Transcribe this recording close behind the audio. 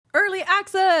early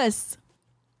access!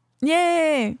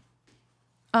 Yay!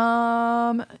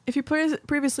 If you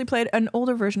previously played an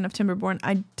older version of Timberborn,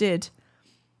 I did.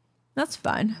 That's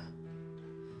fine.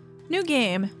 New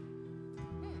game.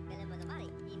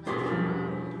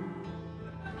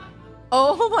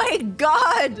 Oh my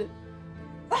god!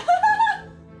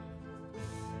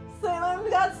 Salem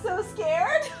got so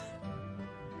scared.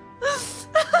 This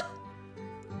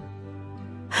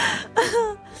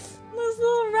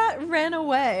little rat ran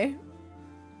away.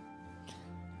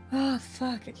 Oh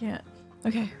fuck, I can't.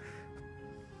 Okay.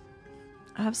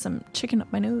 I have some chicken up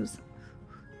my nose.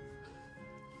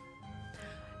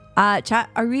 Chat,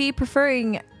 are we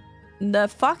preferring the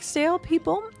foxtail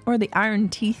people or the iron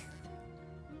teeth?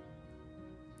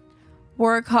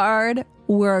 Work hard,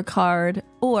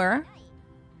 or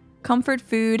comfort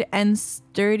food and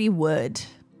sturdy wood.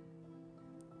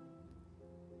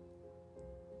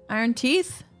 Iron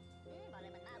teeth?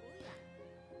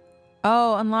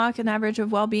 Oh, unlock an average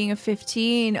of well-being of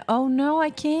 15. Oh no, I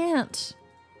can't.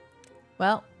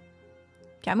 Well,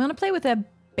 okay, I'm gonna play with a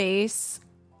base,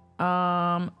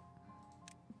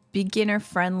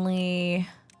 beginner-friendly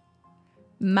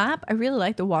map. I really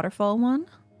like the waterfall one.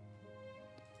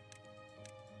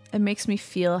 It makes me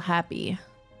feel happy.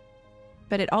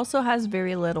 But it also has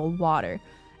very little water.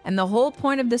 And the whole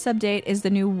point of this update is the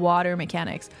new water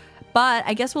mechanics. But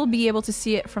I guess we'll be able to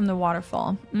see it from the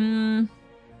waterfall.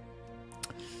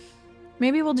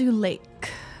 Maybe we'll do lake.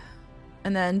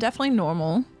 And then definitely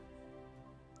normal.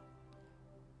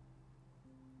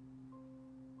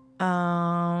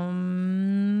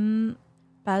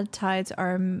 Bad tides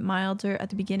are milder at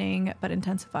the beginning, but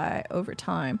intensify over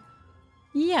time.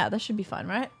 Yeah, that should be fun,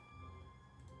 right?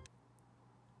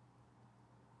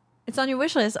 It's on your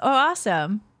wish list. Oh,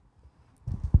 awesome.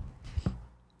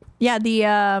 Yeah, the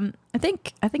I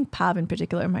think Pav in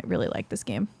particular might really like this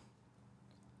game.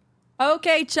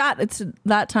 Okay, chat, it's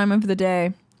that time of the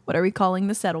day. What are we calling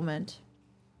the settlement?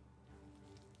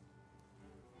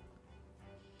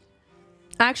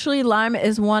 Actually, Lime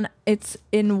is it's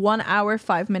in 1 hour,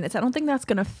 5 minutes. I don't think that's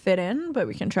gonna fit in, but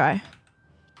we can try.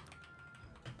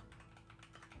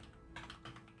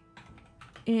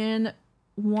 In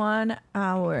 1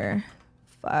 hour,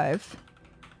 5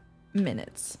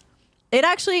 minutes. It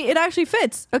actually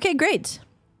fits. Okay, great.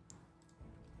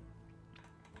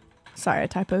 Sorry, I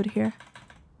typoed here.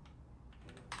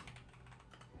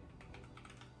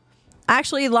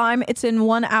 Actually, Lime, it's in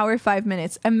 1 hour, 5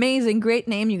 minutes. Amazing, great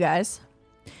name, you guys.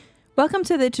 Welcome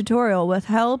to the tutorial. With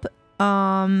help,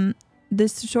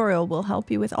 this tutorial will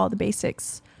help you with all the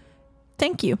basics.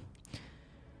 Thank you.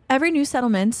 Every new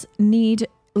settlements need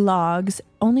logs.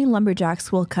 Only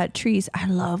lumberjacks will cut trees. I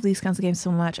love these kinds of games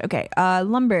so much. Okay,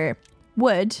 lumber,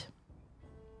 wood.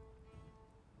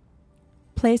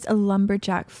 Place a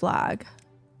lumberjack flag.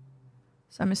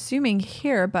 So I'm assuming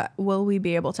here, but will we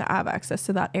be able to have access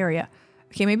to that area?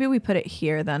 Okay, maybe we put it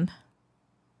here then.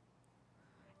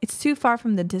 It's too far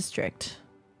from the district.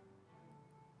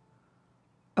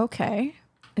 Okay.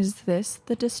 Is this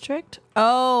the district?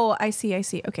 Oh, I see, I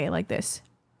see. Okay, like this.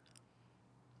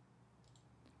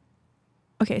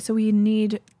 Okay, so we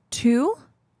need 2.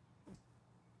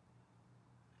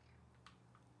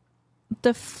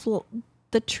 The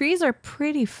trees are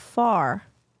pretty far.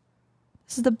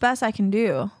 This is the best I can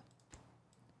do.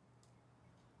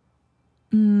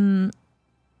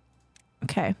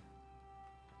 Okay.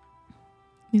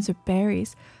 These are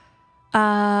berries.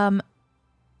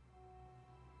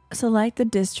 Select the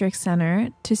district center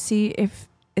to see if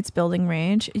it's building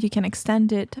range. You can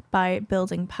extend it by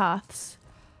building paths.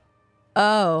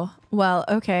 Oh, well,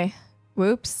 okay.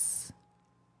 Whoops.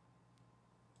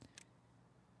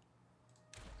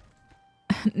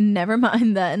 Never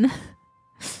mind then.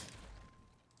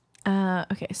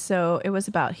 Okay, so it was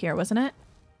about here, wasn't it?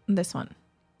 This one.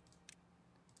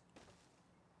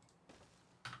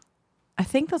 I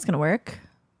think that's gonna work.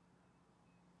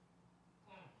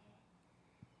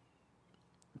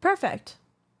 Perfect.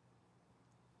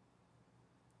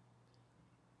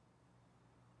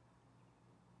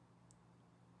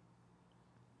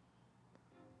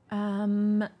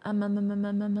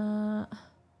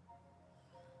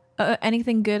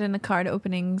 Anything good in the card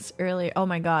openings early? Oh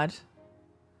my god.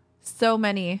 So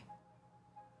many.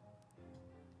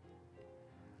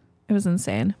 It was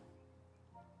insane.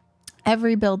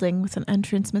 Every building with an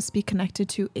entrance must be connected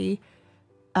to a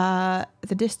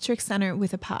the district center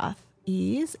with a path.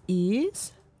 Ease.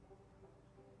 Is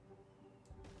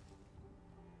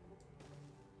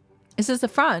this the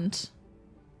front?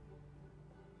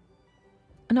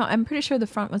 No, I'm pretty sure the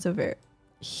front was over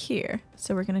here.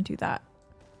 So we're gonna do that.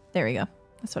 There we go.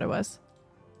 That's what it was.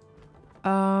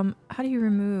 How do you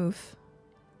remove?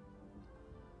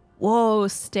 Whoa,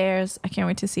 stairs. I can't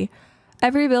wait to see.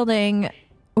 Every building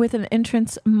with an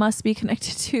entrance must be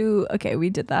connected to... Okay, we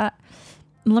did that.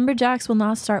 Lumberjacks will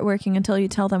not start working until you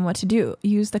tell them what to do.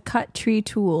 Use the cut tree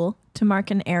tool to mark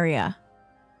an area.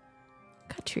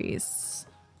 Cut trees.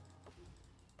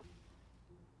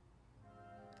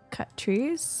 Cut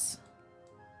trees.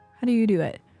 How do you do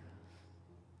it?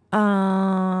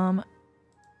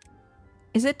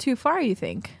 Is it too far, you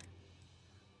think?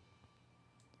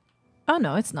 Oh,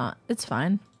 no, it's not. It's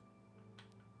fine.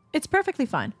 It's perfectly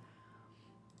fine.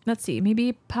 Let's see.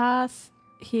 Maybe path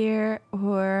here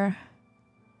or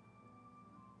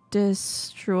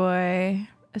destroy,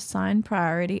 assign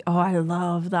priority. Oh, I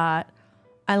love that.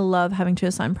 I love having to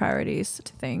assign priorities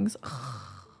to things. Ugh.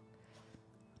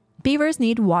 Beavers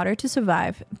need water to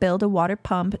survive. Build a water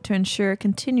pump to ensure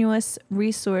continuous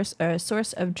source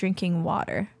of drinking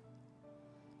water.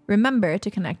 Remember to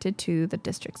connect it to the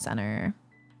district center.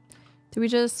 Do we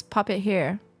just pop it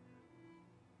here?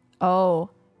 Oh,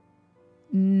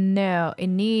 no. It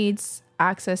needs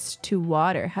access to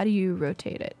water. How do you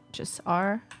rotate it? Just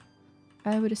R,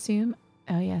 I would assume.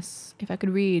 Oh, yes. If I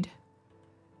could read.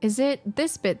 Is it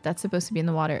this bit that's supposed to be in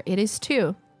the water? It is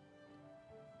too.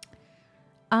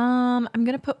 I'm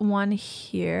going to put one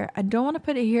here. I don't want to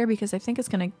put it here because I think it's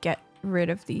going to get rid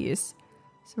of these.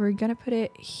 So we're going to put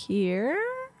it here.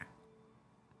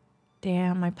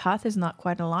 Damn, my path is not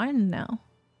quite aligned now.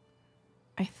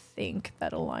 I think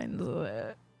that aligns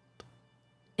with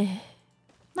it.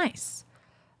 Nice.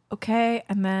 Okay,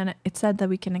 and then it said that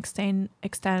we can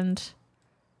extend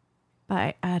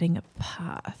by adding a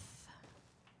path.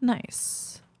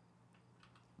 Nice.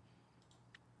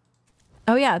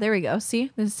 Oh yeah, there we go.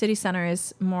 See, the city center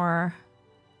is more...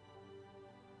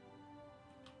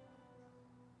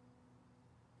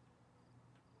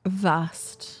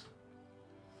 vast.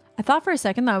 I thought for a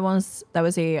second that was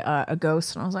a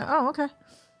ghost, and I was like, oh, okay.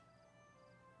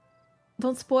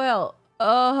 Don't spoil.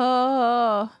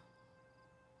 Oh.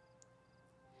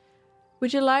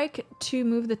 Would you like to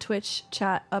move the Twitch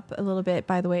chat up a little bit,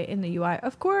 by the way, in the UI?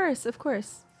 Of course, of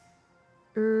course.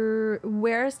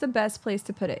 Where's the best place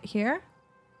to put it? Here?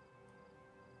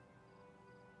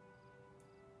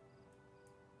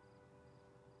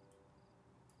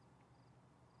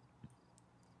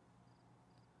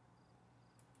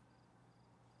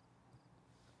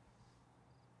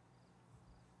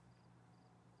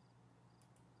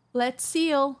 Let's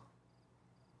seal.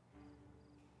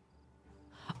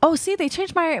 Oh, see, they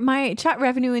changed my chat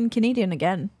revenue in Canadian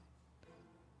again.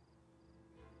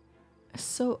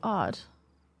 So odd.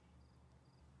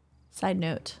 Side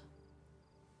note.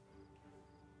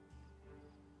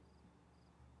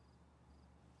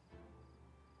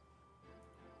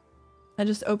 I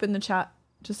just opened the chat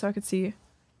just so I could see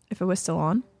if it was still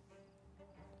on.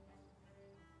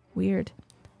 Weird.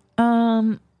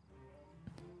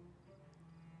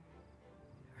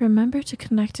 Remember to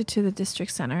connect it to the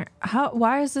district center.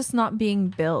 Why is this not being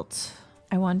built?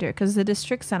 I wonder, because the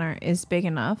district center is big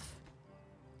enough.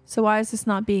 So why is this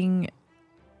not being...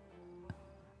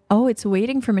 Oh, it's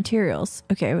waiting for materials.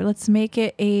 Okay, well, let's make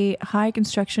it a high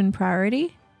construction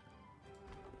priority.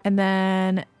 And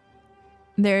then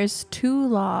there's 2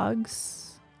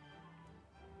 logs.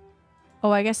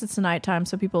 Oh, I guess it's nighttime,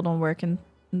 so people don't work in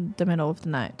the middle of the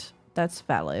night. That's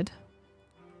valid.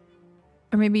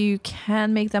 Or maybe you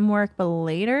can make them work, but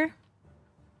later.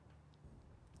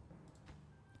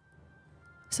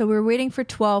 So we're waiting for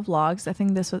 12 logs. I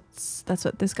think that's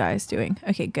what this guy is doing.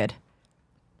 Okay, good.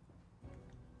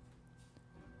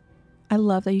 I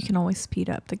love that you can always speed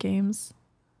up the games.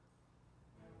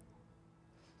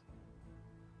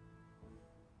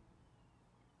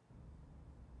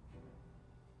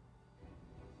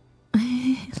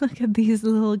 Look at these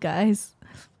little guys.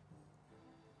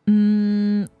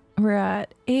 We're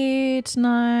at 8,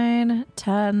 9,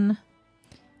 10.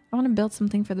 I want to build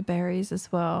something for the berries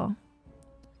as well.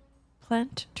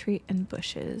 Plant, tree, and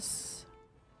bushes.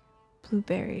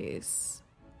 Blueberries.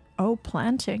 Oh,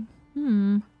 planting.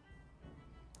 I'm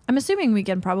assuming we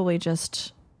can probably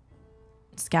just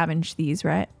scavenge these,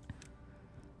 right?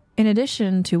 In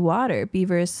addition to water,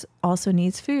 beavers also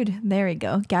needs food. There we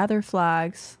go. Gather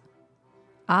flags.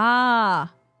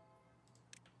 Ah!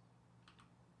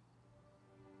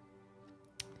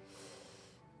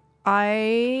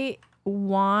 I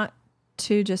want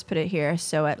to just put it here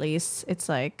so at least it's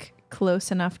like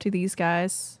close enough to these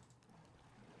guys.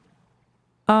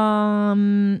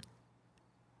 So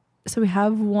we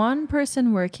have one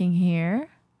person working here.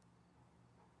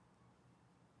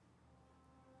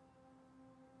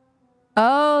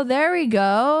 Oh, there we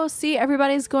go. See,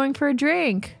 everybody's going for a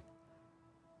drink.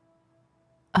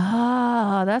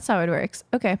 Oh, that's how it works.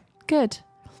 Okay, good.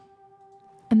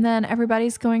 And then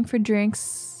everybody's going for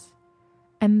drinks.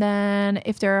 And then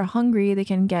if they're hungry, they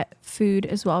can get food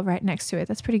as well right next to it.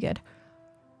 That's pretty good.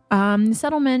 The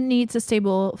settlement needs a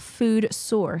stable food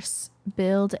source.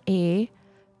 Build a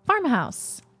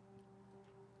farmhouse.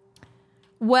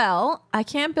 Well, I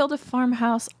can't build a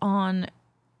farmhouse on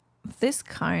this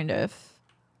kind of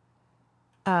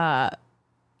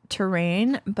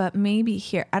terrain, but maybe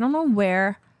here. I don't know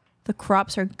where the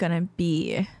crops are gonna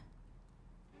be.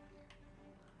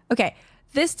 Okay,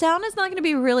 this town is not gonna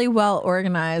be really well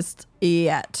organized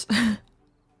yet.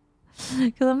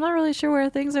 Because I'm not really sure where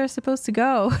things are supposed to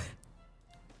go.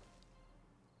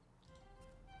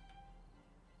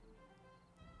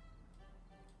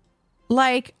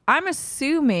 Like, I'm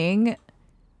assuming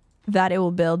that it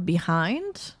will build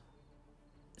behind.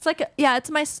 It's like, yeah, it's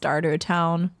my starter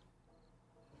town.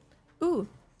 Ooh.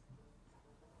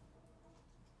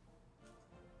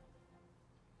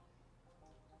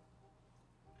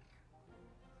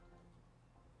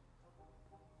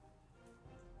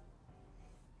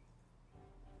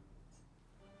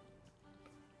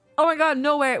 Oh my god,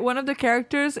 no way. One of the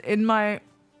characters in my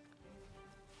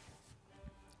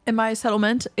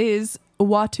settlement is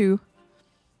Watu.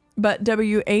 But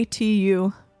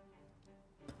W-A-T-U.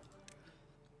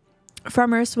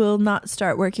 Farmers will not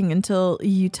start working until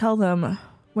you tell them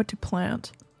what to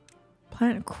plant.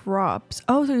 Plant crops.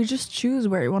 Oh, so you just choose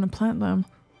where you want to plant them.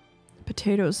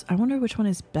 Potatoes. I wonder which one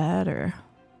is better.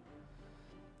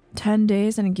 10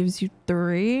 days and it gives you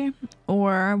 3.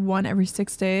 Or 1 every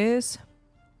 6 days.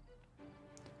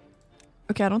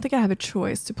 Okay, I don't think I have a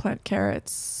choice to plant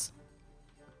carrots.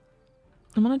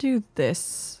 I'm gonna do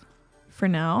this for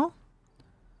now.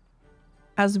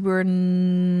 As we're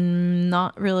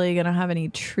not really gonna have any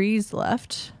trees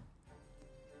left.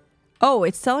 Oh,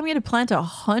 it's telling me to plant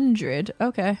 100.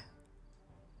 Okay.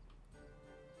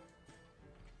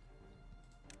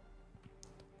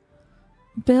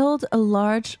 Build a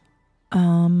large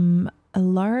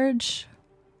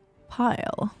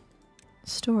pile.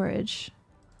 Storage.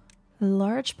 A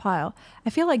large pile. I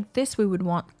feel like this we would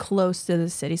want close to the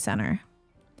city center.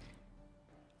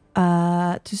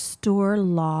 To store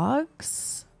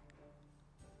logs.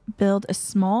 Build a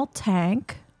small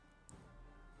tank.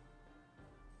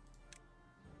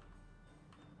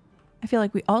 I feel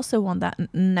like we also want that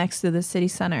next to the city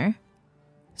center.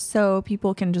 So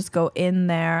people can just go in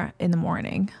there in the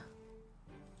morning.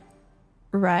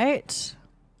 Right?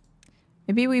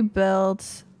 Maybe we build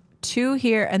 2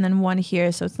 here and then 1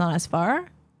 here so it's not as far.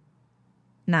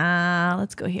 Nah,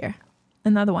 let's go here.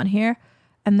 Another one here.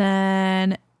 And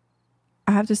then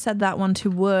I have to set that one to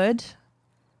wood.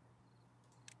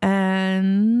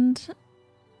 And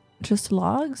just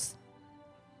logs.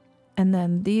 And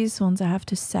then these ones I have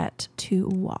to set to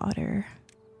water.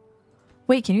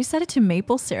 Wait, can you set it to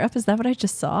maple syrup? Is that what I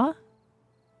just saw?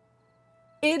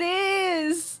 It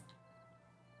is!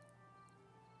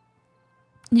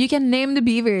 You can name the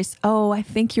beavers. Oh, I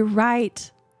think you're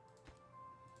right.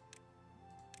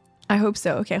 I hope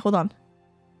so. Okay, hold on.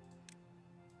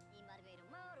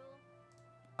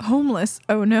 Homeless.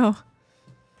 Oh no.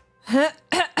 Say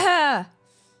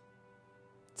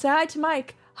hi to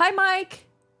Mike. Hi, Mike.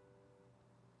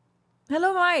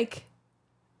 Hello, Mike.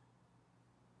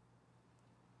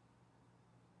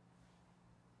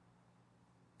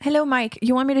 Hello, Mike.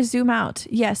 You want me to zoom out?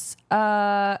 Yes.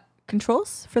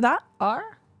 Controls for that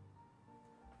are?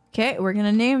 Okay, we're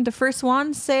gonna name the first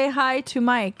one. Say hi to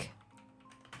Mike.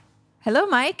 Hello,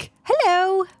 Mike.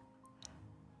 Hello.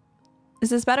 Is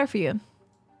this better for you?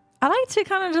 I like to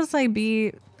kind of just like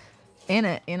be in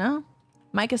it, you know?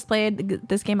 Mike has played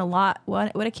this game a lot.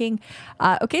 What a king.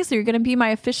 Okay, so you're gonna be my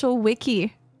official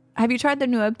wiki. Have you tried the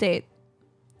new update?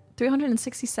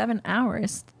 367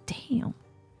 hours. Damn.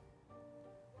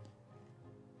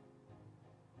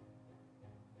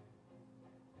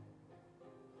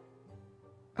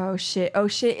 Oh shit, oh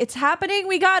shit, it's happening!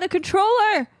 We got a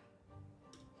controller!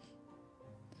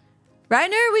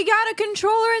 Reiner, we got a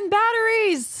controller and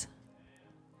batteries!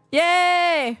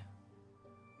 Yay!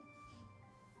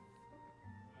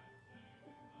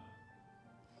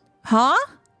 Huh?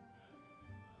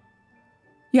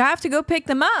 You have to go pick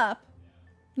them up?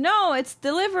 No, it's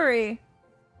delivery.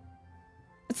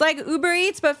 It's like Uber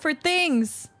Eats, but for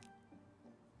things.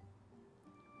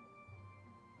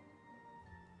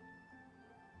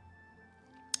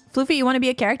 Floofy, you want to be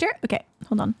a character? Okay,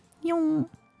 hold on.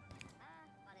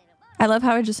 I love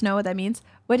how I just know what that means.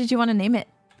 What did you want to name it?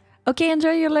 Okay,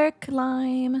 enjoy your lurk,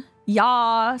 Lime.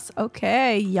 Yas.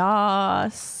 Okay,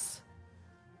 yas.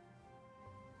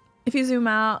 If you zoom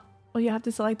out, Oh, you have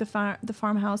to select the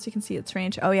farmhouse. You can see its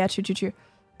range. Oh yeah, true, true, true.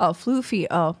 Oh, floofy.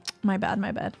 Oh, my bad,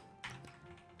 my bad.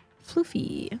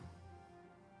 Floofy.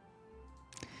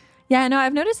 Yeah, no,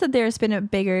 I've noticed that there's been a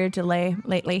bigger delay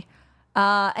lately.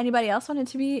 Anybody else wanted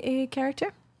to be a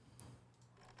character?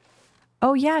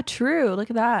 Oh yeah, true. Look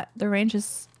at that. The range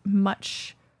is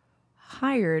much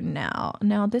higher now.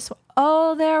 Now this one.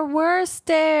 Oh, there were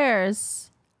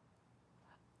stairs.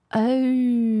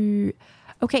 Oh.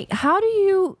 Okay, how do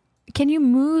you... Can you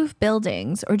move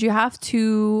buildings, or do you have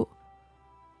to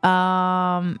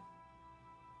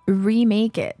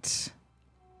remake it?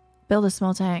 Build a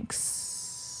small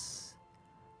tanks.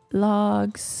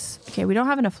 Logs. Okay, we don't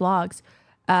have enough logs.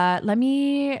 Let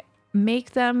me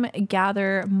make them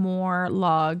gather more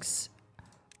logs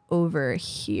over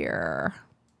here.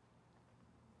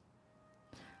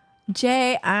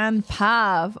 Jay and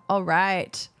Pav. All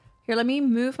right. Here, let me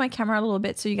move my camera a little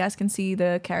bit so you guys can see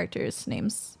the characters'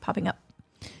 names popping up.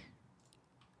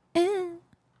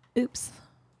 Oops.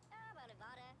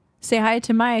 Say hi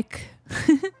to Mike.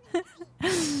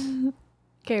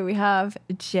 Okay, we have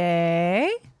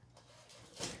Jay.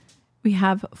 We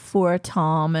have For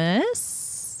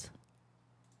Thomas.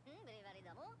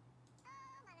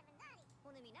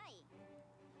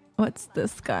 What's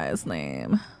this guy's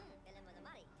name?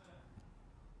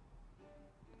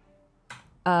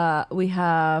 We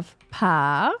have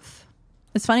Pav.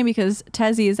 It's funny because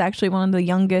Tezzy is actually one of the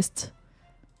youngest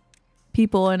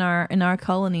people in our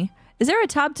colony. Is there a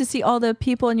tab to see all the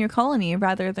people in your colony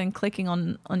rather than clicking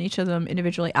on each of them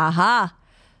individually? Aha!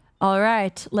 All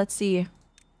right, let's see.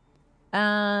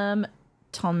 Thomas.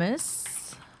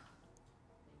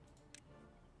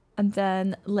 And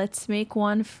then let's make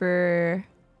one for...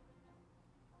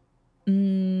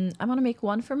 I want to make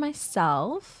one for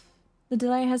myself. The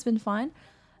delay has been fine.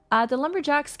 The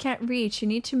lumberjacks can't reach. You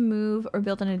need to move or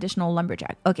build an additional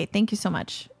lumberjack. Okay, thank you so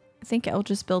much. I think I'll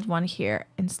just build one here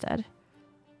instead.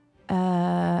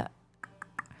 Yeah,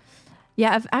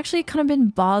 I've actually kind of been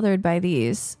bothered by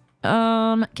these.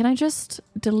 Can I just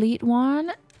delete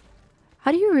one?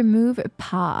 How do you remove a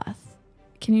path?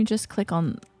 Can you just click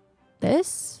on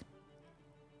this?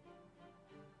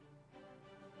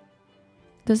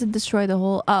 Does it destroy the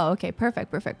whole... Oh, okay. Perfect,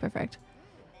 perfect, perfect.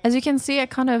 As you can see, I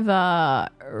kind of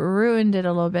ruined it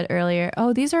a little bit earlier.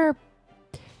 Oh, these are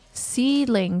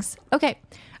seedlings. Okay,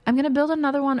 I'm going to build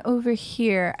another one over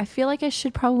here. I feel like I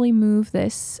should probably move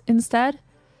this instead.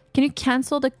 Can you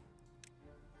cancel the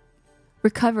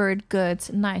recovered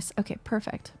goods? Nice. Okay,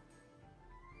 perfect.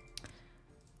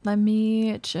 Let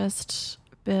me just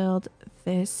build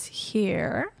this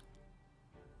here.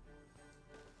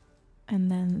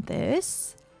 And then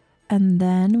this. And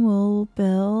then we'll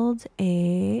build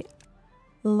a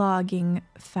logging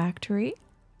factory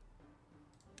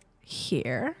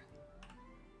here.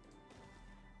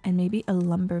 And maybe a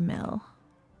lumber mill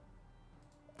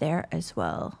there as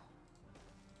well.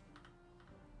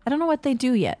 I don't know what they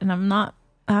do yet, and I'm not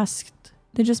asked.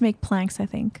 They just make planks, I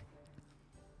think.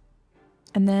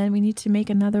 And then we need to make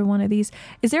another one of these.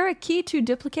 Is there a key to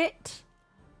duplicate?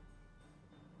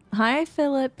 Hi,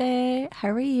 Philippe. How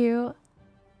are you?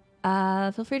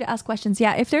 Feel free to ask questions.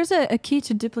 Yeah, if there's a key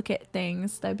to duplicate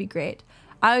things, that'd be great.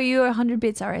 I owe you 100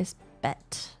 bits, RS.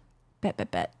 Bet.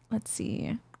 Bet. Let's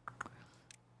see.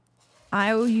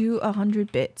 I owe you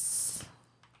 100 bits.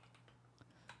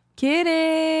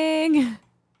 Kidding.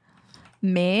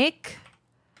 Make.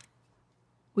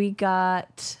 We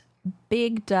got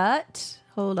Big Dut.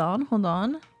 Hold on.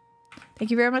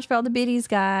 Thank you very much for all the biddies,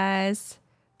 guys.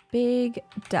 Big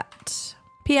Dut.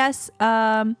 P.S.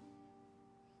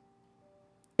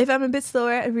 If I'm a bit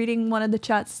slower at reading one of the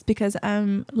chats, it's because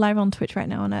I'm live on Twitch right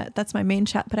now, and that's my main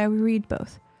chat, but I will read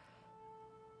both.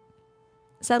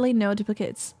 Sadly, no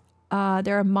duplicates.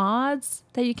 There are mods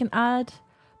that you can add,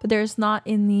 but there's not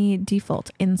in the default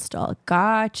install.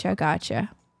 Gotcha.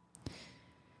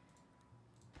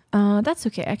 That's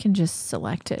okay. I can just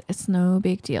select it. It's no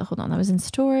big deal. Hold on. That was in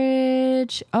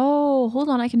storage. Oh, hold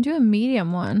on. I can do a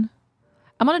medium one.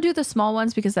 I'm going to do the small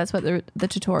ones because that's what the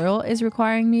tutorial is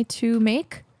requiring me to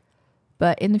make.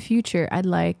 But in the future, I'd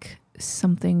like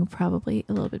something probably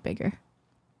a little bit bigger.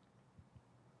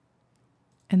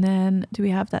 And then do we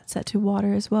have that set to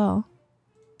water as well?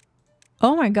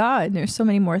 Oh my God, there's so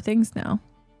many more things now.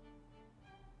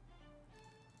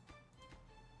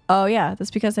 Oh yeah, that's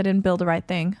because I didn't build the right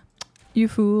thing. You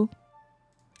fool.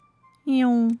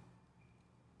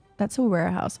 That's a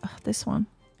warehouse. Oh, this one.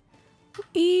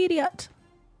 Idiot.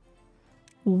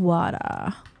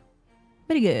 Water.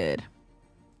 Pretty good.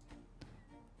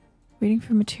 Waiting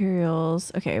for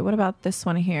materials. Okay, what about this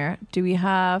one here? Do we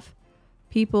have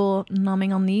people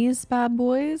numbing on these bad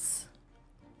boys?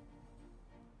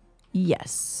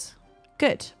 Yes.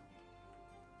 Good.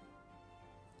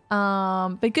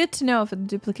 But good to know for the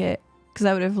duplicate, because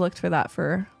I would have looked for that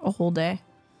for a whole day.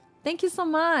 Thank you so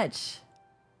much.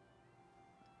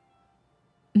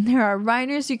 There are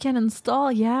Reiners you can install.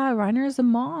 Yeah, Reiner is a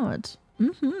mod.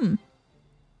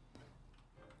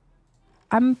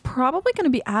 I'm probably going to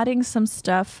be adding some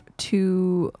stuff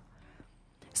to...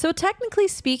 So technically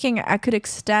speaking, I could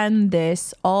extend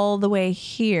this all the way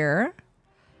here.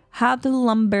 Have the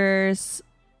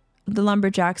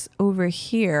lumberjacks over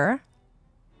here.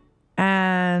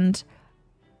 And...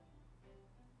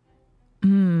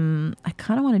 I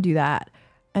kind of want to do that.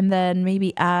 And then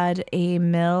maybe add a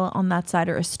mill on that side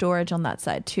or a storage on that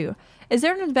side too. Is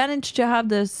there an advantage to have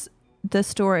the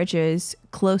storages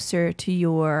closer to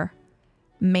your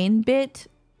main bit,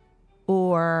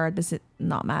 or does it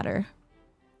not matter?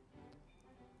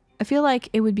 I feel like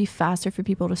it would be faster for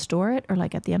people to store it, or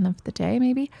like at the end of the day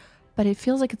maybe, but it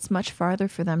feels like it's much farther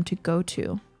for them to go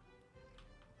to.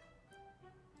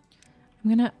 I'm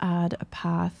gonna add a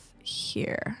path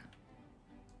here.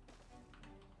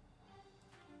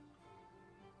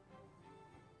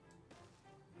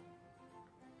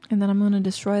 And then I'm going to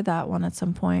destroy that one at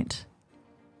some point.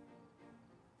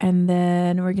 And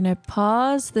then we're going to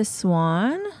pause this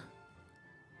one.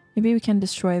 Maybe we can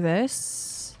destroy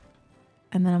this.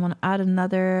 And then I'm going to add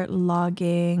another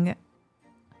logging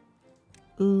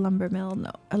lumber mill.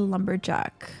 No, a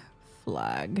lumberjack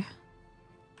flag.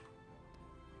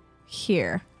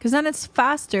 Here. Because then it's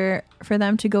faster for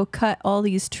them to go cut all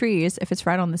these trees if it's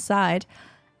right on the side.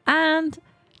 And...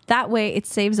 that way it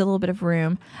saves a little bit of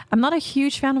room. I'm not a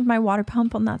huge fan of my water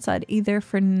pump on that side either.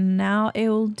 For now it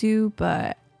will do,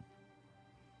 but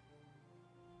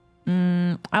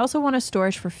I also want a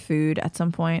storage for food at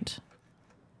some point.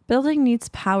 Building needs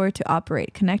power to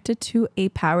operate. Connected to a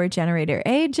power generator.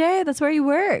 Hey Jay, that's where you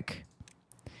work.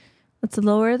 Let's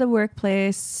lower the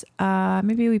workplace.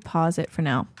 Maybe we pause it for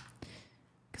now.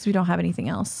 Because we don't have anything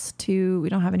else to... we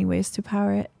don't have any ways to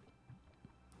power it.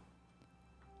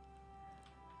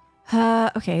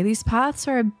 Okay, these paths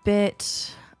are a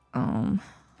bit, can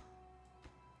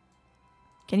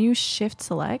you shift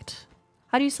select?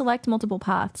 How do you select multiple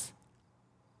paths?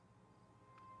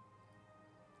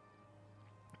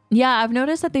 Yeah, I've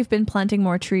noticed that they've been planting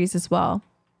more trees as well.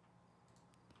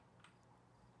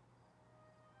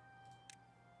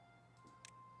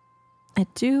 I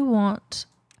do want,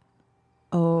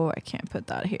 oh, I can't put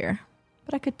that here,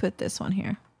 but I could put this one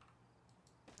here.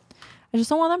 I just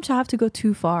don't want them to have to go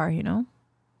too far, you know?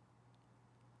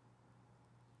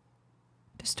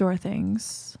 To store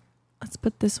things. Let's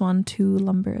put this one to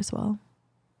lumber as well.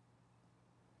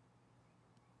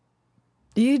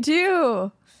 You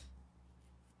do!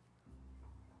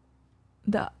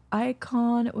 The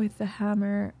icon with the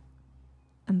hammer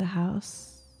and the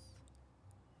house.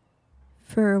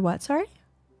 For what, sorry?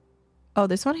 Oh,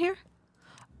 this one here?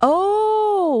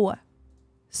 Oh!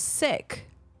 Sick.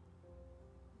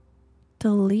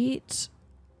 Delete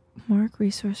mark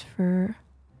resource for...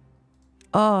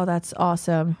 oh, that's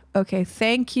awesome. Okay,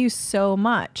 thank you so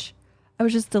much. I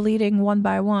was just deleting one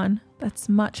by one. That's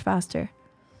much faster.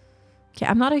 Okay,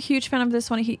 I'm not a huge fan of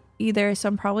this one either, so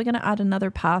I'm probably going to add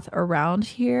another path around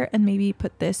here and maybe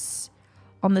put this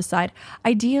on the side.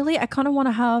 Ideally, I kind of want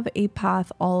to have a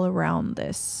path all around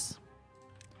this.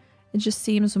 It just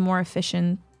seems more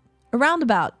efficient. A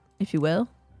roundabout, if you will.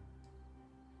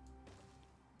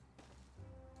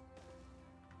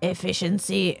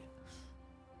 Efficiency.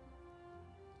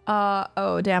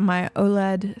 Oh damn, my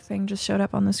OLED thing just showed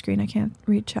up on the screen. I can't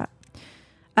read chat.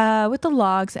 With the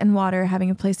logs and water having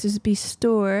a place to be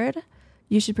stored,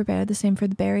 you should prepare the same for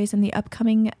the berries and the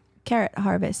upcoming carrot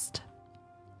harvest.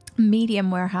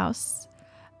 Medium warehouse.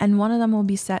 And one of them will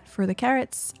be set for the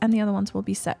carrots and the other ones will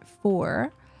be set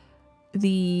for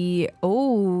the...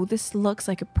 oh, this looks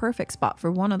like a perfect spot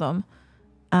for one of them.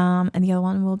 And the other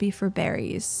one will be for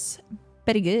berries.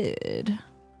 Very good.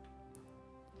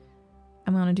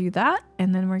 I'm going to do that.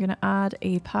 And then we're going to add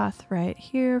a path right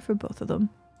here for both of them.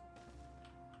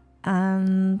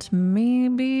 And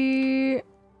maybe...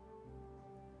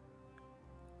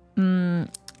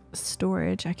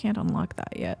 storage. I can't unlock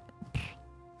that yet.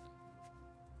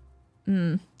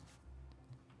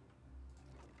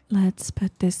 Let's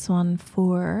put this one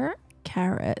for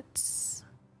carrots.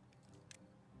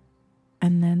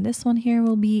 And then this one here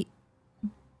will be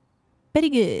very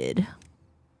good.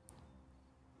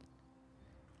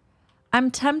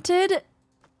 I'm tempted.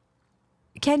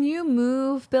 Can you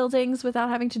move buildings without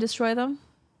having to destroy them?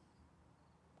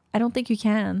 I don't think you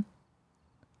can.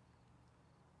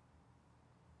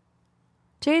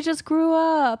 Jay just grew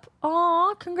up.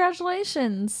 Aw,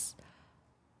 congratulations.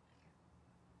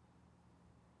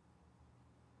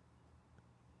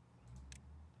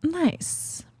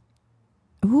 Nice.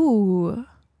 Ooh.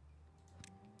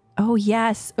 Oh,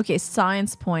 yes. Okay,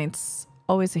 science points.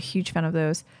 Always a huge fan of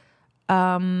those.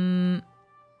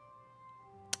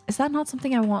 Is that not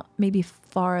something I want maybe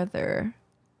farther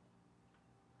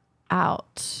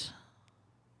out?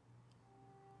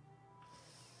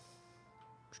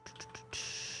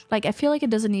 Like, I feel like it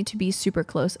doesn't need to be super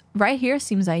close. Right here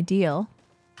seems ideal.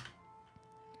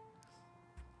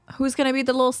 Who's gonna be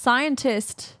the little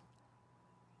scientist?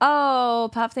 Oh,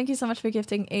 Pap, thank you so much for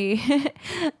gifting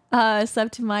a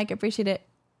sub to Mike. I appreciate it.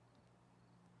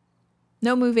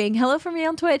 No moving. Hello from me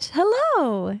on Twitch.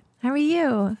 Hello. How are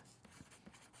you?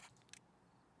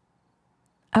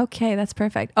 Okay, that's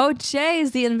perfect. Oh, Jay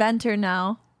is the inventor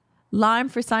now. Lime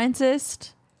for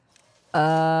scientist.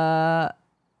 I'll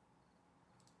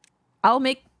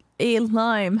make a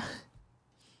lime.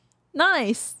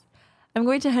 Nice. I'm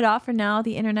going to head off for now.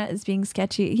 The internet is being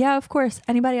sketchy. Yeah, of course.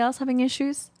 Anybody else having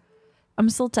issues? I'm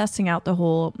still testing out the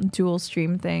whole dual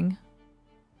stream thing.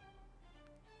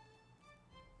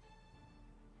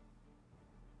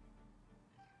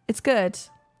 It's good.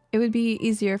 It would be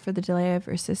easier for the delay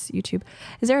versus YouTube.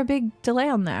 Is there a big delay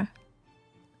on there?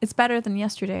 It's better than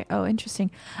yesterday. Oh, interesting.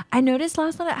 I noticed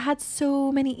last night I had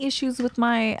so many issues with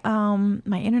my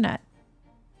my internet.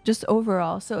 Just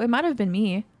overall. So it might have been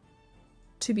me,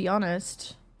 to be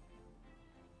honest.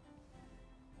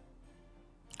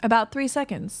 About 3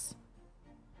 seconds.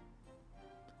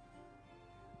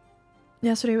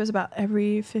 Yesterday was about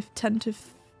every 5 to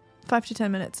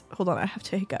 10 minutes. Hold on, I have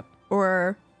to hiccup.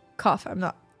 Or cough. I'm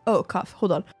not... Oh, cough.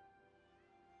 Hold on.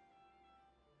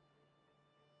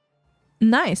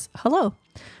 Nice. Hello.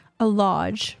 A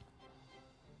lodge.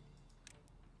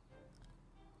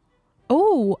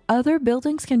 Oh, other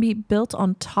buildings can be built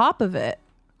on top of it.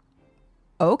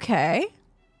 Okay.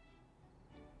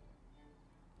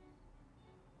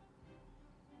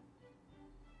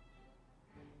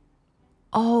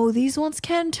 Oh, these ones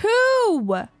can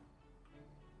too.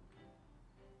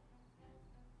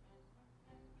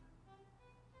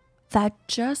 That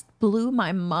just blew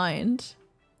my mind.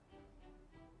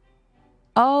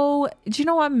 Oh, do you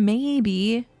know what?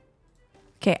 Maybe.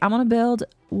 Okay, I'm gonna build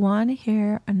one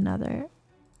here, another.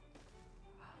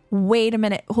 Wait a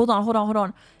minute. Hold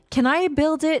on. Can I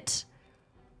build it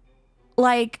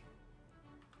like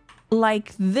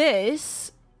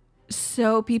this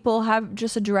so people have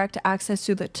just a direct access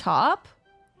to the top?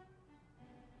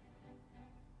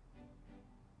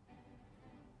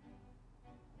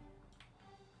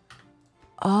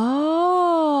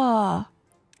 Oh.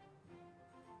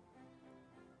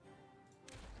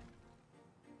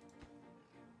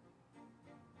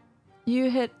 You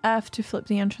hit F to flip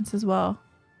the entrance as well.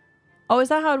 Oh, is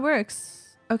that how it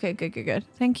works? Okay, good.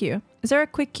 Thank you. Is there a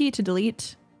quick key to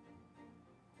delete?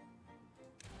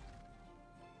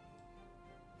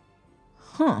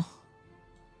 Huh.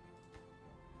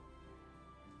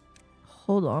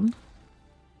 Hold on.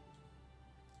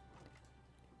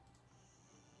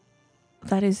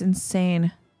 That is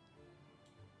insane.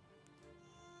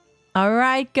 All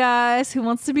right, guys. Who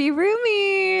wants to be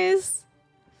roomies?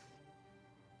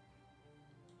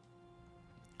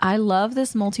 I love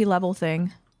this multi-level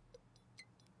thing.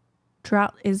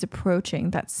 Drought is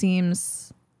approaching. That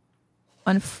seems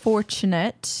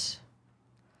unfortunate.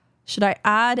 Should I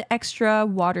add extra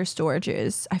water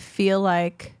storages? I feel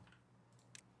like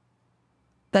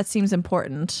that seems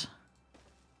important.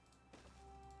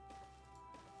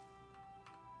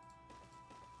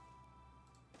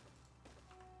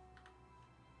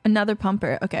 Another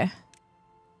pumper. Okay.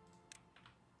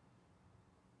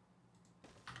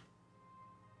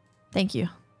 Thank you.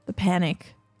 The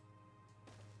panic.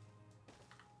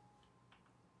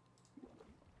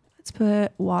 Let's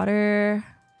put water.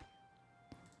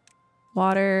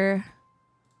 Water.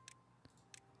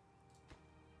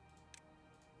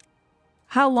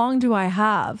 How long do I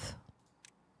have?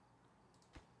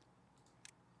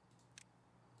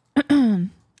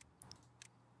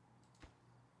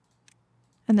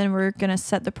 And then we're going to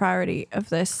set the priority of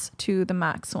this to the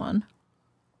max one.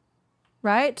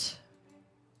 Right?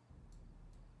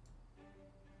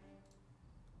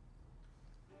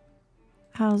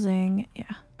 Housing. Yeah.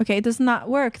 Okay, it does not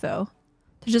work though.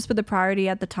 To just put the priority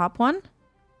at the top one.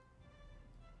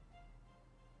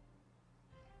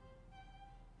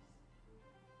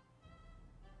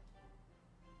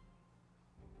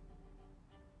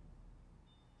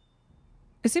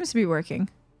 It seems to be working.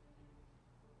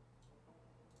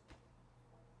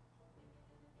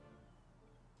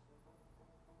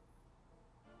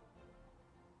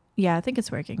 Yeah, I think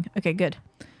it's working. Okay, good.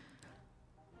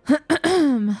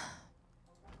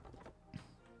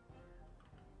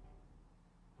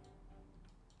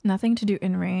 Nothing to do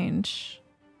in range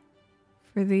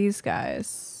for these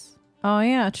guys. Oh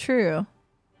yeah, true.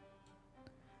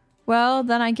 Well,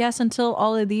 then I guess until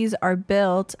all of these are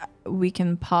built, we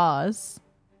can pause.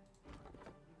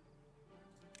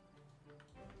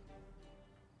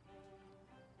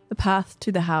 The path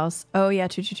to the house. Oh yeah,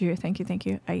 true. Thank you.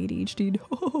 I ADHD'd.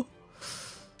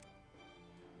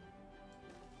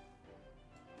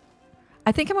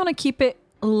 I think I'm gonna keep it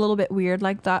a little bit weird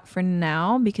like that for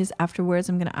now, because afterwards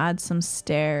I'm gonna add some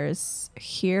stairs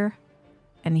here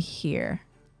and here.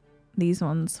 These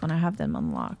ones when I have them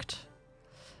unlocked.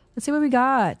 Let's see what we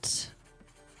got.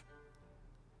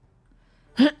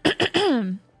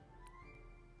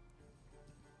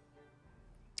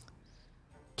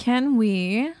 Can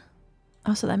we...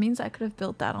 Oh, so that means I could have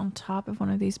built that on top of one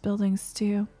of these buildings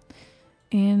too.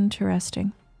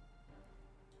 Interesting.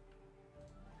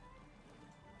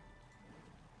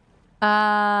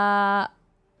 Pav,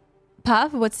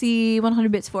 what's the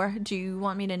 100 bits for? Do you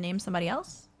want me to name somebody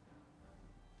else?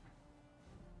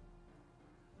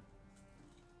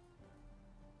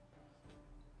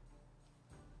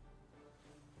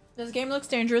 This game looks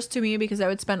dangerous to me because I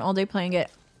would spend all day playing it.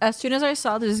 As soon as I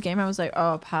saw this game, I was like,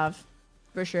 oh, Pav,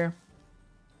 for sure.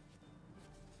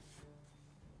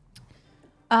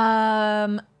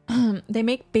 They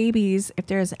make babies if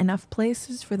there's enough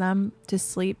places for them to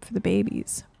sleep for the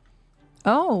babies.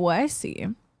 Oh, I see.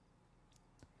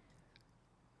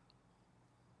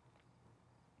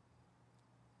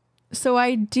 So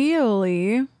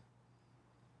ideally,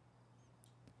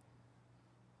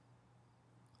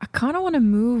 I kind of want to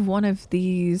move one of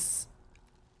these.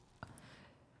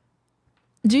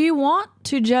 Do you want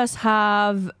to just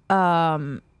have,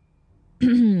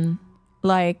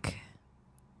 like,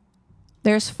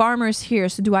 there's farmers here.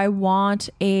 So do I want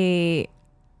a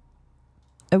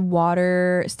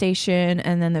water station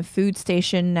and then the food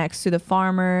station next to the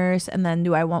farmers? And then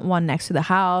do I want one next to the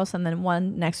house and then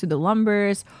one next to the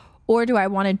lumbers? Or do I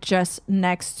want it just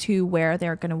next to where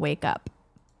they're going to wake up?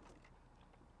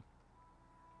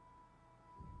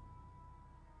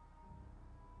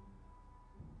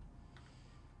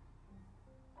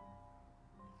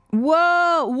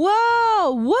 Whoa,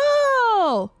 whoa,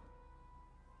 whoa,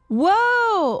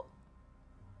 whoa.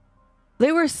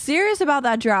 They were serious about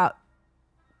that drought.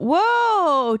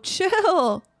 Whoa,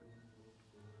 chill.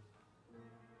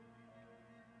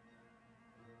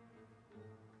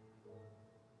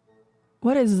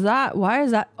 What is that? Why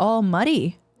is that all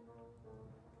muddy?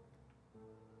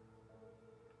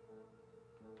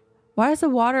 Why is the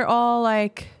water all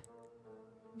like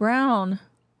brown?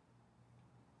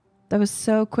 That was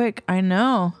so quick. I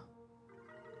know.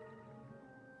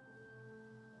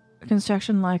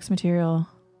 Construction lacks material.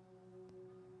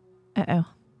 Uh-oh.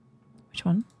 Which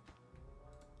one?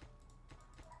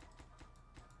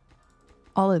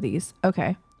 All of these.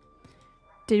 Okay.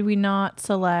 Did we not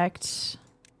select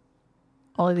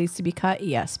all of these to be cut?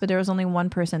 Yes, but there was only one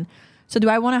person. So do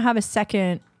I want to have a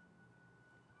second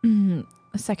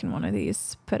one of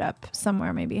these put up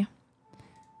somewhere maybe?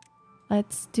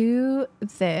 Let's do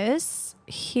this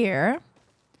here.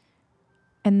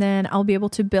 And then I'll be able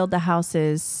to build the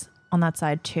houses on that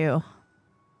side too.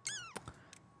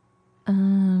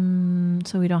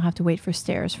 So we don't have to wait for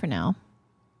stairs for now.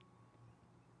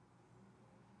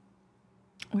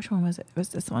 Which one was it? It was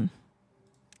this one.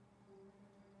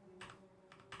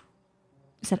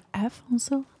 Is that F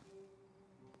also?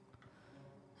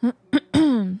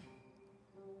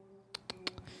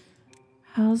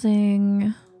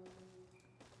 Housing.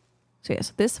 So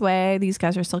yes, this way, these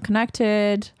guys are still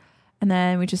connected. And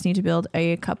then we just need to build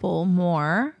a couple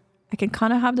more. I can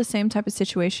kind of have the same type of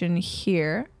situation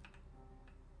here.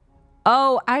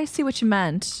 Oh, I see what you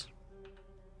meant.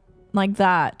 Like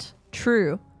that.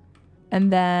 True.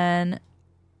 And then...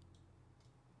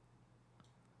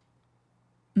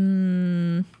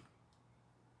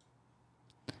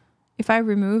 if I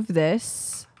remove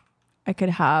this, I could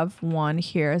have one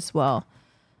here as well.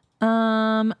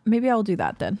 Maybe I'll do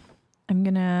that then. I'm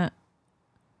gonna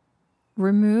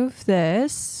remove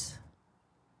this.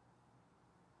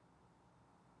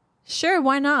 Sure,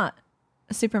 why not?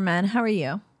 Superman, how are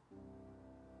you?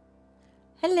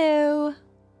 Hello.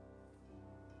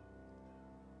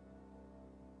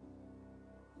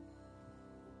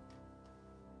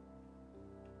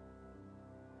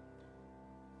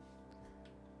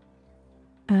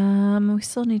 We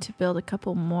still need to build a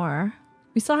couple more.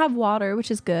 We still have water,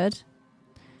 which is good.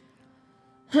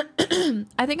 I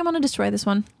think I'm gonna destroy this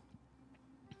one.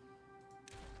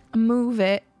 Move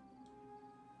it.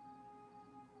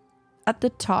 at the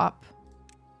top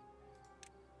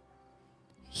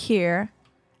here,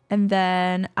 and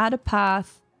then add a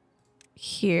path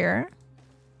here,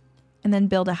 and then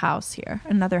build a house here,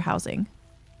 another housing.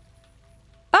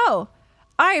 Oh,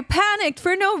 I panicked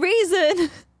for no reason.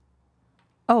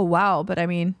 Oh, wow. But I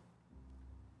mean,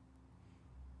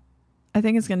 I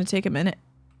think it's going to take a minute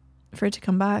for it to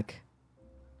come back.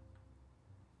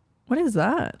 What is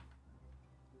that?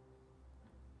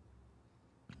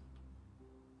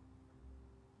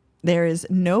 There is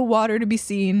no water to be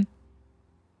seen.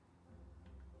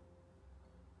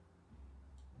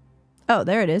 Oh,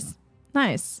 there it is.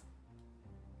 Nice.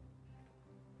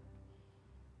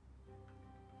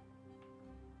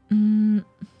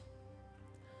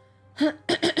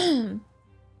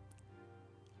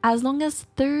 As long as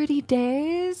 30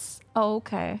 days? Oh,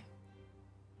 okay.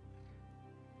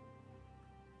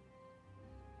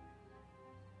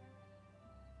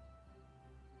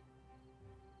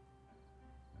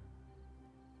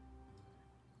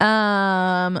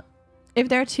 If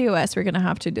they're TOS, we're gonna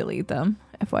have to delete them,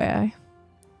 FYI.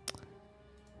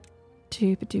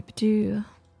 Doop-a-doop-a-doo.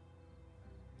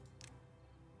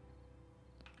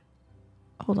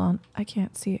 Hold on, I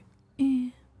can't see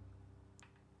it.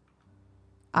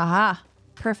 Aha,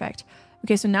 perfect.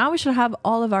 Okay, so now we should have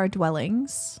all of our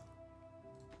dwellings.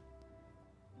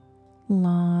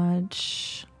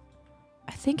 Lodge.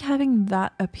 I think having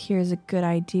that up here is a good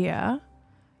idea.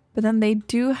 But then they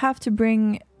do have to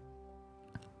bring...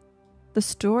 The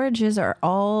storages are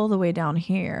all the way down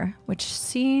here, which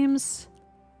seems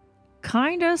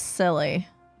kind of silly.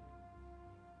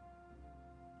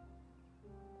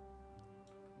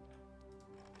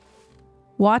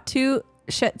 Watu,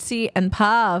 Shetsi, and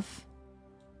Pav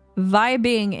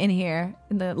vibing in here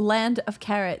in the land of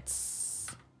carrots.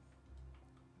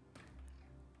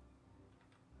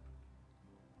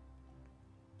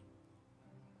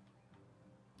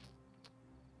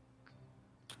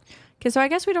 Okay, so I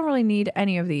guess we don't really need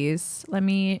any of these. Let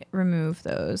me remove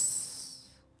those.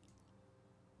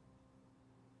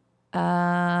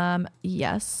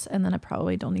 Yes, and then I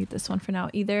probably don't need this one for now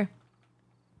either.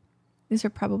 These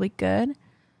are probably good.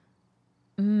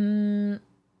 You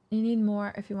need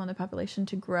more if you want the population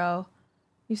to grow.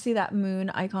 You see that moon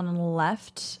icon on the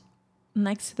left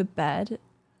next to the bed?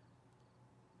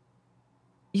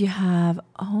 You have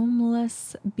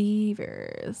homeless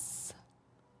beavers.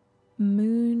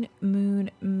 Moon, moon,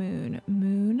 moon,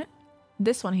 moon.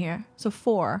 This one here. So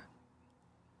 4.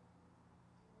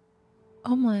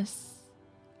 Homeless.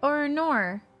 Or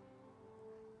Nor.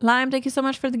 Lime, thank you so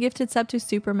much for the gifted sub to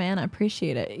Superman. I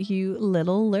appreciate it. You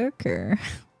little lurker.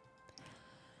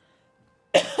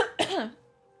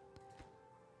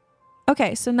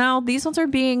 Okay, so now these ones are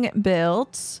being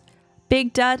built.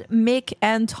 Big Dad, Mick,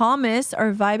 and Thomas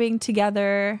are vibing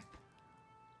together.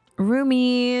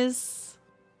 Roomies.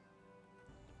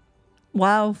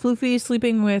 Wow, Floofy is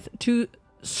sleeping with 2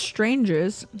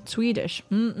 strangers. Swedish.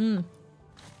 And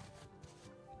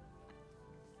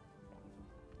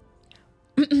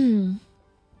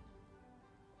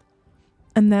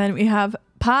then we have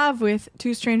Pav with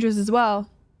 2 strangers as well.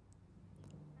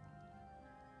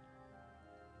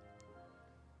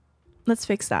 Let's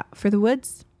fix that. For the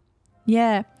woods?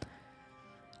 Yeah.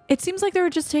 It seems like they were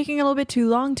just taking a little bit too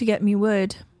long to get me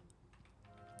wood.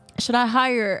 Should I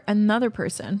hire another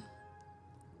person?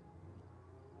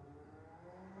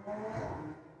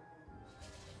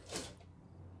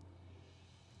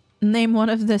 Name one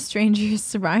of the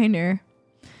strangers Reiner.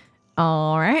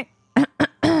 All right.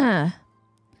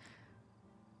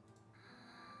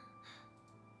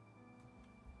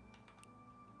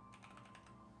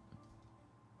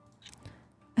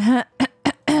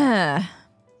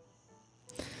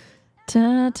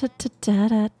 Da, da, da,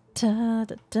 da, da,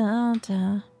 da, da,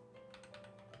 da.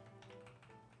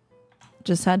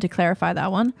 Just had to clarify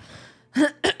that one.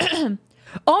 Oh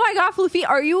my god, Floofy,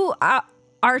 are you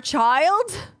our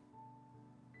child?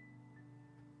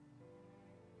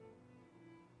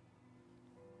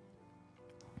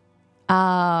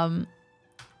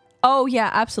 Oh yeah,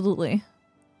 absolutely.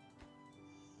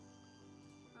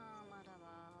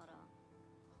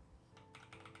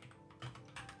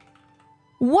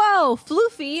 Whoa,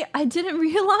 Floofy, I didn't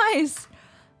realize.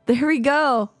 There we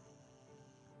go.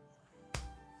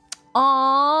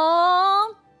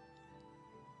 Aww.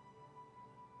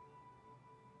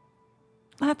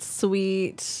 That's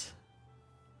sweet.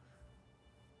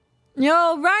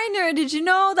 Yo, Reiner, did you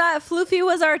know that Floofy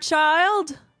was our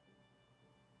child?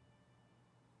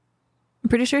 I'm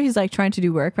pretty sure he's like trying to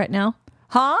do work right now.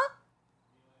 Huh?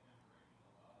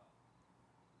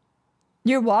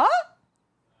 You're what?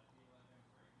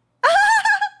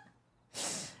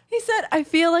 He said, I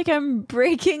feel like I'm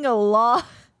breaking a law.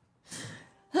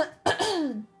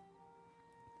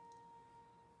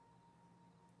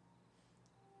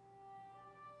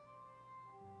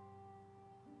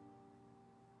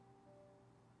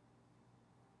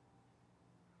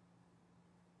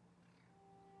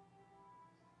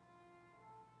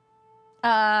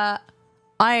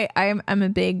 I'm a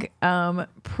big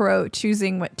pro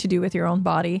choosing what to do with your own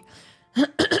body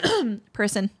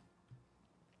person.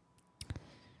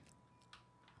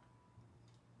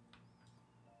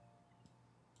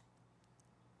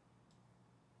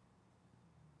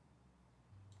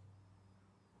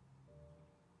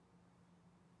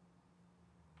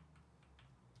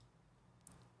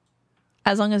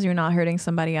 As long as you're not hurting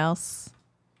somebody else.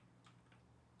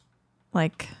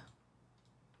 Like,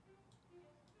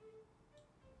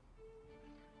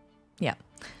 yeah.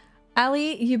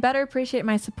 Ali, you better appreciate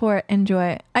my support.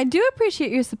 Enjoy. I do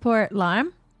appreciate your support,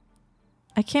 Lime.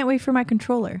 I can't wait for my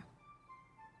controller.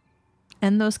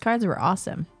 And those cards were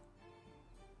awesome.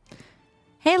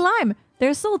 Hey, Lime,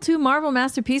 there's still 2 Marvel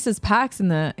Masterpieces packs in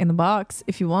the box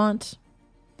if you want.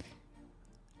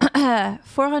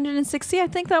 460, I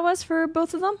think that was for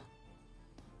both of them.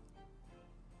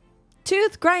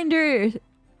 Tooth grinders.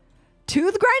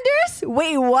 Tooth grinders?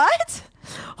 Wait, what?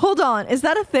 Hold on. Is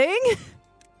that a thing?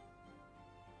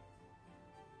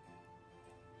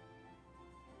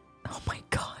 Oh my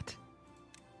god.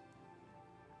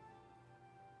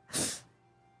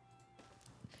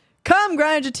 Come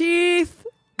grind your teeth.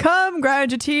 Come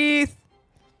grind your teeth.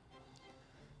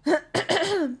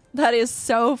 That is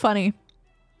so funny.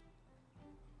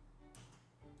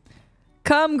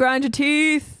 Come grind your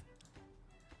teeth.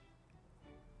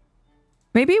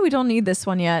 Maybe we don't need this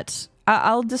one yet.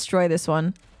 I'll destroy this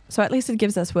one. So at least it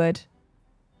gives us wood.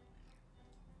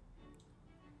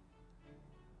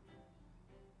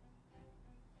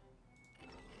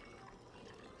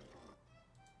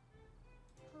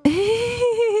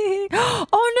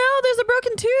 Oh no, there's a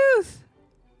broken tooth.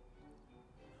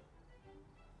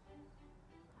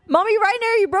 Mommy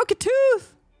Reiner, you broke a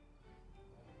tooth.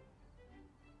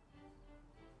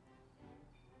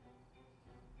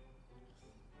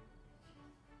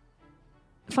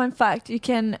 Fun fact, you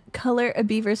can color a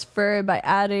beaver's fur by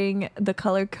adding the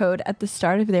color code at the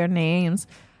start of their names.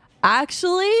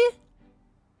 Actually?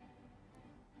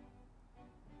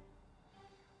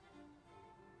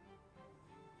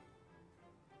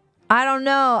 I don't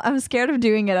know. I'm scared of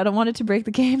doing it. I don't want it to break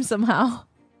the game somehow.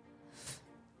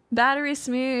 Battery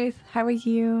Smooth, how are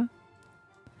you?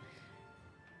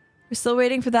 We're still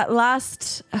waiting for that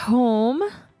last home.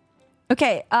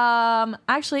 Okay,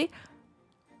 actually,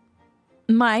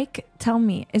 Mike, tell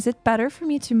me, is it better for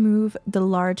me to move the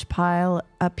large pile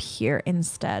up here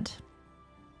instead?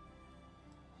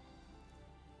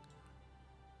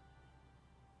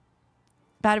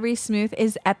 Battery Smooth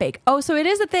is epic. Oh, so it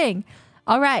is a thing.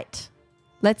 All right.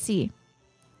 Let's see.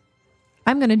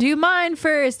 I'm going to do mine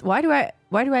first. Why do I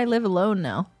live alone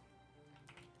now?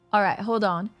 All right, hold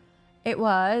on. It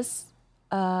was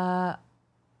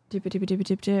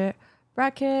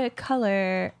bracket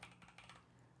color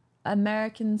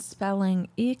American spelling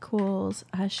equals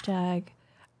hashtag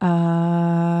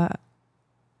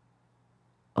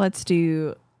let's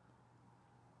do,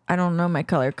 I don't know my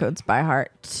color codes by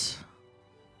heart.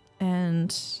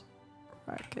 And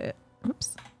bracket,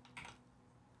 oops.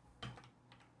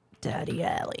 Daddy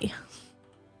Alley.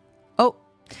 Oh,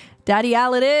 Daddy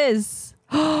Al it is.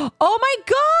 Oh my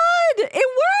god! It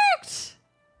worked!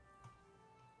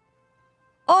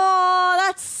 Oh,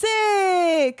 that's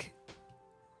sick!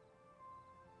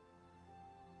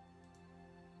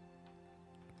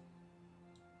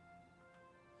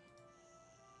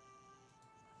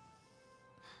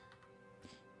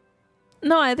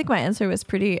 No, I think my answer was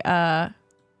pretty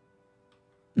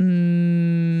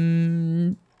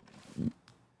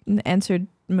answered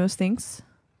most things.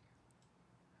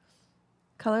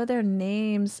 Color their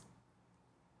names.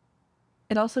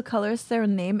 It also colors their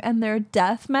name and their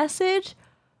death message.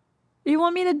 You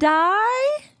want me to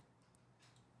die?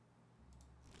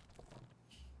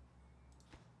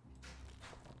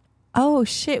 Oh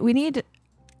shit, we need...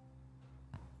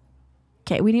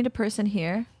 Okay, we need a person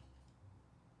here.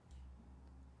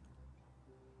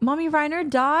 Mommy Reiner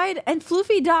died and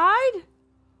Floofy died?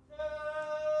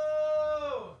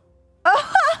 No!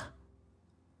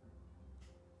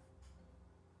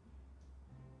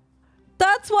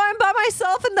 That's why I'm by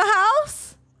myself in the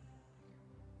house?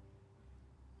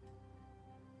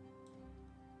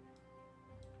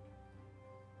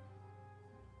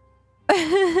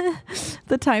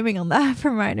 The timing on that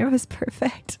from Reiner was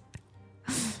perfect.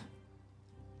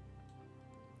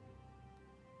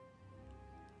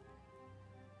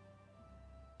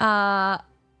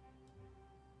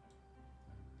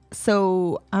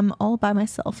 So I'm all by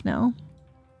myself now.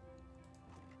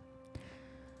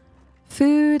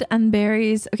 Food and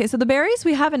berries. Okay, so the berries,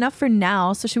 we have enough for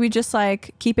now. So should we just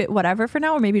like keep it whatever for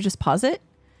now, or maybe just pause it?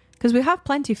 Because we have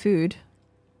plenty food.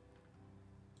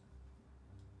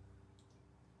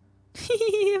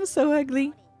 I'm so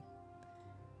ugly.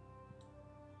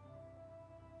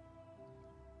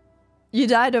 You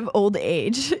died of old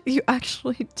age. You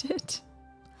actually did.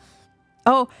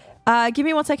 Oh, give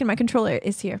me 1 second. My controller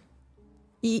is here.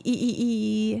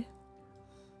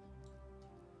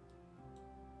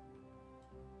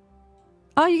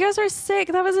 Oh, you guys are sick.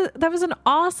 That was an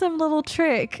awesome little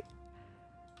trick.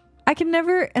 I can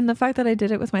never, and the fact that I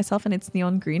did it with myself and it's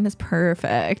neon green is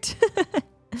perfect.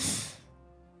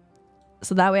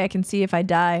 So that way I can see if I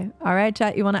die. All right,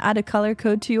 chat, you want to add a color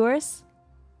code to yours?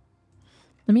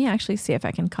 Let me actually see if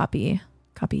I can copy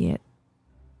it.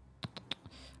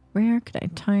 Where could I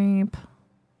type?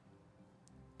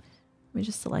 Let me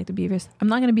just select the beavers. I'm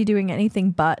not going to be doing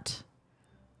anything but.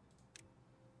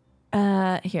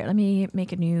 Here, let me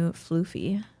make a new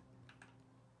floofy.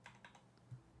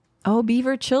 Oh,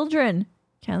 beaver children.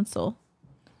 Cancel.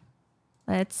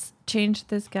 Let's change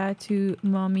this guy to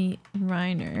Mommy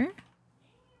Reiner.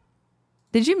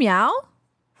 Did you meow?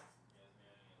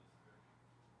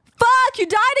 Fuck, you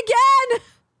died again!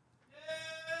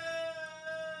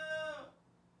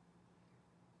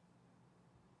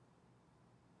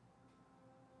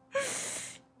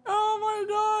 Oh my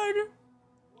god.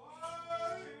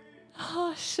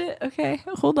 Oh shit, okay,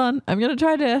 hold on. I'm gonna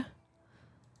try to...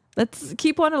 Let's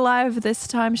keep one alive this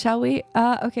time, shall we?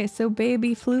 Okay, so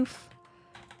baby floof.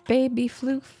 Baby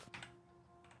floof.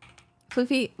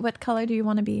 Floofy, what color do you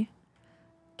want to be?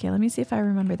 Okay, let me see if I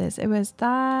remember this. It was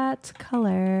that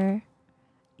color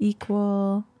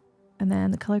equal, and then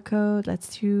the color code.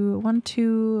 Let's do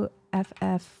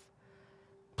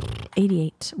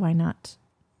 12FF88. Why not?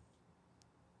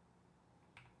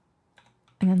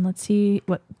 And then let's see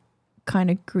what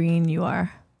kind of green you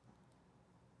are.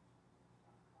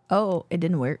 Oh, it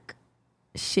didn't work.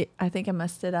 Shit, I think I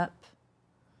messed it up.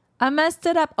 I messed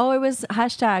it up. Oh, it was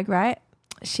hashtag, right?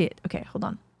 Shit. Okay, hold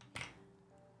on.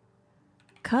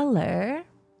 Color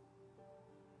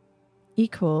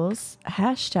equals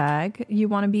hashtag. You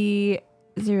want to be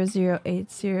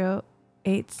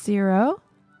 008080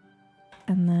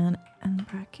 and then end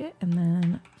bracket and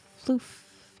then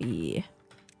floofy.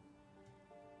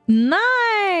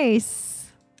 Nice.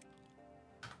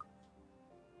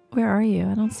 Where are you?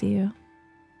 I don't see you.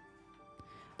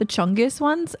 The chungus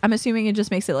ones? I'm assuming it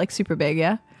just makes it like super big,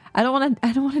 yeah? I don't want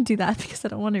to do that because I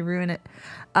don't want to ruin it.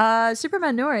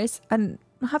 Superman Norris, and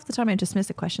half the time I just miss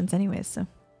the questions anyways, so.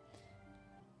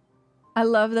 I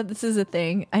love that this is a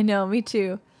thing. I know, me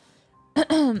too.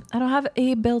 I don't have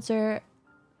a builder.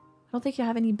 I don't think you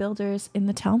have any builders in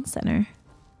the town center.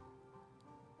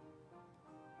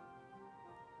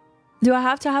 Do I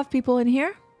have to have people in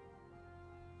here?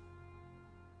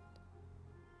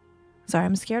 Sorry,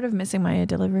 I'm scared of missing my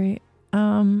delivery.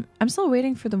 I'm still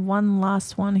waiting for the one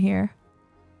last one here.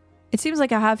 It seems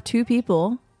like I have 2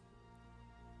 people.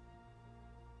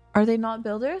 Are they not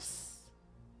builders?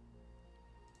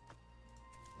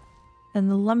 And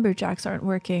the lumberjacks aren't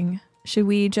working. Should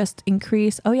we just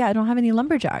increase? Oh yeah, I don't have any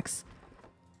lumberjacks.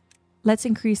 Let's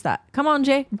increase that. Come on,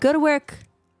 Jay. Go to work.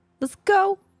 Let's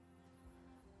go.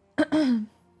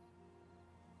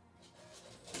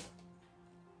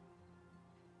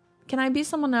 Can I be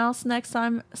someone else next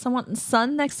time? Someone's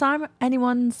son next time?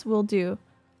 Anyone's will do.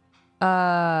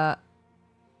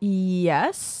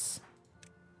 Yes.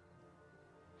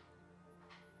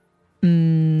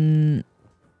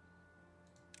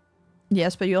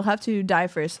 Yes, but you'll have to die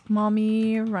first.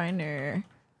 Mommy Reiner.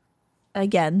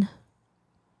 Again.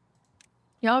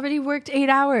 You already worked 8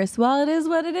 hours. Well, it is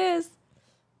what it is.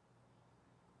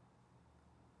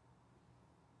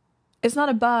 It's not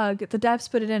a bug. The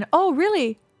devs put it in. Oh,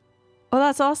 really? Oh,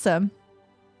 that's awesome.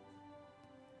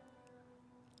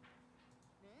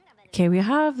 Okay, we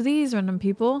have these random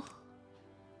people.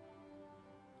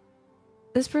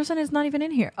 This person is not even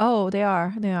in here. Oh, they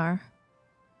are. They are.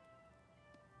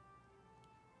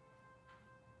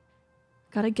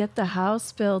 Gotta get the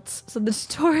house built. So the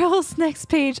tutorials next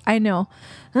page. I know.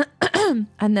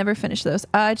 I never finished those.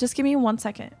 Just give me 1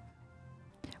 second.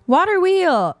 Water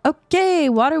wheel. Okay,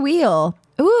 water wheel.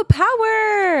 Ooh,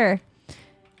 power.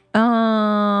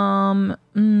 I'm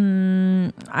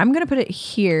gonna put it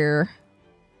here.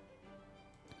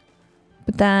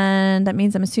 But then that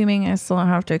means I'm assuming I still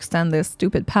have to extend this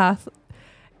stupid path.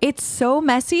 It's so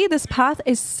messy. This path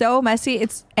is so messy.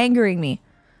 It's angering me.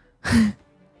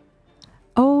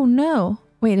 Oh no.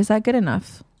 Wait, is that good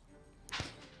enough?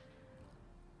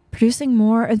 Producing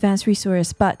more advanced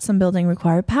resource, but some building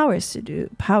required power to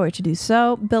do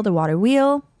so. Build a water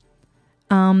wheel.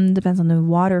 Depends on the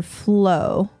water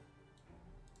flow.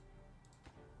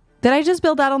 Did I just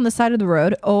build that on the side of the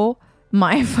road? Oh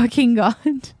my fucking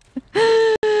god.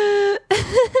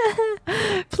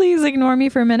 Please ignore me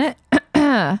for a minute.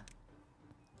 La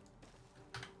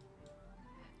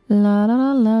la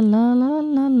la la la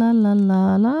la la la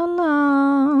la la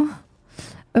la.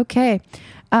 Okay.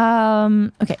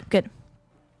 Okay, good.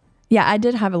 Yeah, I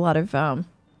did have a lot of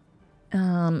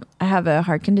I have a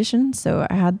heart condition, so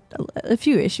I had a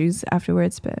few issues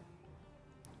afterwards, but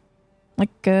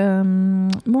like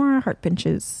more heart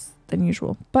pinches than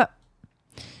usual. But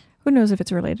who knows if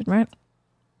it's related, right?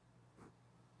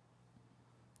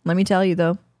 Let me tell you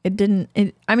though,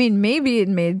 I mean, maybe it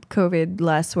made COVID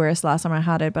less worse last time I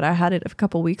had it, but I had it a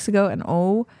couple weeks ago and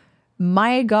oh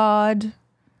my god,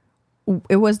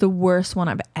 it was the worst one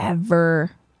I've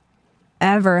ever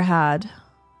had.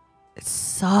 It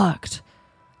sucked.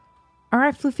 All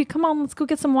right, Floofy, come on, let's go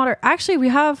get some water. Actually,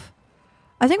 I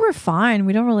think we're fine.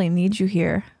 We don't really need you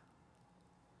here.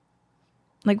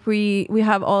 Like we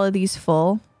have all of these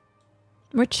full.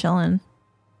 We're chilling.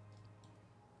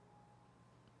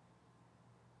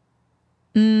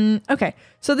 Okay,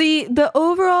 so the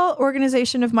overall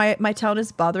organization of my town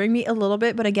is bothering me a little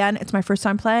bit, but again, it's my first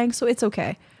time playing, so it's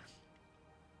okay.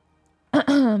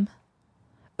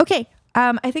 Okay,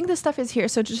 I think this stuff is here,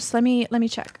 so just let me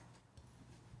check.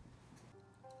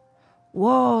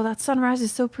 Whoa, that sunrise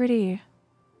is so pretty.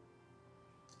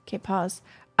 Okay, pause.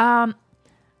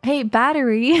 Hey,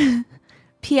 battery.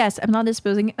 P.S. I'm not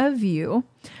disposing of you,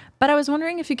 but I was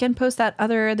wondering if you can post the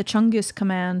Chungus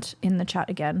command in the chat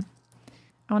again.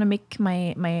 I want to make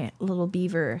my little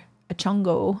beaver a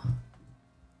chungo.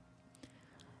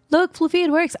 Look, Floofy,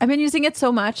 it works. I've been using it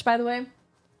so much, by the way.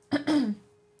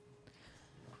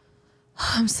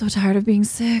 I'm so tired of being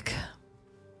sick.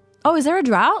 Oh, is there a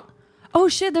drought? Oh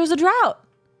shit, there's a drought.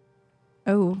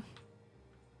 Oh.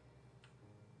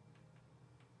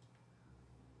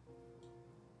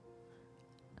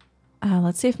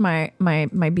 Let's see if my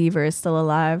beaver is still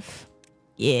alive.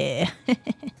 Yeah.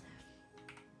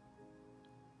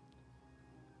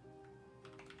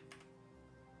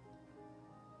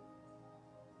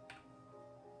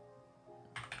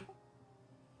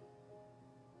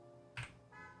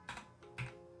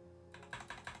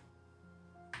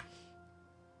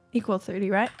 Equal 30,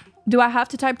 right? Do I have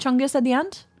to type Chungus at the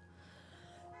end?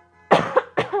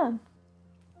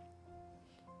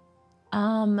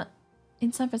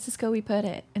 In San Francisco, we put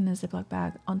it in a Ziploc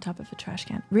bag on top of a trash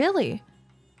can. Really?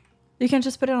 You can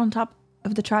just put it on top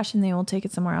of the trash and they will take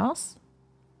it somewhere else?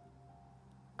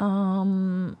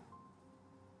 Aw,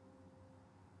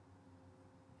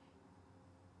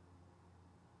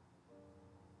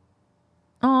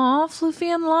 Floofy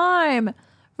and Lime.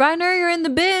 Reiner, you're in the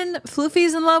bin.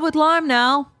 Floofy's in love with Lime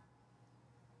now.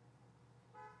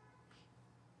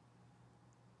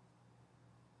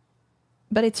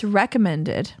 But it's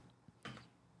recommended.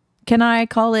 Can I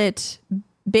call it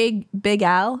Big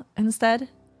Al instead?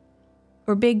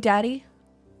 Or Big Daddy?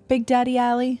 Big Daddy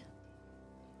Allie?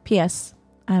 P.S.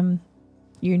 I'm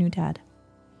your new dad.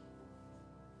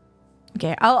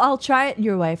 Okay, I'll try it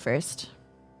your way first.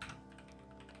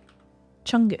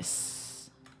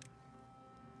 Chungus.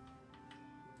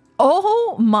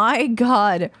 Oh my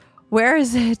god. Where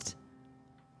is it?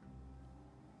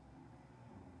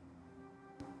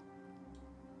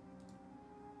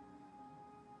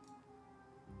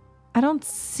 I don't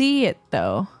see it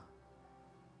though.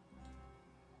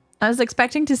 I was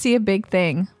expecting to see a big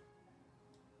thing.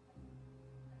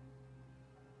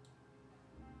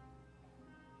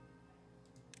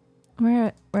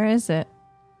 Where is it?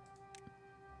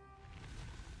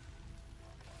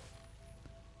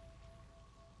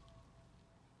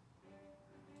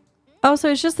 Oh, so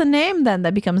it's just the name then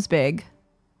that becomes big.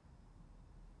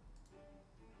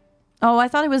 Oh, I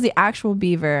thought it was the actual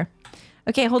beaver.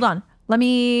 Okay, hold on. Let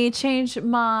me change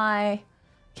my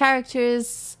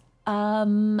characters.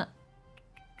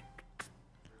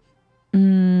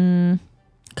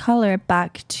 Color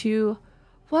back to,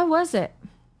 what was it?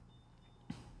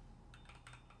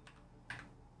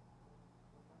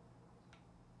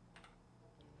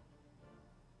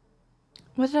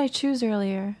 What did I choose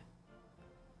earlier?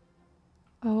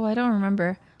 Oh, I don't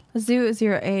remember. Let's do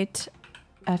 08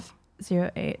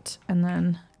 F08 and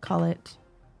then call it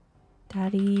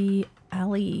Daddy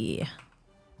Allie.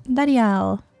 Daddy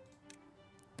Al.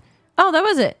 Oh, that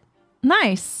was it.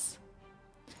 Nice.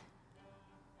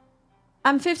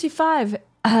 I'm 55.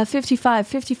 55,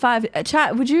 55.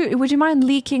 Chat, would you mind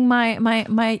leaking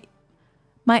my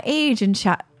age in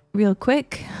chat real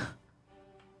quick?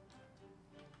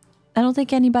 I don't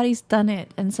think anybody's done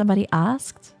it and somebody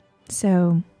asked.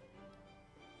 So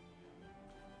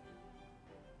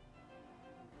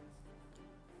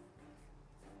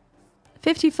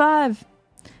 55.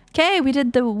 Okay, we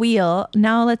did the wheel.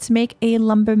 Now let's make a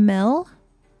lumber mill.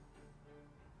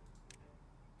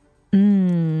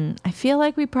 I feel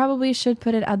like we probably should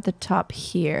put it at the top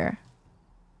here.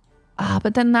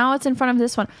 But then now it's in front of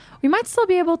this one. We might still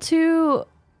be able to...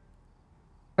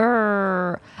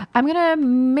 I'm gonna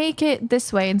make it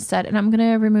this way instead, and I'm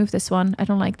gonna remove this one. I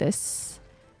don't like this.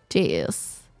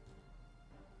 Jeez.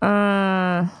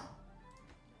 Let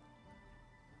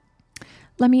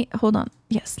me... Hold on.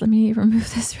 Yes, let me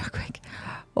remove this real quick.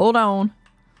 Hold on.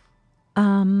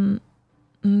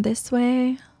 This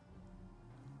way...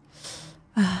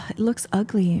 it looks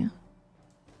ugly.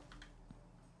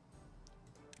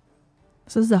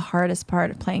 This is the hardest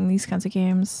part of playing these kinds of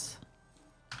games.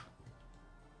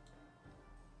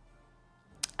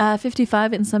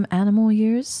 55 in some animal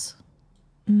years.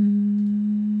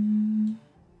 Isn't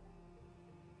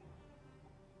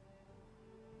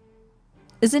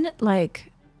it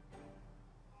like...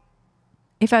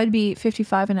 If I would be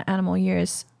 55 in animal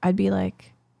years, I'd be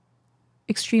like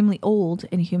extremely old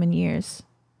in human years.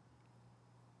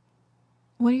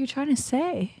 What are you trying to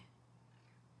say?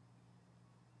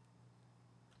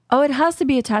 Oh, it has to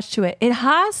be attached to it. It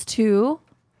has to.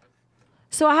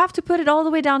 So I have to put it all the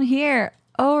way down here.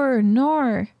 Oh,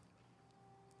 no.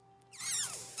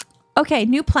 Okay,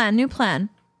 new plan, new plan.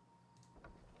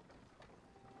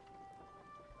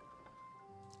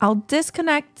 I'll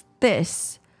disconnect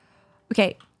this.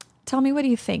 Okay, tell me what do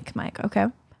you think, Mike, okay?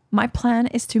 My plan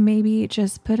is to maybe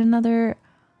just put another...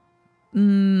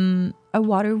 a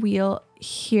water wheel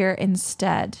here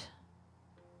instead.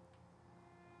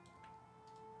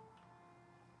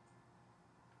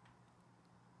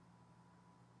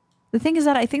 The thing is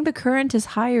that I think the current is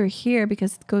higher here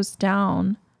because it goes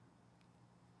down.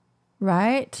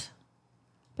 Right?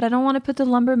 But I don't want to put the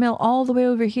lumber mill all the way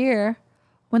over here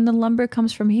when the lumber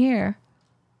comes from here.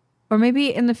 Or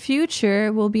maybe in the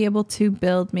future we'll be able to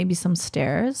build maybe some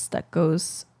stairs that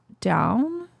goes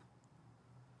down.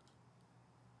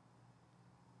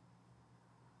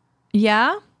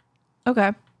 Yeah?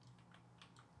 Okay.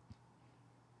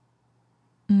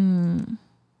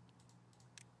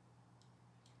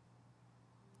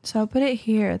 So I'll put it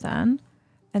here then.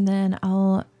 And then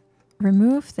I'll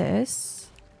remove this.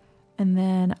 And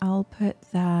then I'll put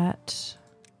that...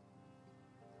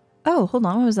 Oh, hold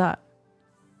on. What was that?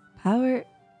 Power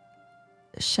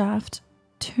shaft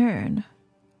turn.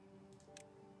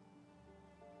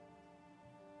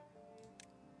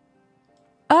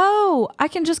 Oh, I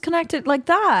can just connect it like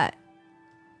that.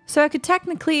 So I could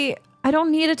technically, I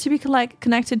don't need it to be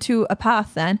connected to a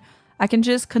path then. I can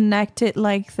just connect it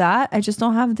like that. I just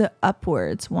don't have the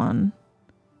upwards one.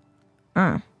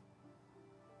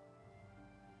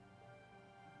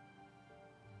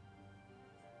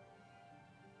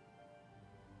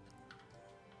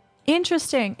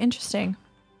 Interesting, interesting.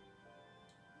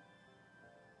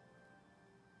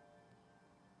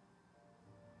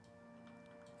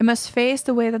 It must face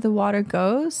the way that the water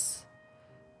goes.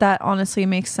 That honestly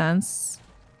makes sense.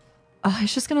 Oh,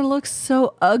 it's just gonna look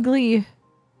so ugly.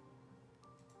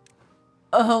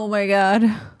 Oh my god.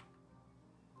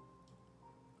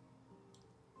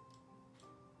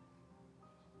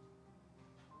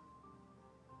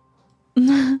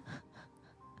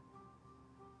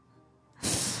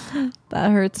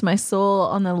 That hurts my soul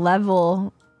on a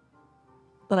level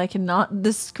that I cannot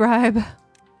describe.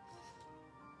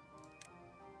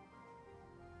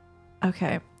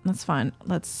 Okay, that's fine.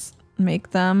 Let's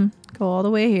make them go all the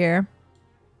way here.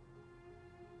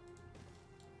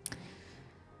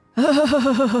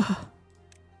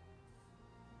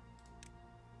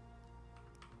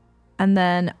 And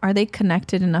then are they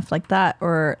connected enough like that,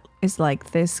 or is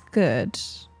like this good?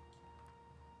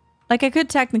 Like I could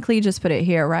technically just put it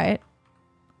here, right?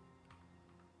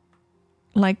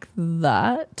 Like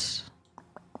that.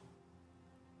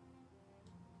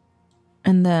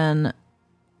 And then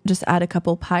just add a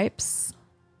couple pipes.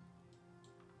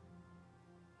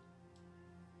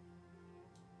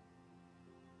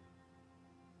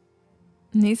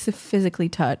 Needs to physically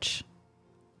touch.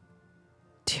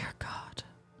 Dear God.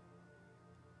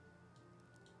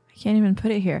 I can't even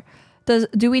put it here.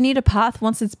 Do we need a path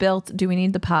once it's built? Do we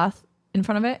need the path in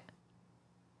front of it?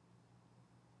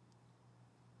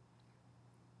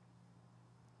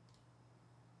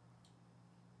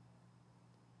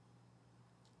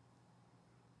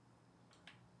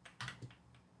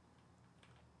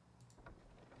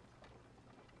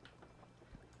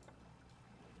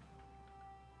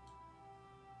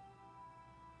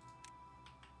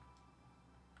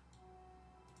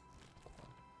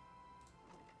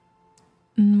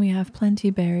 have plenty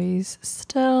berries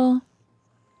still.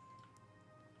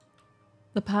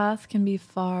 The path can be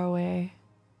far away.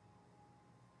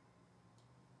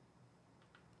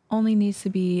 Only needs to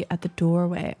be at the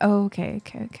doorway. Oh, okay,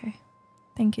 okay, okay.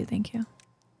 Thank you, thank you.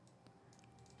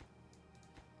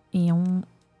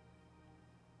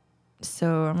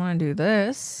 So I'm gonna do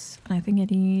this. And I think I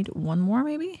need one more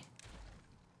maybe?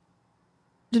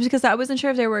 Just because I wasn't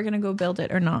sure if they were gonna go build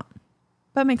it or not.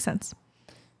 But it makes sense.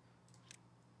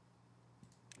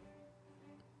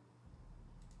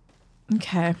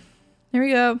 Okay. There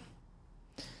we go.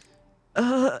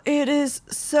 It is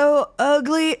so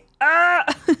ugly. Ah!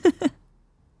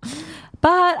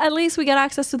 But at least we get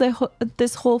access to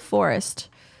this whole forest.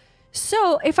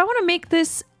 So if I want to make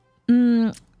this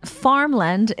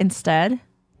farmland instead,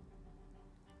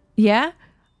 yeah,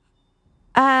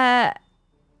 but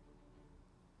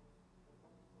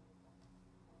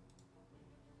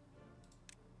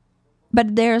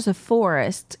there's a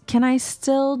forest. Can I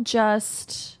still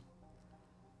just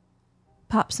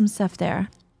pop some stuff there?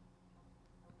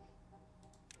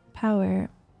 Power.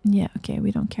 Yeah, okay,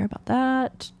 we don't care about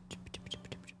that.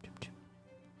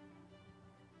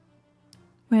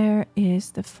 Where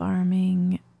is the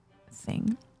farming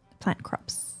thing? Plant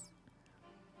crops.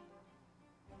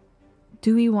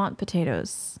 Do we want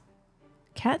potatoes?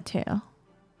 Cattail.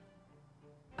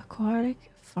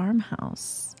 Aquatic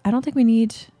farmhouse. I don't think we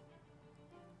need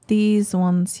these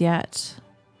ones yet.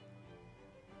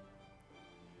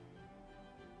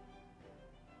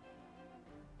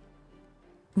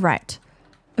 Right.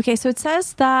 Okay, so it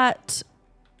says that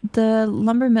the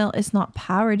lumber mill is not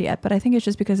powered yet, but I think it's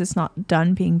just because it's not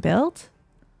done being built.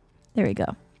 There we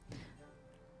go.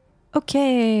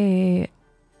 Okay.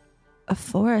 A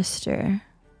forester.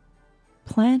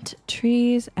 Plant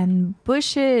trees and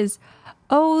bushes.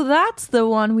 Oh, that's the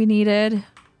one we needed.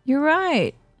 You're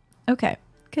right. Okay,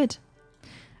 good.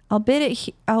 I'll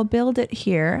build it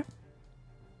here.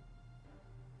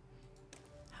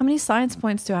 How many science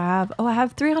points do I have? Oh, I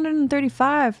have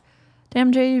 335.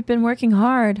 Damn, Jay, you've been working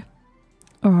hard.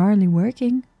 Or hardly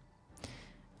working.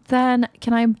 Then,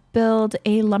 can I build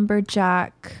a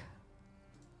lumberjack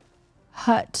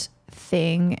hut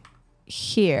thing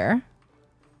here?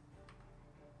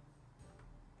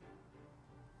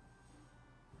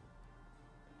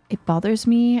 It bothers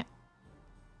me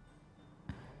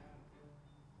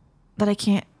that I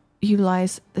can't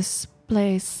utilize this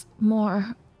place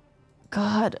more.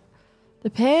 God, the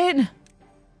pain.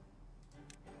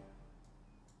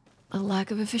 The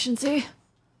lack of efficiency.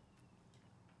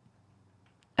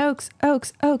 Oaks,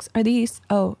 oaks, oaks. Are these?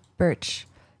 Oh, birch.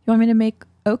 You want me to make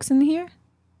oaks in here?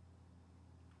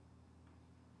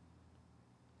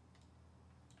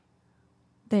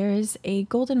 There's a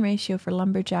golden ratio for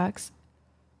lumberjacks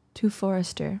to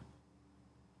forester.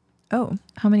 Oh,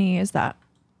 how many is that?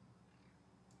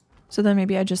 So then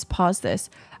maybe I just pause this.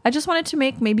 I just wanted to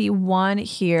make maybe one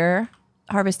here,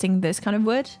 harvesting this kind of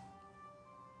wood.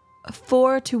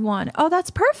 4 to 1. Oh,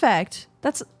 that's perfect.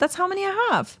 That's how many I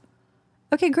have.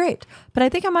 Okay, great. But I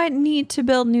think I might need to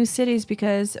build new cities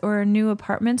or new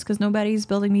apartments because nobody's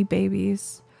building me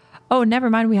babies. Oh, never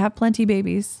mind. We have plenty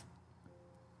babies.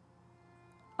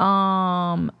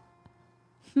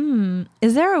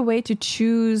 Is there a way to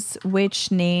choose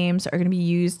which names are going to be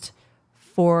used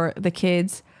for the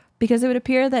kids? Because it would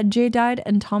appear that Jay died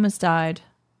and Thomas died.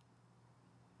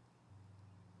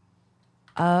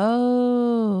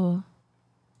 Oh.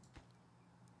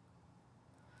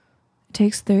 It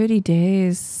takes 30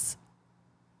 days.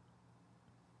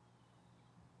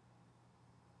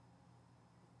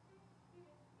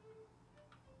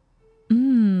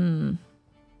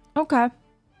 Okay.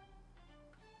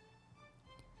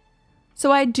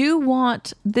 So I do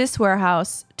want this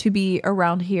warehouse to be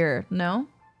around here, no?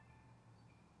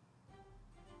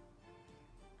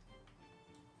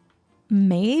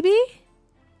 Maybe?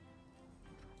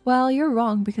 Well, you're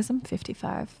wrong because I'm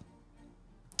 55.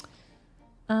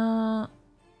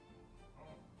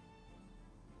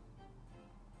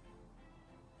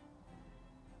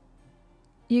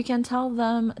 You can tell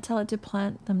it to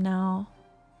plant them now.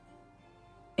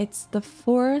 It's the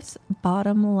 4th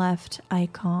bottom left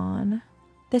icon.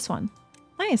 This one.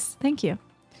 Nice, thank you.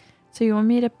 So you want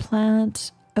me to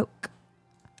plant oak.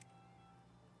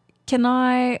 Can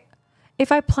I,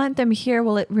 if I plant them here,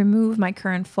 will it remove my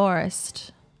current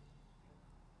forest?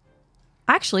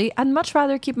 Actually, I'd much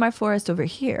rather keep my forest over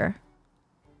here.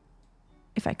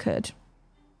 If I could.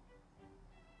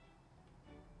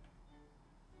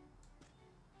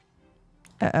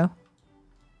 Uh-oh.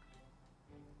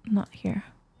 Not here.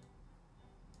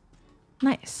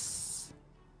 Nice.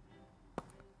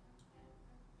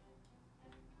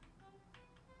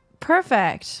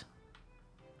 Perfect.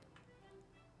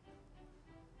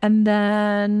 And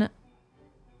then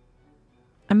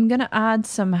I'm gonna add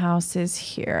some houses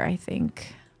here, I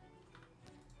think.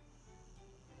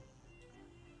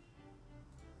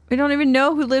 We don't even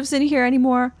know who lives in here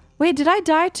anymore. Wait, did I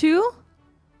die too?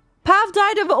 Pav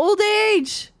died of old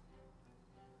age.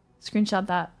 Screenshot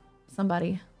that.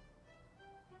 Somebody.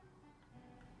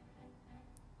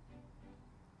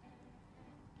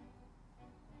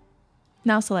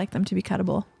 Now select them to be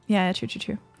cuttable. Yeah,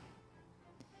 true.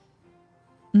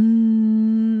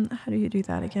 How do you do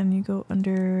that again? You go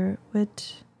under wood.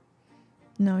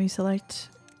 No, you select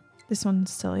this one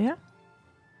still, yeah?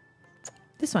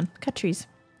 This one, cut trees.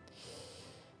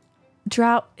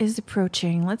 Drought is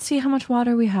approaching. Let's see how much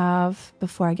water we have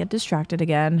before I get distracted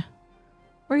again.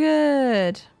 We're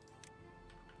good.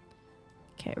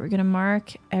 Okay, we're gonna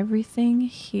mark everything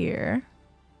here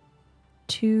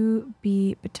to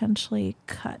be potentially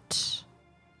cut.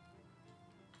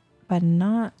 But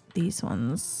not these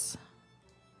ones.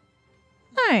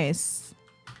 Nice.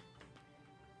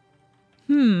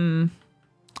 I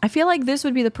feel like this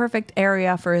would be the perfect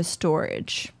area for a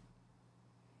storage.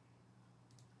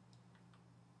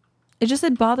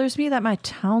 It bothers me that my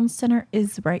town center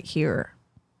is right here.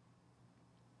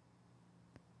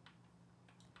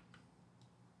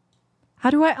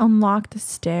 How do I unlock the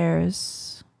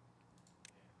stairs?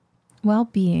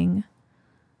 Well-being.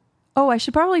 Oh, I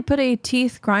should probably put a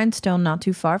teeth grindstone not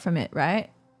too far from it, right?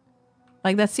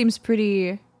 Like, that seems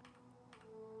pretty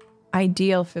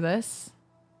ideal for this.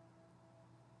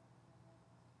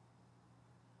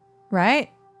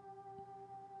 Right?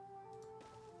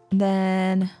 And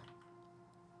then...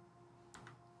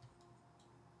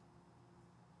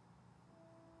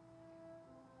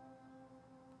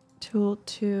 tool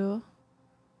to...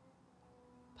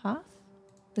 path?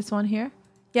 This one here?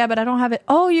 Yeah, but I don't have it.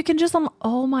 Oh, you can just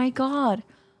oh my god.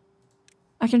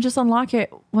 I can just unlock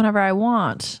it whenever I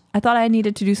want. I thought I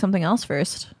needed to do something else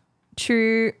first.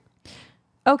 True.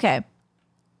 Okay.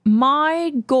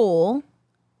 My goal.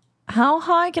 How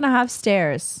high can I have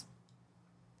stairs?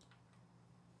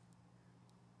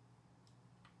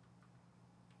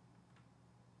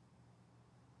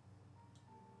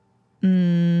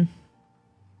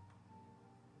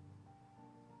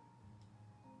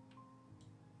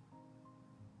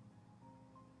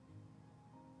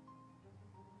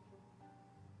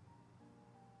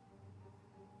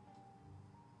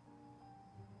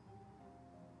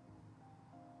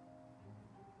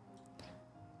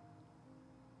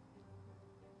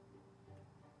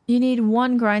 You need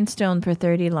 1 grindstone per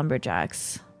 30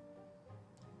 lumberjacks.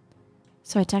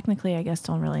 So I technically, I guess,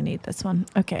 don't really need this one.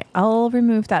 Okay, I'll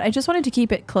remove that. I just wanted to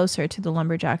keep it closer to the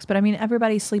lumberjacks. But I mean,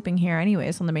 everybody's sleeping here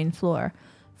anyways on the main floor.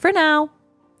 For now.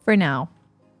 For now.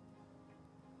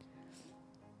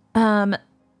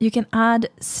 You can add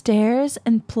stairs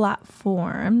and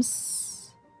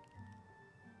platforms.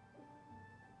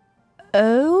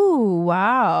 Oh,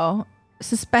 wow.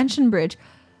 Suspension bridge.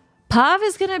 Pav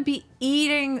is gonna be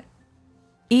eating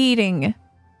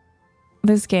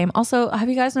this game. Also, have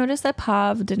you guys noticed that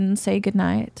Pav didn't say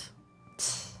goodnight?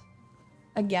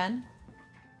 Again?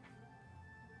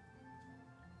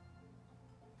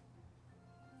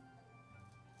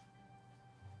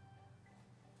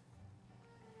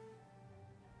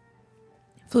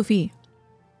 Floofy.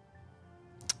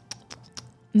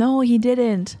 No, he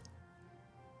didn't.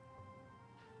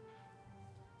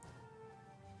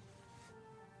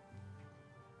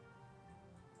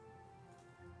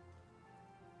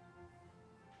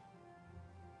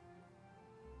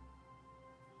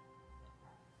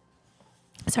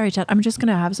 Sorry, chat. I'm just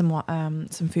gonna have some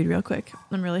food real quick.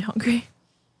 I'm really hungry.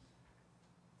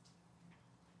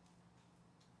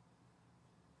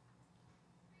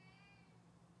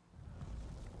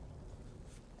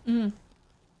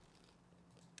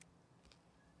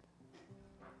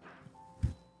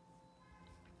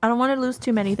 I don't want to lose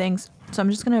too many things, so I'm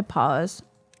just gonna pause.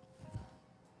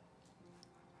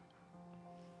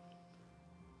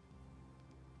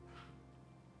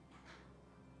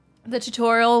 The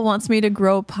tutorial wants me to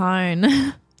grow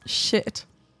pine. Shit.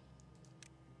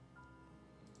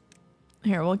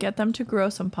 Here, we'll get them to grow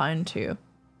some pine too.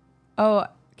 Oh,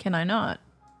 can I not?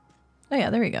 Oh yeah,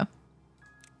 there we go.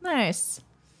 Nice.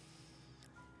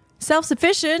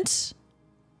 Self-sufficient.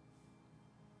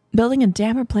 Building a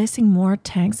dam or placing more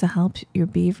tanks to help your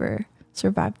beaver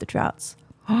survive the droughts.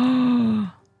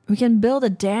 We can build a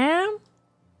dam?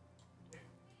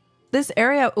 This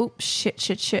area... Oops,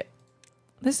 shit.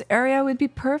 This area would be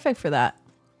perfect for that.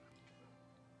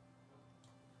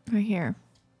 Right here.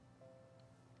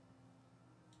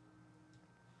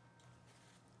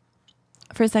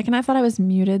 For a second, I thought I was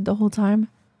muted the whole time.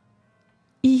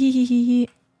 Okay.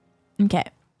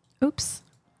 Oops.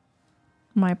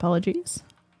 My apologies.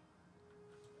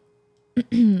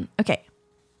 Okay.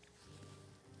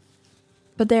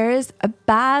 But there is a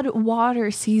bad water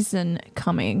season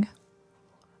coming.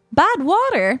 Bad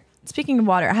water? Speaking of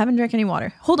water, I haven't drank any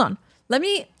water. Hold on. Let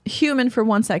me human for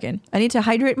 1 second. I need to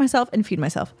hydrate myself and feed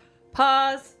myself.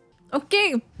 Pause.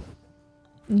 Okay.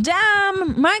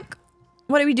 Damn, Mike.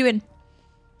 What are we doing?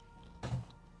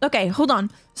 Okay, hold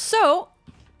on. So,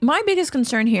 my biggest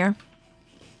concern here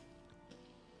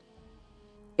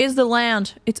is the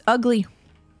land. It's ugly.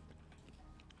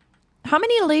 How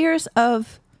many layers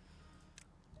of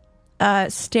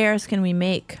stairs can we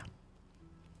make?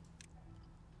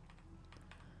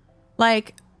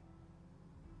 Like,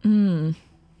 To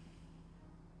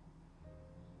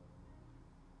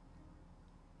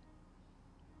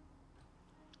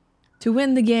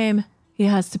win the game, he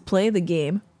has to play the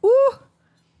game. Woo!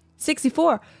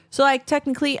 64. So, like,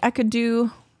 technically, I could do...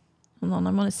 Hold on,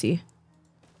 I want to see.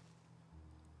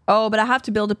 Oh, but I have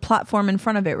to build a platform in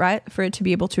front of it, right? For it to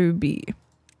be able to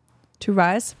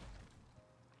rise.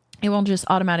 It won't just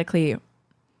automatically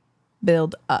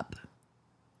build up.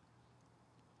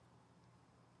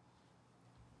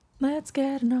 Let's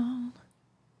get it on.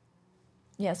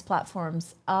 Yes,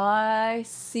 platforms. I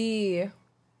see.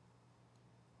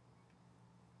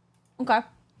 Okay.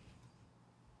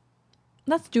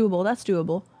 That's doable. That's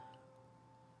doable.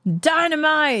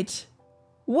 Dynamite!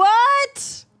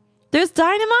 What? There's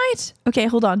dynamite? Okay,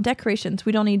 hold on. Decorations.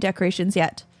 We don't need decorations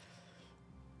yet.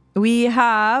 We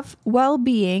have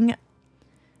well-being. I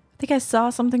think I saw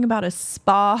something about a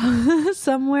spa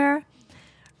somewhere.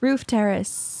 Roof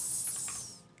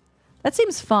terrace. That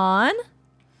seems fun.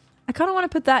 I kind of want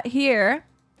to put that here.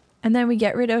 And then we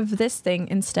get rid of this thing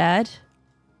instead.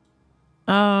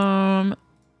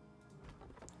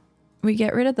 We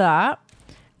get rid of that.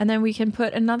 And then we can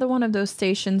put another one of those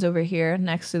stations over here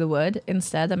next to the wood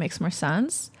instead. That makes more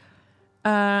sense.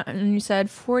 And you said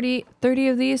 30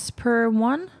 of these per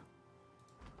one?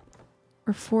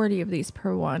 Or 40 of these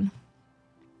per one?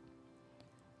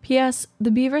 P.S.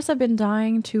 The beavers have been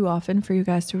dying too often for you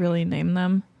guys to really name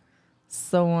them.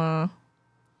 So,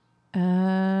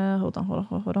 hold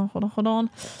on.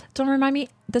 Don't remind me.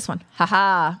 This one.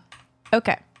 Haha.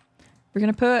 Okay. We're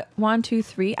going to put 1, 2,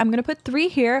 3. I'm going to put 3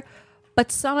 here,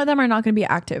 but some of them are not going to be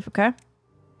active, okay?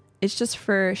 It's just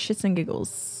for shits and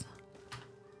giggles.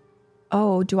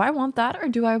 Oh, do I want that or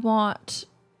do I want...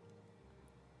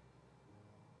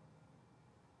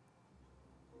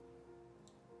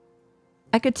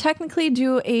 I could technically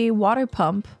do a water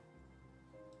pump.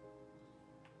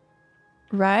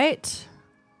 Right?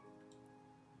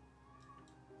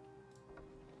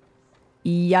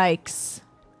 Yikes.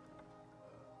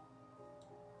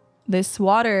 This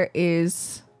water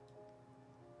is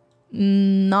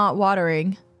not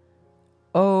watering.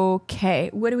 Okay,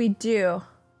 what do we do?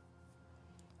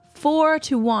 4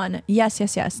 to 1.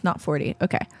 Yes. Not 40.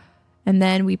 Okay. And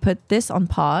then we put this on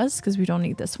pause because we don't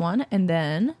need this one. And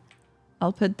then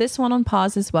I'll put this one on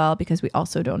pause as well because we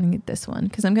also don't need this one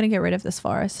because I'm going to get rid of this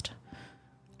forest.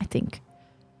 I think.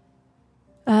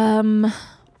 But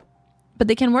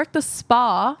they can work the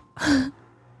spa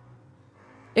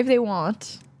if they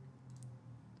want.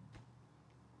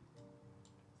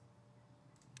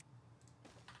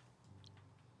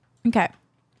 Okay.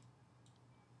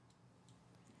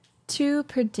 2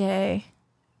 per day.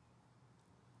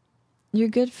 You're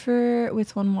good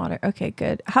with 1 water. Okay,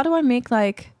 good. How do I make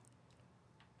like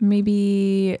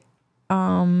maybe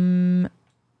a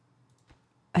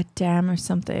dam or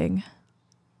something?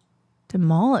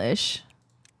 Demolish.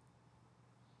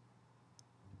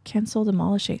 Cancel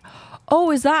demolishing. Oh,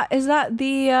 is that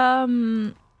the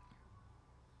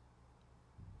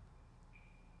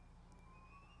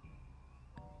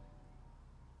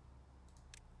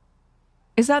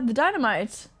is that the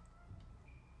dynamite?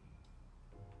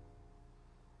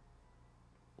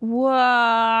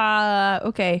 Whoa.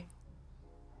 Okay.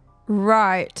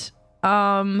 Right.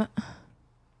 I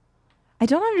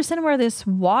don't understand where this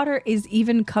water is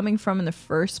even coming from in the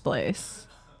first place.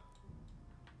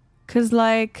 'Cause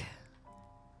like...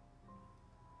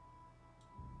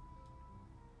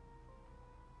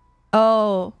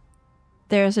 Oh.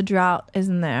 There's a drought,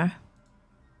 isn't there?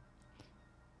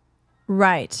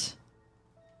 Right.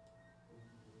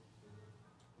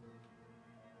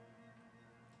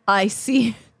 I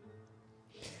see.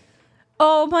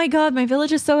 Oh my god, my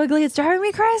village is so ugly. It's driving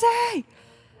me crazy.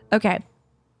 Okay.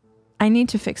 I need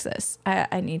to fix this.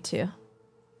 I need to.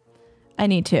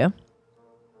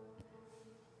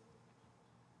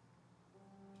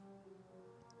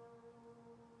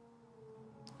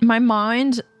 My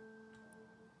mind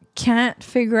can't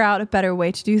figure out a better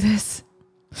way to do this.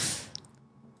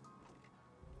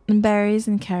 And berries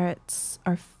and carrots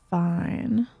are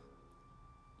fine.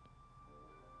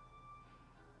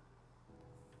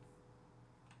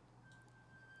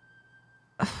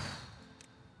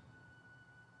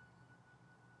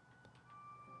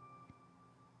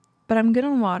 But I'm good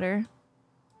on water.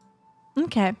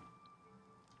 Okay.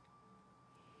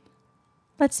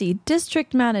 Let's see.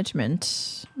 District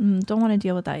management. Don't want to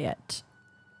deal with that yet.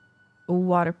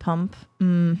 Water pump.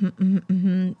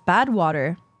 Bad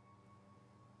water.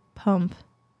 Pump.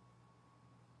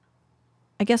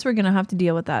 I guess we're going to have to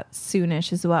deal with that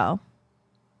soonish as well.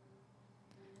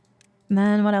 And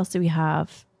then what else do we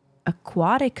have?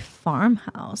 Aquatic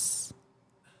farmhouse.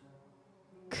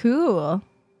 Cool.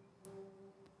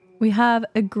 We have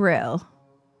a grill.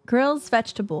 Grills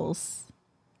vegetables.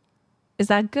 Is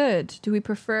that good? Do we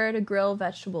prefer to grill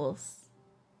vegetables?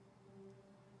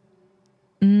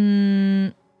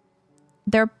 They're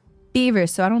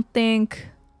beavers, so I don't think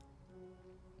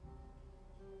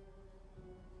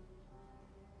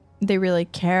they really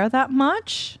care that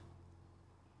much.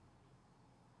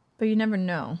 But you never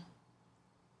know.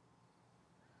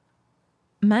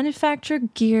 Manufacture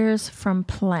gears from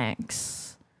planks.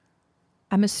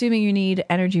 I'm assuming you need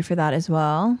energy for that as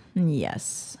well.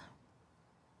 Yes.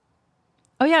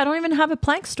 Oh yeah, I don't even have a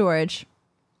plank storage.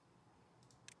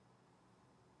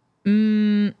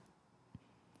 Can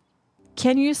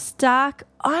you stack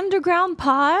underground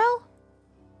pile?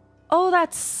 Oh,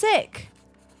 that's sick.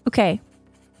 Okay.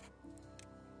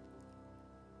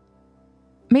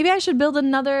 Maybe I should build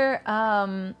another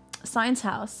science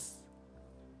house.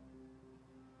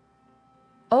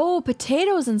 Oh,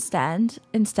 potatoes instead.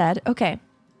 Okay.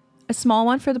 A small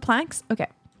one for the planks? Okay.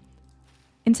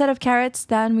 Instead of carrots,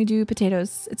 then we do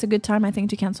potatoes. It's a good time, I think,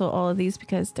 to cancel all of these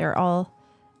because they're all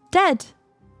dead.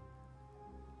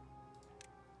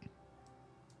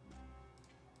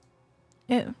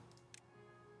 Ew.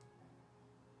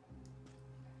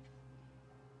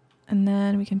 And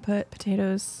then we can put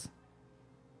potatoes.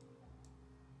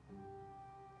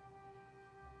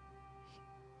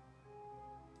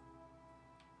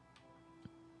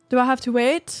 Do I have to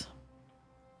wait?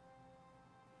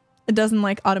 It doesn't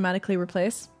like automatically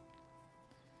replace.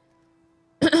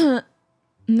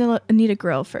 Need a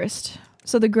grill first.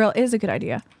 So the grill is a good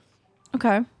idea.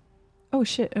 Okay. Oh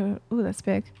shit. Oh, that's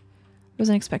big. I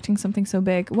wasn't expecting something so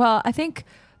big. Well, I think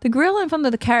the grill in front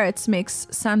of the carrots makes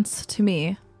sense to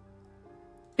me.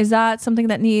 Is that something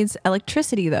that needs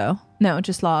electricity though? No,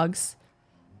 just logs.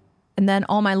 And then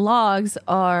all my logs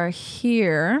are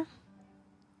here.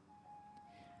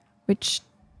 Which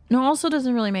also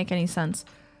doesn't really make any sense.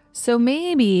 So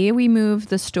maybe we move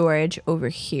the storage over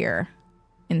here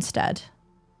instead.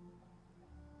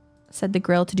 Set the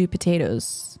grill to do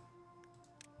potatoes.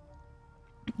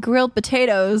 Grilled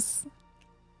potatoes.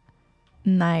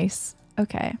 Nice.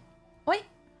 Okay. Wait,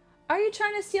 are you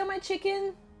trying to steal my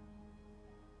chicken?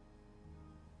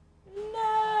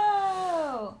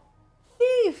 No!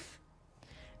 Thief!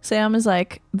 Sam is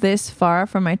like this far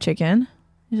from my chicken.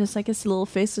 Just like his little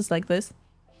face is like this.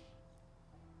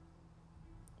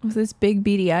 With his big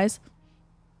beady eyes.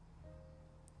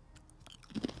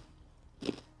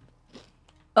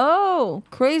 Oh,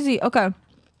 crazy. Okay.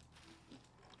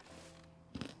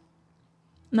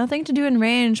 Nothing to do in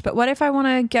range, but what if I want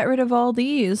to get rid of all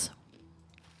these?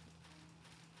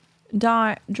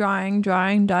 Drying,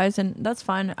 dies, and that's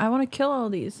fine. I want to kill all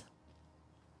these.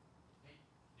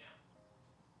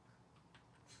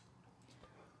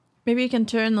 Maybe you can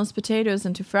turn those potatoes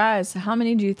into fries. How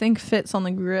many do you think fits on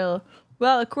the grill?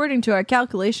 Well, according to our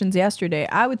calculations yesterday,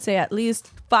 I would say at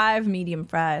least 5 medium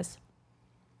fries.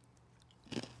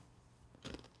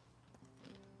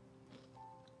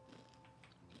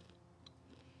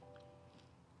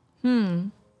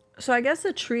 So I guess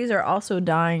the trees are also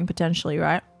dying potentially,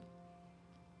 right?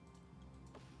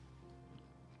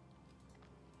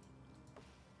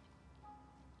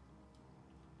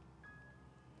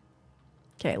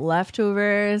 Okay,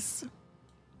 leftovers.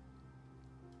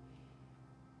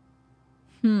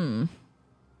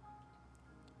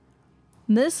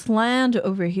 This land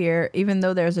over here, even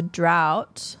though there's a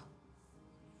drought,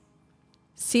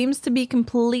 seems to be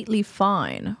completely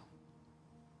fine.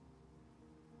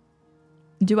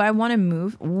 Do I want to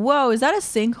move? Whoa, is that a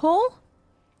sinkhole?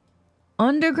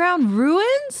 Underground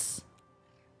ruins?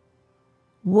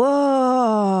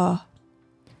 Whoa.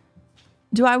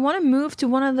 Do I want to move to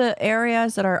one of the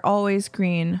areas that are always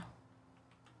green?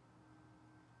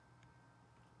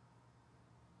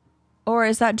 Or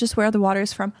is that just where the water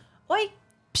is from? Oi!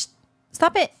 Psst,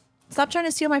 stop it! Stop trying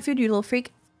to steal my food, you little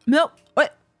freak. No!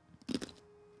 What?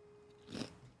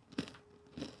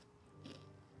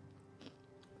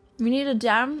 We need a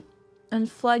dam and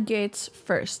floodgates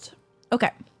first.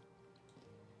 Okay.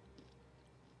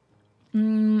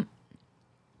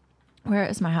 Where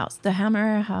is my house? The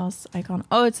hammer house icon.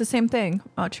 Oh, it's the same thing.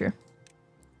 Oh, true.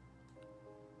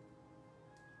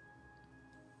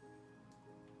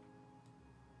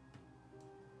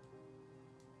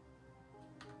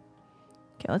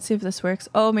 Okay, let's see if this works.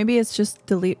 Oh, maybe it's just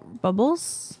delete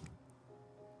bubbles.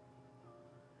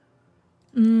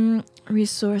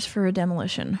 Resource for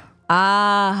demolition.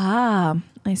 Aha.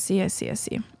 I see.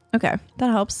 Okay, that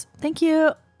helps. Thank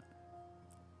you.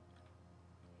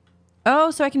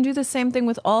 Oh, so I can do the same thing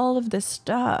with all of this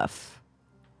stuff.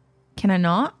 Can I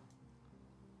not?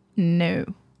 No.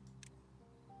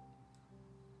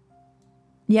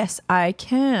 Yes, I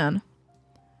can.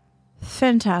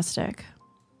 Fantastic.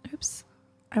 Oops.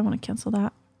 I want to cancel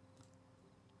that.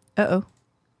 Uh-oh.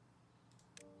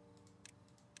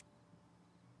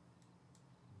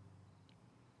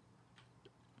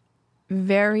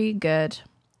 Very good.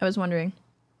 I was wondering.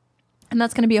 And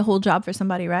that's going to be a whole job for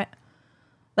somebody, right?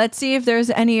 Let's see if there's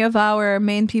any of our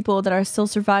main people that are still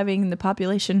surviving in the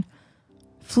population.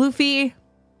 Floofy,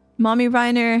 Mommy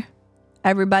Reiner,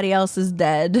 everybody else is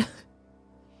dead.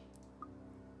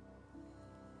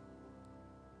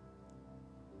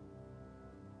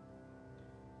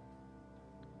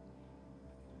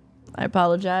 I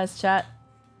apologize, chat.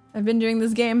 I've been doing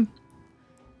this game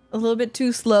a little bit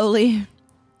too slowly.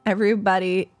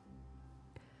 Everybody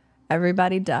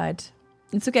died.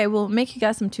 It's okay. We'll make you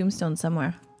guys some tombstones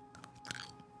somewhere.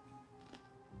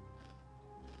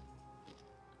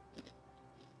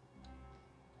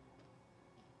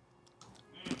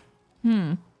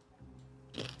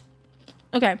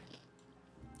 Okay.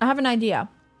 I have an idea.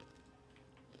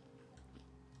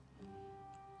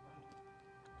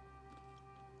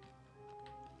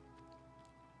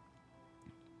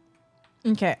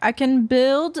 Okay, I can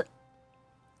build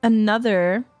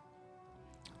another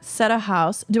set of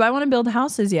house. Do I want to build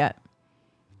houses yet?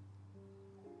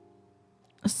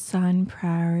 Assign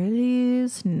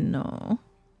priorities? No.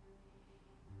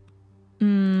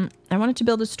 I wanted to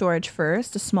build a storage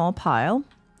first, a small pile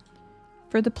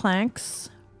for the planks.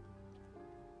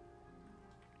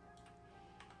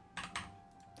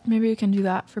 Maybe we can do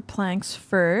that for planks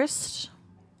first.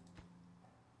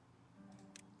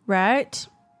 Right?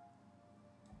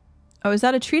 Oh, is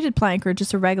that a treated plank or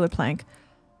just a regular plank?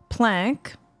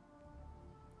 Plank.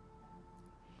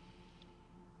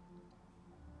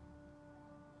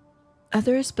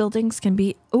 Others buildings can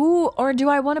be... Ooh, or do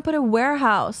I want to put a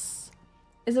warehouse?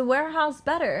 Is a warehouse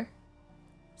better?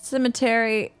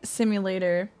 Cemetery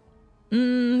simulator.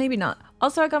 Maybe not.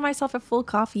 Also, I got myself a full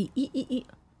coffee.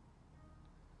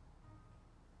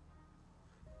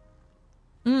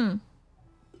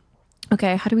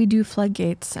 Okay, how do we do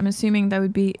floodgates? I'm assuming that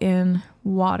would be in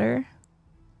water.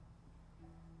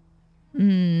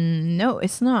 No,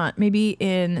 it's not. Maybe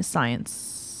in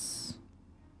science.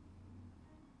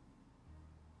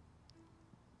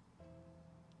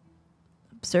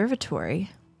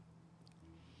 Observatory.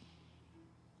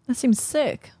 That seems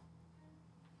sick.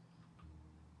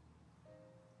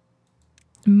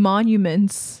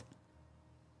 Monuments.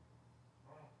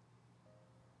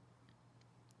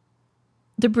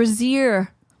 The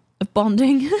brazier of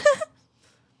bonding.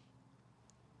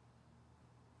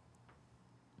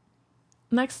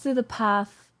 Next to the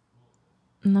path,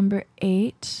 number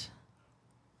 8.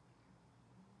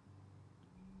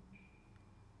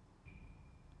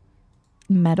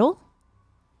 Metal.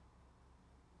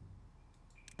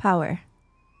 Power.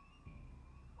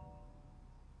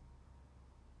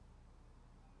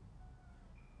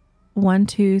 One,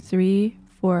 2, 3,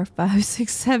 4, 5,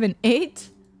 6, 7, 8.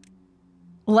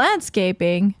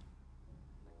 Landscaping.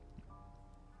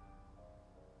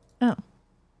 Oh.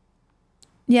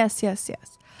 Yes.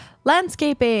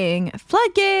 Landscaping.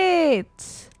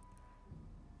 Floodgates.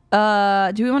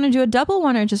 Do we want to do a double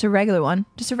one or just a regular one?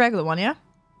 Just a regular one, yeah?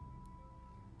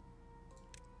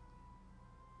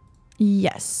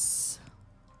 Yes.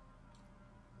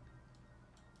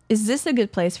 Is this a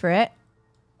good place for it?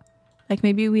 Like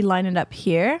maybe we line it up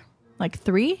here, like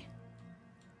 3,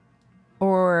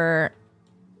 or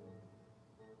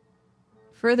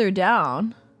further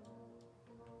down.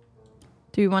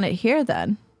 Do we want it here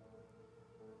then?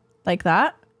 Like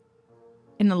that?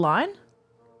 In a line?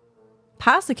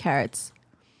 Past the carrots.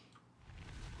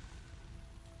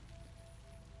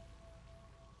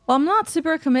 Well, I'm not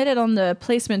super committed on the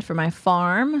placement for my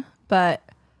farm, but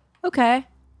okay.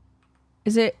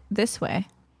 Is it this way?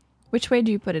 Which way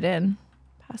do you put it in?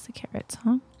 Past the carrots,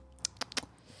 huh?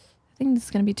 I think this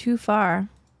is going to be too far.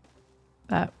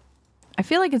 But I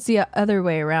feel like it's the other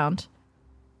way around.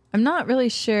 I'm not really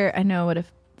sure I know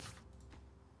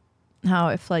how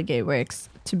a floodgate works,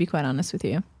 to be quite honest with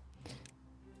you.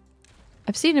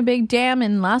 I've seen a big dam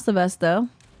in Last of Us, though.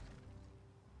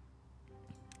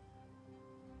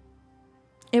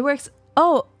 It works.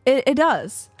 Oh, it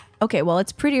does. Okay, well,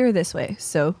 it's prettier this way,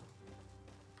 so.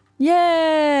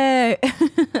 Yay!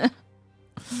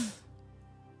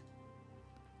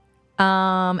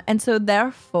 And so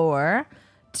therefore,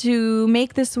 to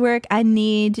make this work, I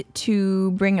need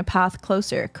to bring a path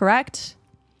closer, correct?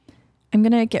 I'm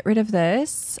gonna get rid of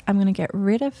this. I'm gonna get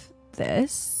rid of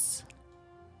this.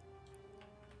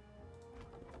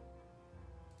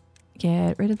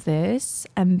 Get rid of this.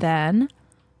 And then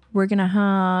we're gonna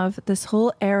have this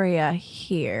whole area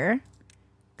here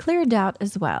cleared out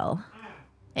as well.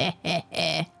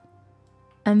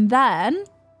 And then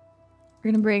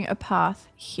we're gonna bring a path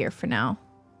here for now.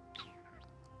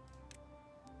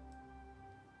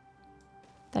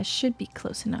 That should be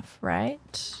close enough,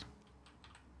 right?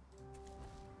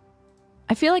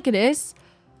 I feel like it is.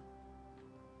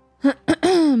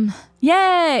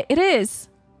 Yay, it is.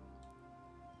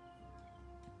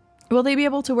 Will they be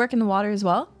able to work in the water as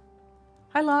well?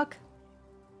 Hi, Locke.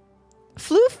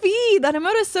 Floofy! That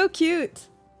emote is so cute.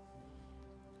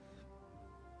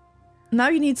 Now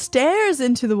you need stairs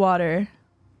into the water.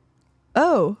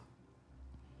 Oh.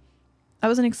 I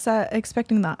wasn't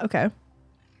expecting that. Okay.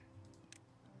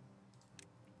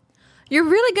 You're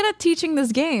really good at teaching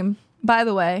this game, by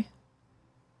the way.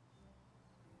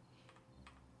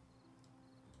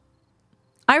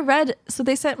 I read, so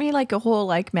they sent me like a whole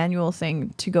like manual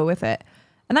thing to go with it.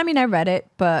 And I mean, I read it,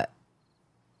 but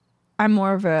I'm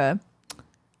more of a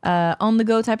on the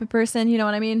go type of person. You know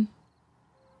what I mean?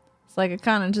 It's like I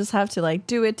kind of just have to like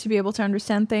do it to be able to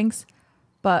understand things.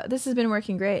 But this has been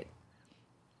working great.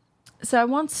 So I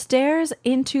want stairs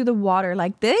into the water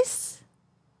like this.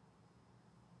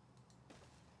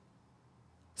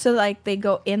 So like they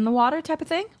go in the water type of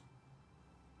thing.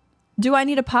 Do I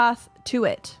need a path to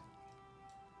it?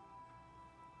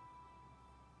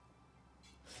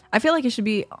 I feel like it should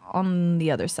be on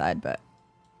the other side, but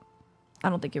I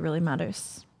don't think it really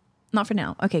matters. Not for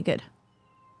now. Okay, good.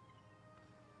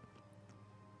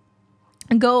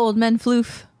 Go, old man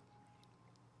floof.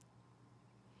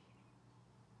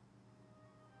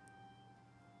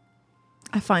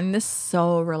 I find this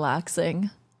so relaxing.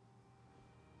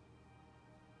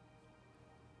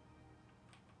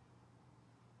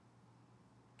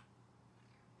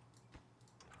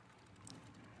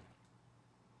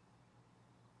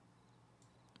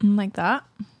 Like that.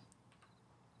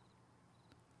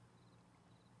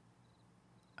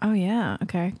 Oh yeah,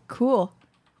 okay, cool.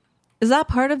 Is that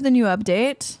part of the new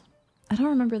update? I don't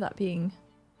remember that being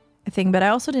a thing, but I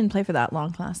also didn't play for that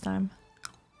long last time.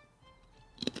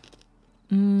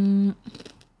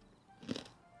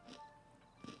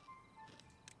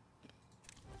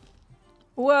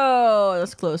 Whoa,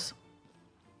 that's close.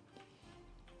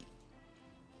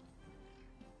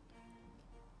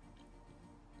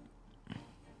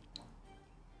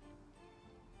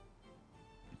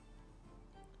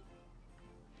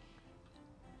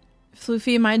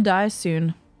 Floofy might die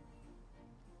soon.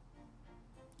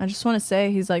 I just want to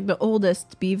say he's like the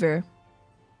oldest beaver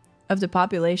of the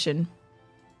population.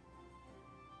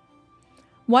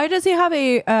 Why does he have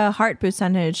a heart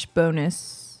percentage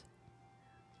bonus?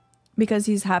 Because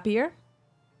he's happier?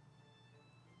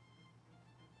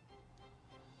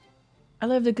 I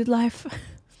lived a good life.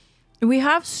 We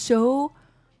have so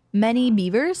many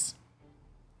beavers.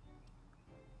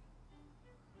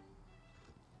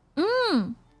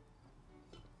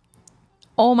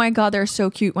 Oh my god, they're so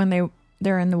cute when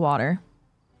they're in the water.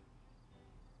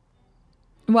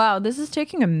 Wow, this is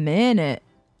taking a minute.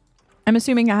 I'm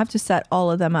assuming I have to set all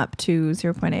of them up to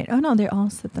 0.8. Oh no, they all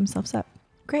set themselves up.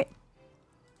 Great.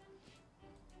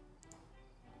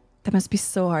 That must be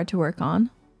so hard to work on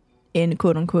in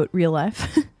quote unquote real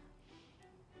life.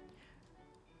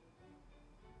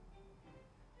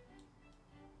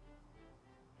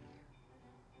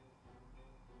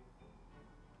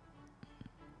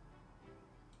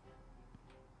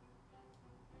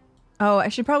 Oh, I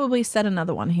should probably set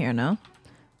another one here, no?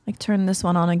 Like turn this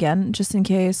one on again, just in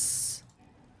case.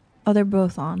 Oh, they're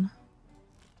both on.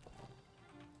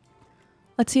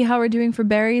 Let's see how we're doing for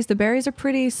berries. The berries are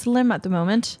pretty slim at the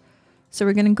moment. So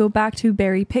we're going to go back to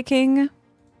berry picking.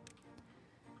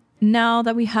 Now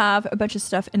that we have a bunch of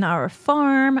stuff in our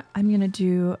farm, I'm going to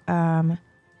do,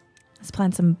 let's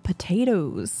plant some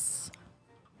potatoes.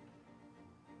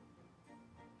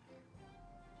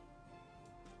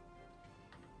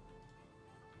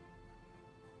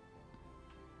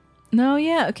 No,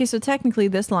 yeah. Okay, so technically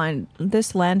this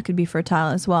land could be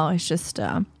fertile as well. It's just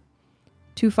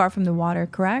too far from the water,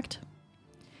 correct?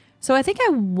 So I think I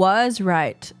was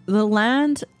right. The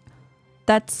land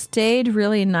that stayed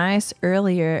really nice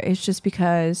earlier is just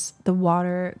because the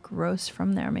water grows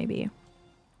from there, maybe.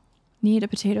 Need a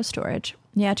potato storage.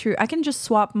 Yeah, true. I can just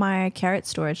swap my carrot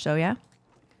storage though, yeah?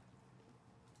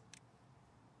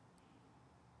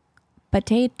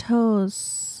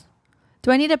 Potatoes. Do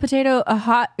I need a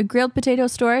grilled potato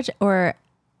storage, or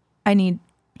I need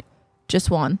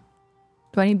just one?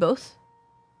 Do I need both?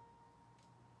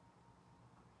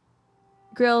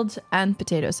 Grilled and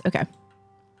potatoes. Okay.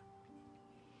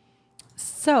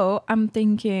 So I'm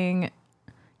thinking,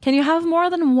 can you have more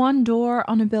than one door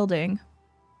on a building?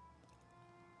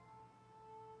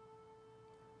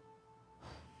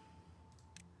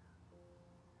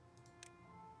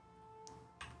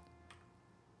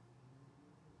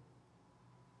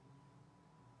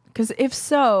 Because if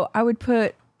so, I would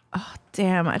put... Oh,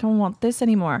 damn. I don't want this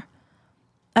anymore.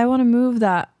 I want to move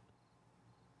that.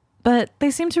 But they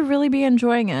seem to really be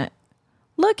enjoying it.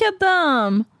 Look at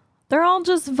them. They're all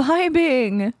just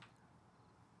vibing.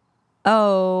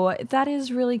 Oh, that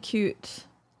is really cute.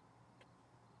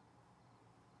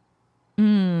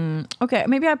 Okay,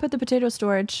 maybe I put the potato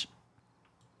storage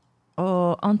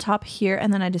on top here,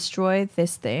 and then I destroy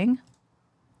this thing.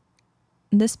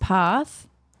 This path.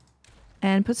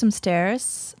 And put some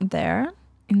stairs there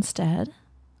instead.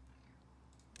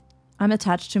 I'm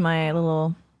attached to my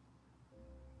little...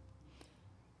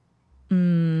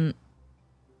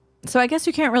 So I guess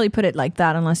you can't really put it like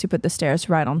that unless you put the stairs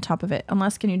right on top of it.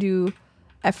 Unless, can you do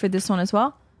F for this one as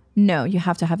well? No, you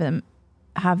have to have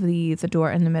the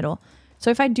door in the middle. So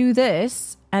if I do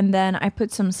this, and then I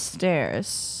put some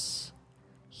stairs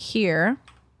here...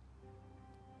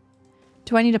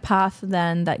 Do I need a path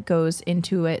then that goes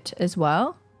into it as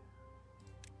well?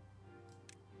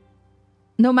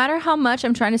 No matter how much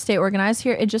I'm trying to stay organized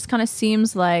here, it just kind of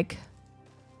seems like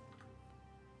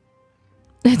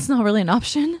it's not really an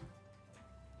option.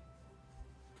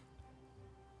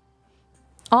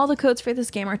 All the codes for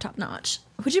this game are top notch.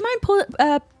 Would you mind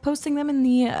posting them in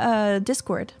the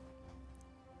Discord?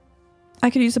 I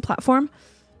could use a platform.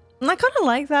 I kind of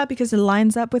like that because it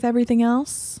lines up with everything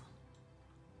else.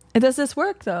 Does this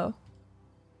work though?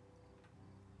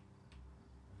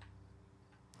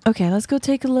 Okay, let's go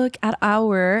take a look at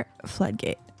our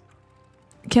floodgate.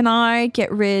 Can I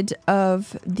get rid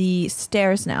of the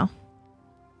stairs now?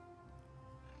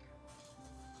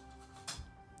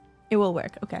 It will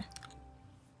work, okay.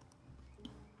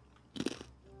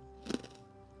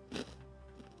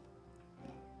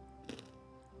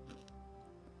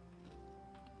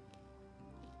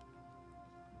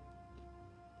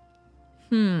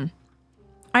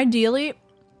 Ideally,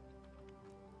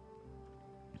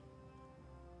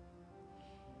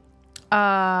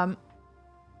 I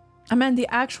meant the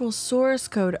actual source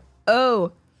code.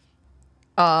 Oh,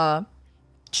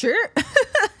 sure.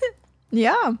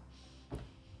 Yeah.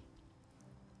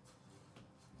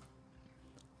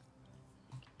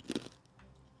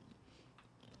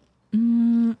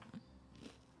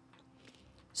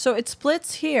 So it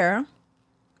splits here.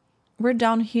 We're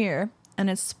down here, and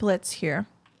it splits here.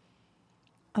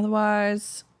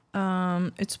 Otherwise,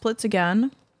 it splits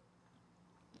again.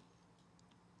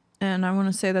 And I want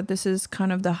to say that this is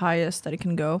kind of the highest that it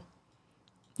can go.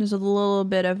 There's a little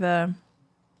bit of a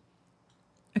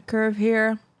curve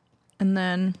here, and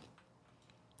then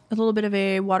a little bit of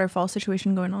a waterfall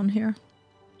situation going on here.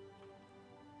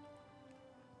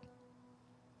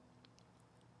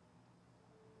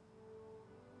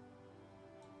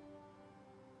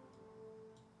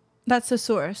 That's the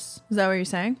source. Is that what you're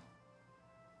saying?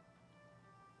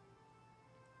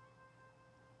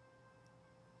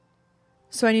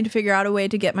 So I need to figure out a way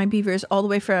to get my beavers all the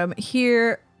way from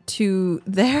here to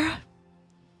there.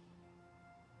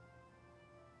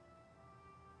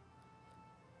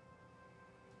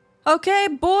 Okay,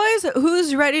 boys,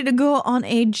 who's ready to go on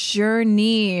a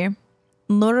journey?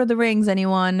 Lord of the Rings,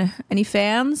 anyone? Any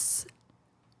fans?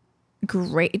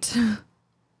 Great.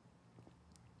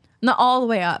 Not all the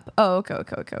way up. Oh,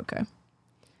 okay.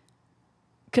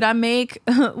 Could I make...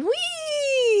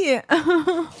 Whee!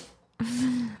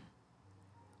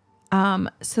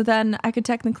 So then I could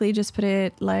technically just put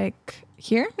it like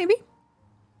here, maybe?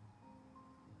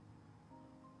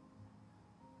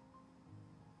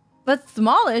 Let's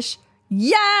demolish.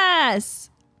 Yes!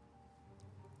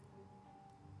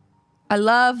 I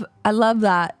love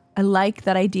that. I like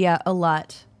that idea a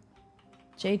lot.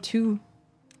 J2.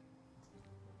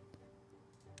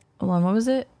 Hold on, what was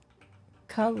it?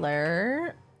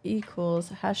 Color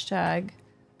equals hashtag.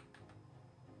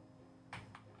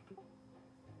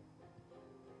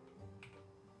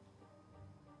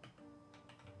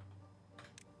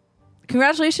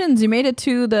 Congratulations, you made it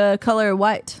to the color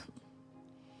white.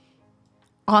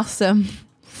 Awesome.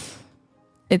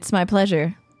 It's my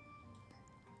pleasure.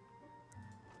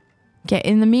 Okay,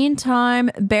 in the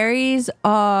meantime, berries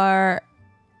are...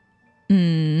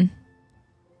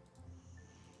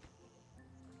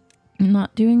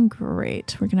 not doing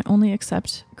great. We're going to only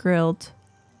accept grilled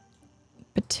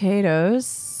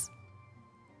potatoes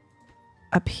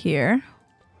up here.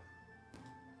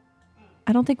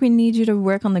 I don't think we need you to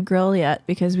work on the grill yet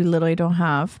because we literally don't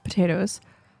have potatoes.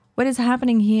 What is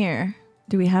happening here?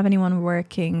 Do we have anyone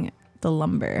working the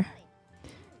lumber?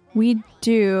 We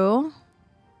do.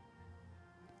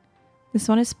 This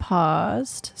one is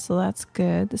paused, so that's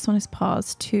good. This one is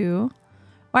paused too.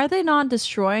 Why are they not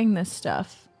destroying this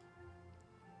stuff?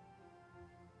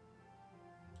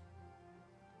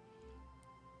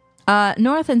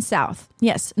 North and south.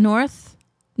 Yes, north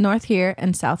here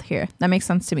and south here. That makes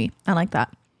sense to me. I like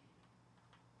that.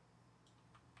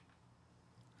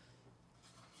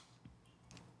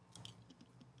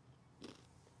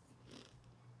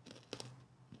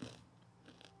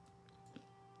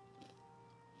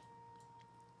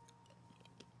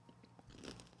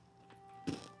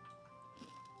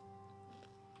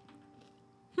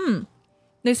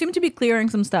 They seem to be clearing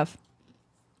some stuff.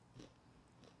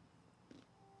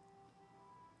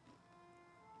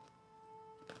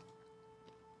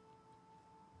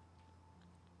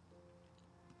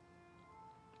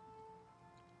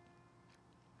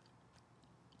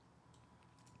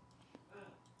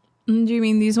 Do you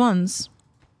mean these ones?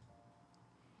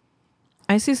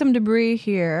 I see some debris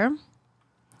here.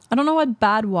 I don't know what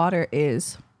bad water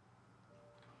is.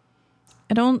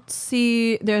 I don't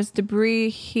see... There's debris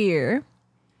here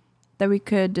that we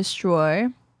could destroy.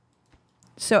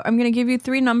 So I'm going to give you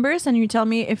 3 numbers and you tell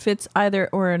me if it's either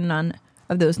or none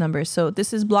of those numbers. So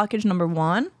this is blockage number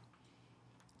 1.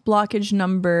 Blockage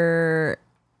number...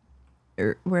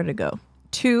 where'd it go?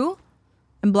 2.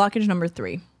 And blockage number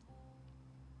 3.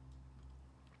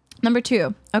 Number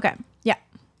 2. Okay. Yeah.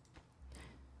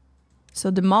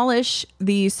 So demolish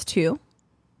these 2.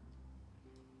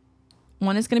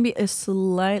 One is going to be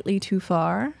slightly too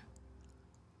far.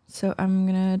 So I'm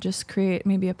going to just create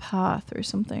maybe a path or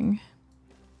something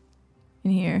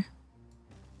in here.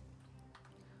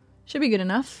 Should be good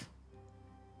enough.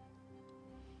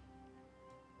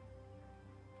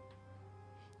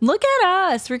 Look at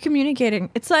us. We're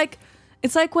communicating. It's like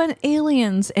when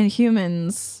aliens and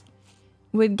humans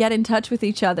would get in touch with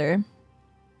each other.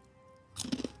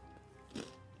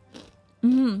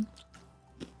 Mm.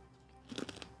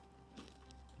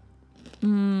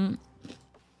 Mm.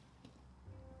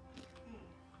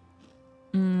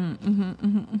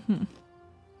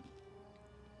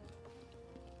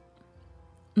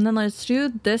 And then let's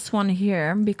do this one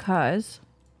here because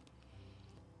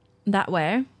that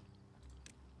way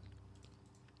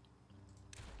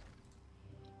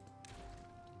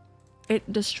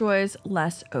it destroys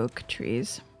less oak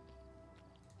trees.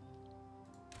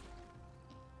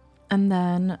 And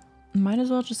then might as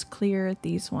well just clear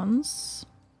these ones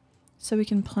so we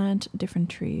can plant different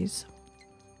trees.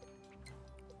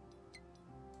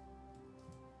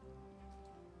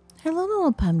 Hello,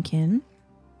 little pumpkin.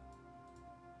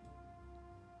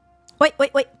 Wait.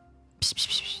 Psh, psh,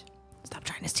 psh, psh. Stop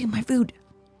trying to steal my food.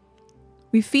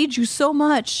 We feed you so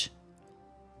much.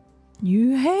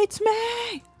 You hate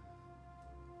me.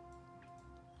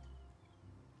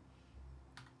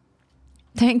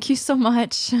 Thank you so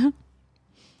much.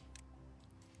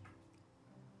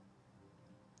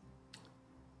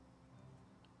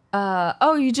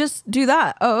 Oh, you just do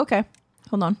that. Oh, okay.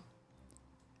 Hold on.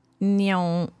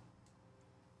 And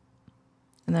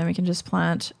then we can just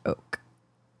plant oak.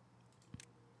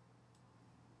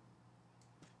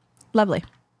 Lovely.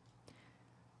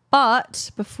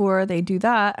 But before they do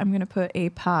that, I'm going to put a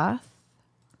path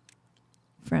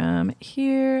from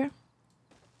here.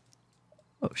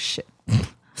 Oh, shit.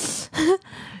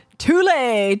 Too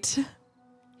late.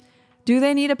 Do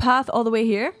they need a path all the way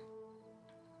here?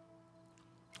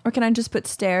 Or can I just put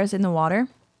stairs in the water?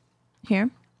 Here.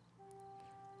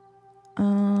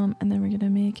 And then we're gonna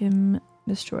make him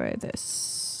destroy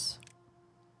this.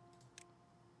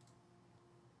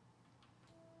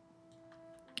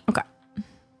 Okay.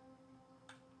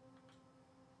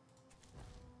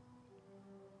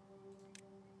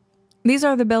 These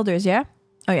are the builders, yeah?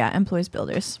 Oh yeah, employees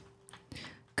builders.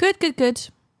 Good, good, good.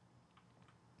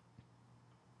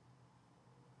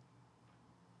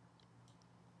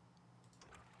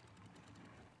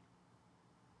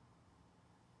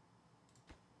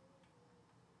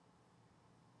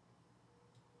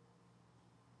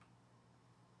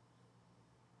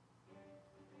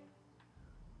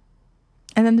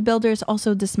 And then the builders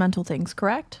also dismantle things,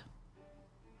 correct?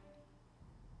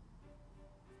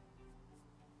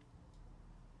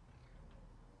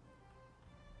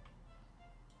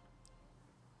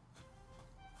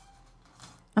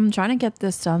 I'm trying to get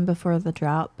this done before the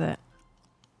drought, but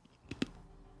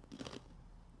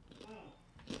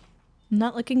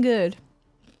not looking good.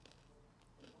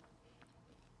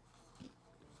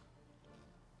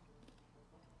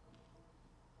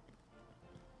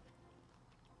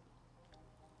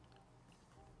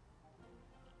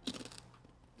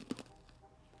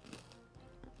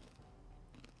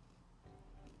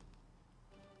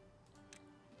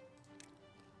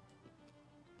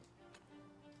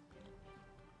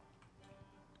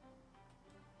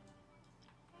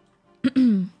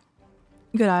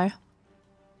 Good eye.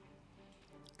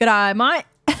 Good eye, mate.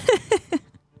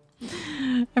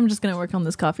 I'm just gonna work on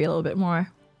this coffee a little bit more.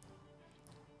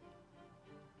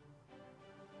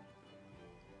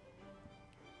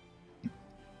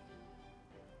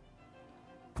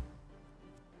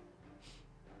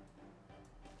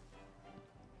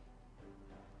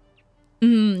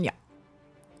 Yeah.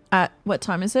 At what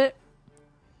time is it?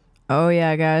 Oh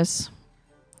yeah, guys.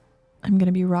 I'm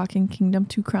gonna be rocking Kingdom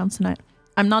 2 Crowns tonight.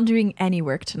 I'm not doing any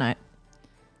work tonight.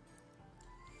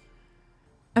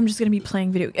 I'm just gonna be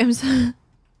playing video games.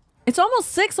 It's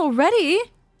almost 6 already?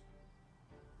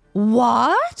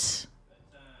 What?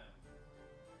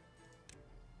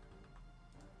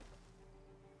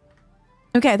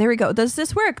 Okay, there we go. Does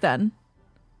this work then?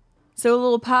 So a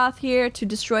little path here to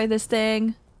destroy this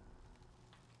thing.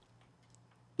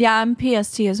 Yeah, I'm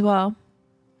PST as well.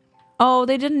 Oh,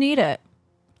 they didn't need it.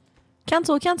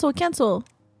 Cancel, cancel, cancel.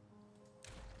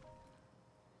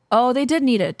 Oh, they did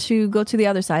need it to go to the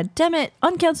other side. Damn it.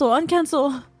 Uncancel,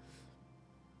 uncancel.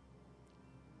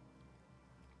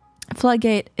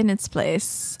 Floodgate in its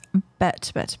place.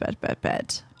 Bet.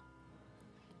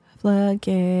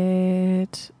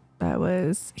 Floodgate. That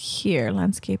was here.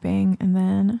 Landscaping. And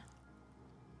then...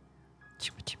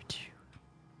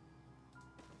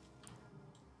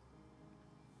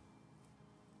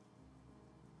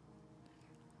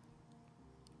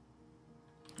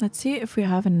 Let's see if we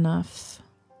have enough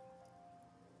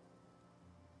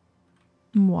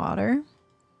water.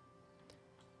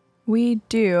 We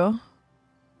do.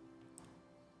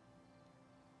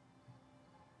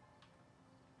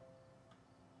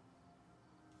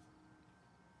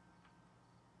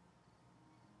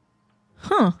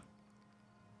 Huh.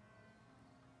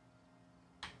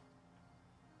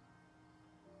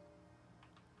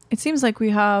 It seems like we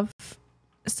have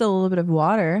still a little bit of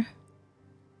water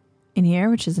in here,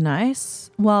 which is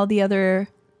nice. While the other...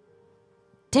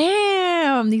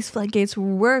 Damn! These floodgates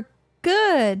work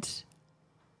good!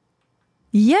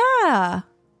 Yeah!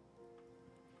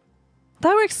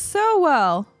 That works so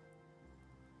well!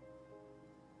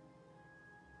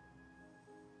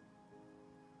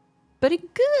 Pretty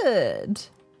good!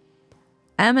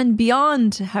 And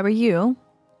beyond, how are you?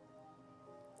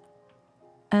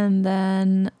 And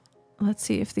then... Let's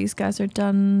see if these guys are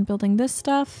done building this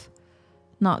stuff.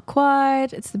 Not quite.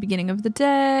 It's the beginning of the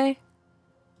day.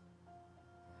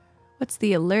 What's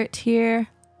the alert here?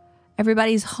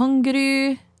 Everybody's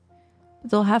hungry.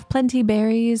 They'll have plenty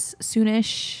berries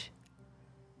soonish.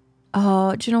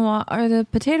 Oh, do you know what? Are the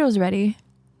potatoes ready?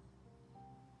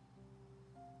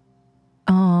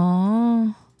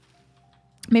 Oh.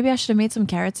 Maybe I should have made some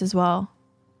carrots as well.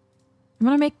 I'm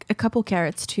gonna make a couple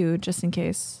carrots too, just in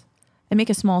case. And make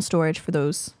a small storage for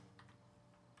those.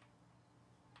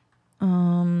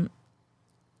 Can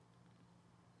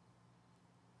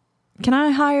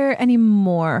I hire any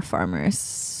more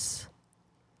farmers?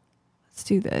 Let's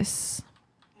do this.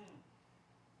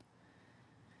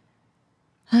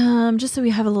 Just so we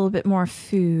have a little bit more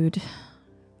food.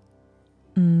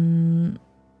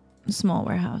 Small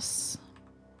warehouse.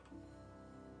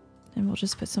 And we'll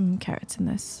just put some carrots in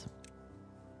this.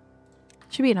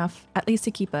 Should be enough, at least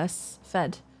to keep us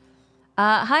fed.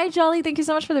 Hi Jolly, thank you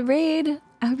so much for the raid.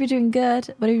 I hope you're doing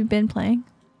good. What have you been playing?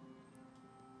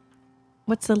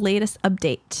 What's the latest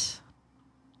update?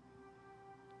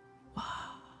 Wow.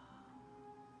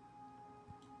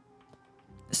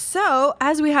 So,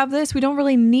 as we have this, we don't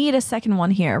really need a second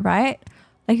one here, right?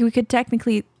 Like, we could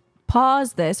technically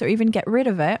pause this or even get rid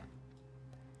of it.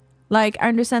 Like, I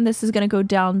understand this is going to go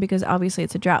down because obviously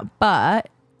it's a drought, but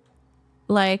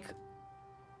like,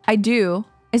 I do.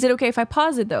 Is it okay if I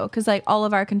pause it though? Because like all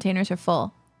of our containers are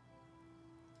full.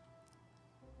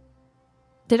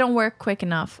 They don't work quick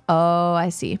enough. Oh, I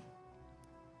see.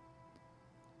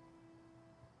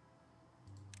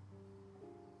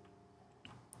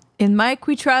 In Mike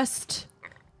we trust.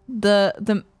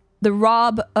 The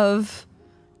Rob of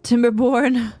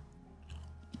Timberborn.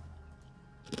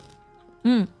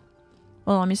 Well,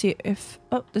 let me see if...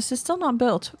 Oh, this is still not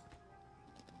built.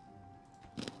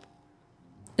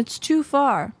 It's too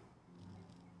far.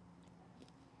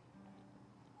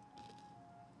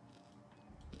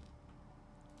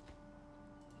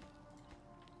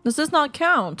 Does this not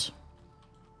count?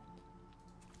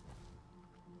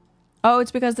 Oh,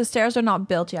 it's because the stairs are not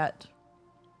built yet.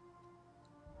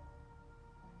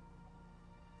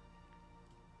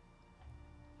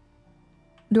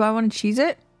 Do I want to cheese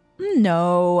it?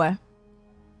 No.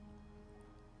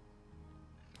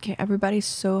 Okay, everybody's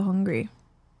so hungry.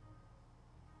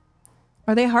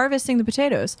 Are they harvesting the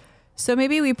potatoes? So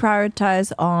maybe we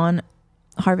prioritize on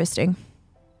harvesting.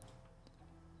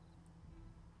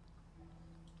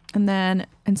 And then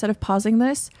instead of pausing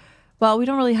this, well, we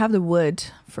don't really have the wood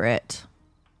for it.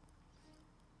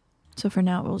 So for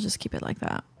now, we'll just keep it like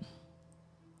that.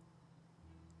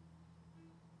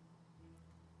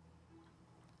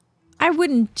 I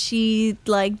wouldn't cheat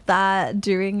like that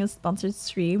during a sponsored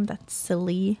stream. That's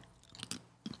silly.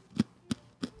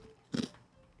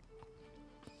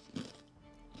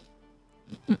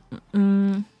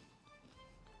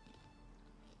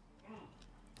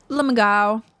 Let me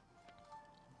go.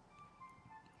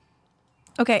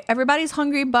 Okay, everybody's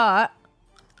hungry, but...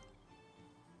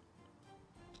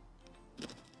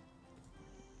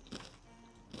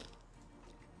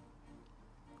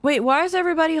 Wait, why is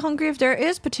everybody hungry if there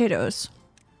is potatoes?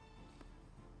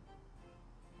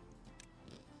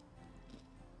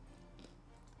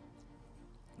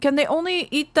 Can they only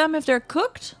eat them if they're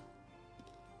cooked?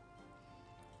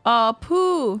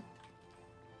 Poo.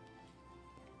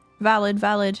 Valid,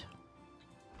 valid.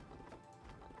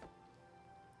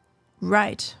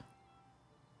 Right.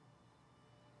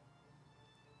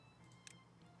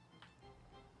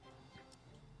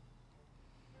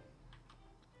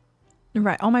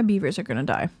 Right, all my beavers are gonna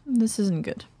die. This isn't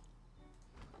good.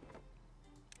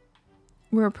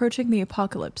 We're approaching the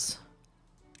apocalypse.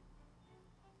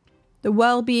 The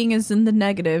well-being is in the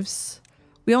negatives.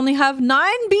 We only have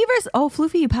 9 beavers. Oh,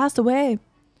 Floofy, you passed away.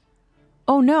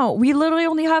 Oh no, we literally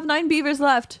only have 9 beavers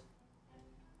left.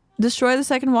 Destroy the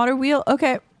second water wheel.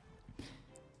 Okay.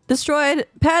 Destroyed.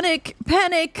 Panic.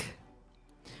 Panic.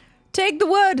 Take the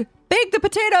wood. Bake the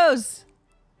potatoes.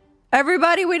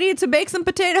 Everybody, we need to bake some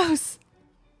potatoes.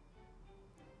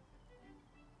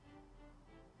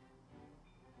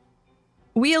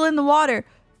 Wheel in the water.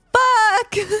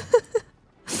 Fuck!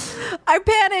 I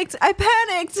panicked. I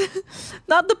panicked.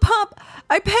 Not the pump.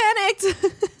 I panicked.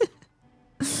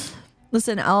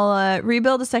 Listen, I'll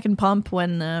rebuild a second pump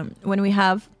when we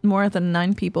have more than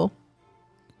 9 people.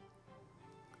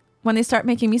 When they start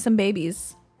making me some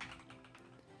babies.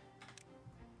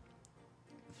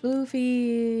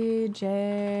 Floofy,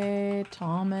 Jay,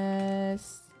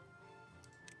 Thomas,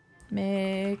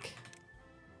 Mick.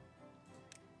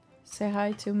 Say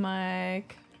hi to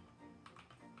Mike.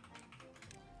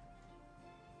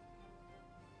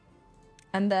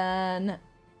 And then...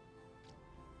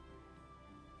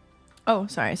 Oh,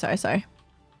 sorry.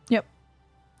 Yep.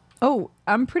 Oh,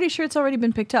 I'm pretty sure it's already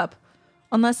been picked up.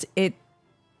 Unless it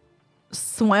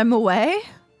swam away.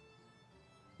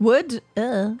 Wood?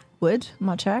 Wood?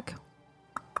 My check.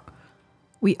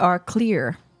 We are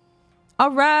clear.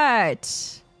 All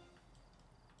right.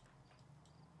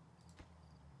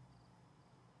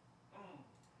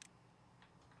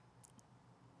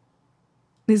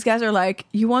 These guys are like,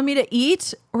 you want me to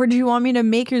eat or do you want me to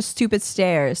make your stupid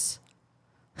stairs?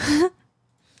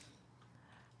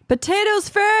 Potatoes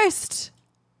first!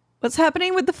 What's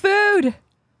happening with the food?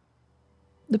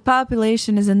 The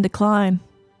population is in decline.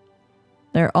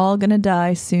 They're all gonna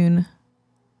die soon.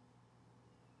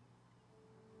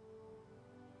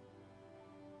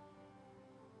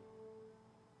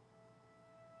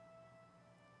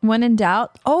 When in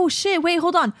doubt... Oh shit, wait,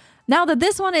 hold on. Now that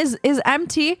this one is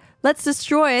empty, let's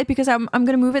destroy it because I'm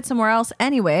gonna move it somewhere else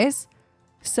anyways.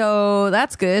 So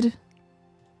that's good.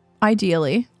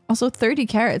 Ideally. Also 30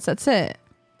 carrots, that's it.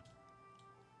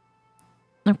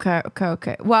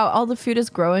 Okay. Wow, all the food is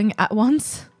growing at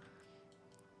once.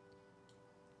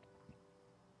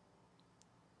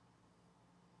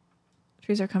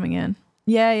 Trees are coming in.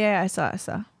 Yeah, I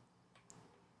saw.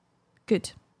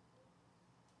 Good.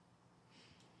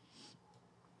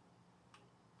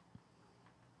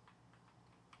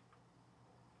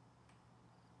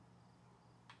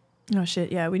 Oh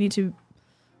shit, yeah, we need to...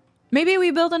 Maybe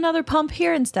we build another pump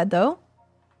here instead, though.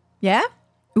 Yeah?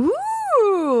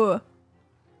 Ooh!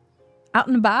 Out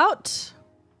and about.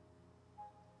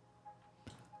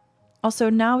 Also,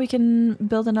 now we can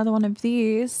build another one of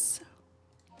these.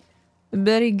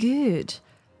 Very good.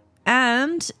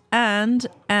 And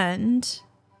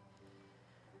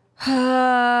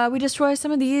we destroy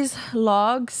some of these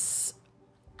logs.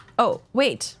 Oh,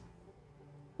 wait.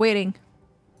 Waiting.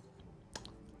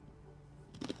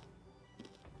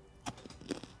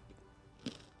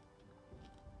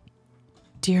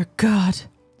 Dear God.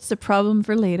 It's a problem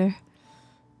for later.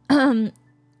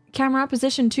 Camera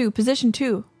position 2. Position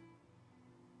 2.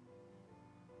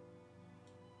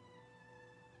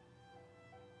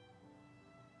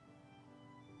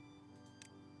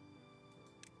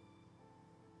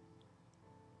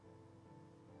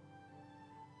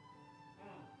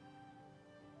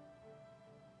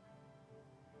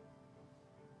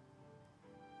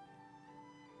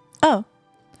 Oh.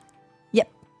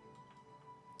 Yep.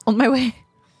 On my way.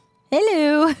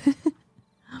 Hello.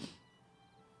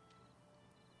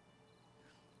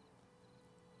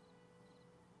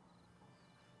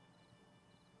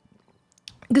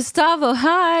 Gustavo,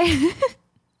 hi.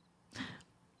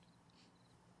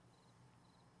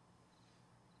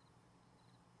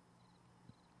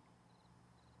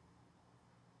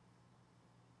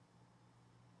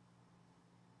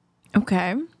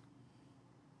 Okay.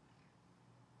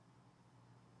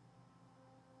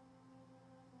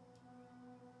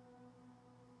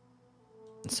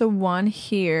 So one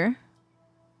here.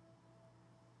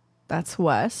 That's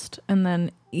west. And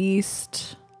then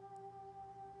east.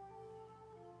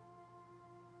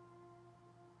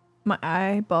 My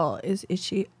eyeball is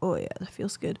itchy. Oh yeah, that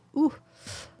feels good. Ooh.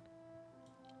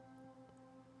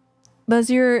 Does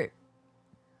your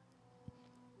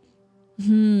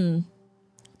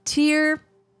tear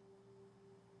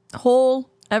hole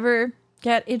ever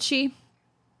get itchy?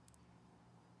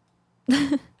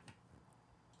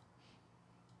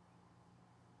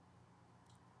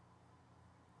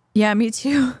 Yeah, me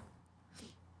too.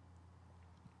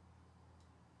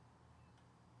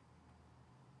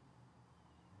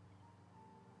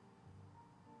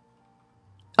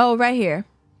 Oh, right here.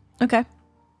 Okay.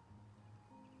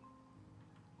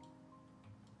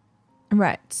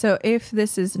 Right. So if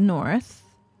this is north,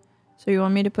 so you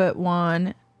want me to put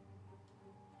one.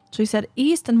 So you said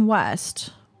east and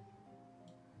west.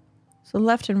 So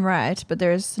left and right, but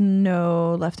there's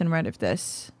no left and right of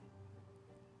this.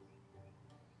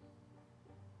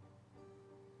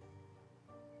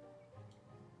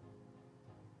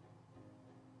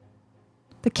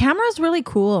 The camera is really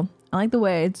cool. I like the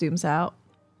way it zooms out.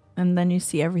 And then you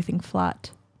see everything flat.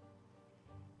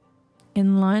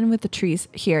 In line with the trees.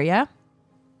 Here, yeah?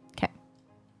 Okay.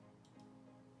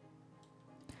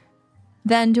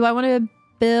 Then do I want to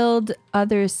build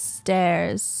other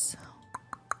stairs?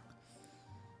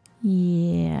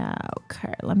 Yeah,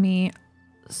 okay. Let me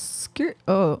skirt.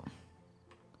 Oh.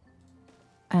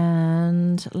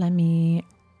 And let me...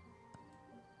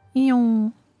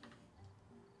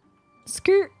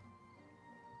 Skirt.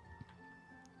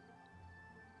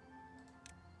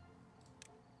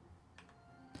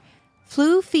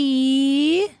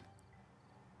 Floofy.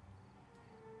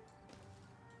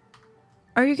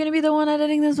 Are you going to be the one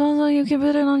editing this one so you can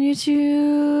put it on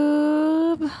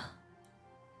YouTube?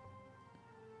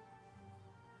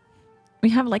 We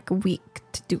have like a week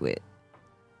to do it.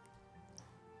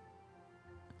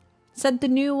 Set the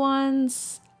new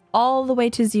ones all the way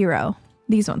to 0.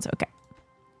 These ones, okay.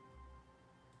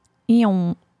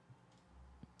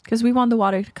 Because we want the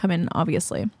water to come in,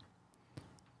 obviously.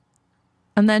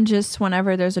 And then just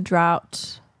whenever there's a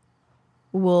drought,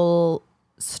 we'll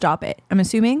stop it. I'm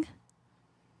assuming.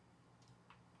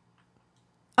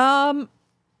 Not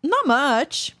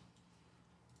much.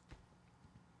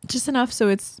 Just enough so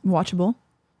it's watchable.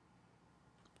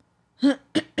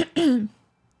 I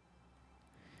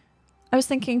was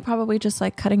thinking probably just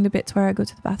like cutting the bits where I go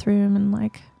to the bathroom and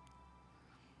like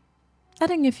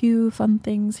adding a few fun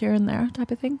things here and there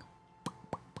type of thing.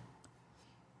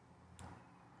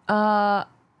 Oh,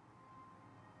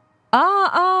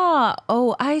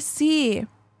 I see.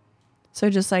 So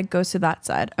it just like goes to that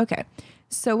side. Okay.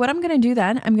 So what I'm going to do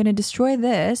then, I'm going to destroy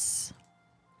this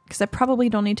because I probably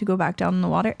don't need to go back down in the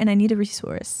water and I need a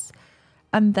resource.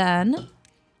 And then,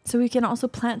 so we can also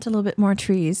plant a little bit more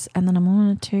trees. And then I'm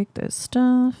going to take this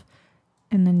stuff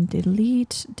and then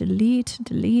delete.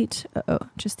 Uh-oh,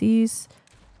 just these.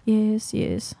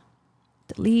 Yes.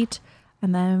 Delete.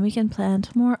 And then we can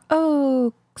plant more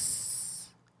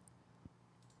oaks.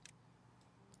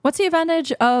 What's the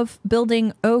advantage of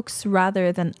building oaks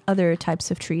rather than other types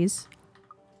of trees?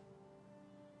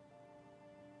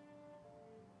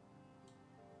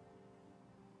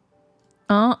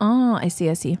 I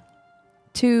see.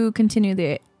 To continue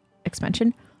the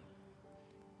expansion.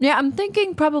 Yeah, I'm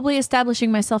thinking probably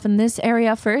establishing myself in this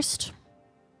area first.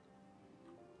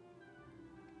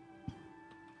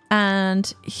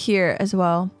 And here as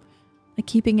well. Like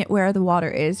keeping it where the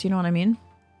water is, you know what I mean?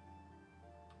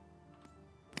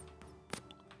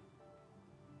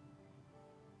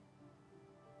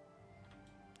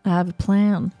 I have a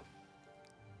plan.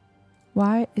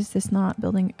 Why is this not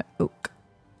building oak?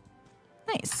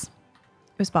 Nice.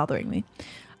 It was bothering me.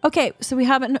 Okay, so we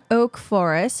have an oak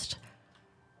forest.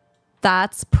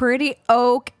 That's pretty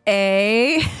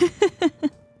okay.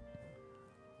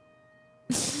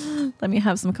 Let me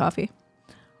have some coffee.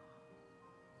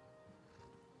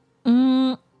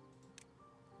 Now,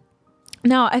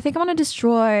 I think I want to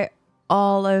destroy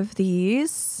all of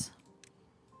these.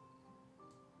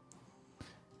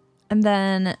 And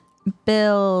then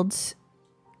build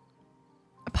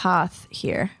a path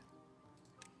here.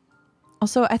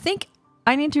 Also, I think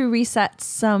I need to reset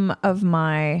some of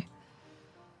my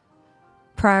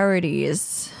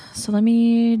priorities. So let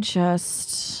me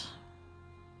just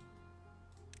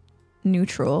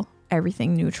neutral.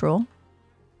 Everything neutral.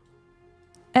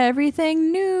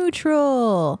 Everything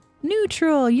neutral.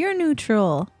 Neutral. You're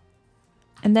neutral.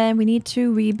 And then we need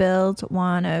to rebuild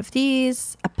one of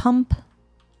these. A pump.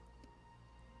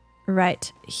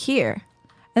 Right here.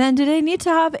 And then do they need to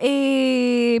have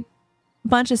a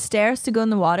bunch of stairs to go in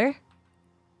the water?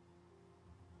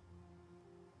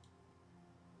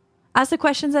 Ask the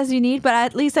questions as you need, but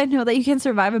at least I know that you can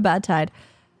survive a bad tide.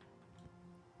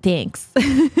 Thanks.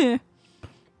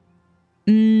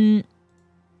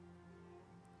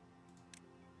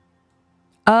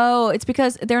 Oh, it's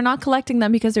because they're not collecting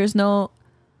them because there's no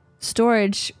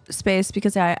storage space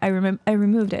because I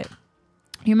removed it.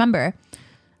 You remember?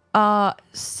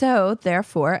 So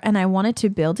therefore, and I wanted to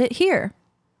build it here.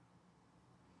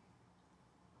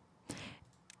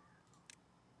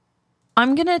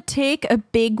 I'm gonna take a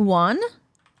big one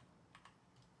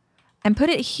and put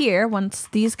it here once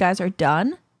these guys are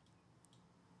done.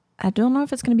 I don't know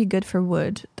if it's gonna be good for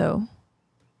wood though.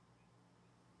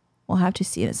 We'll have to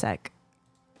see in a sec.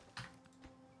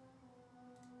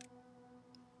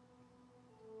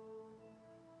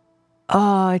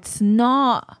 Oh, it's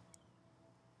not.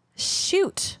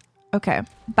 Shoot. Okay,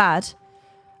 bad.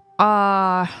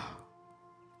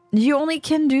 You only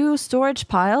can do storage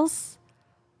piles,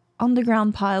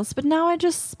 underground piles, but now I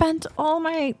just spent all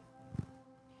my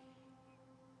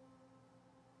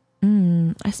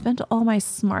I spent all my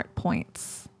smart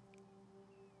points.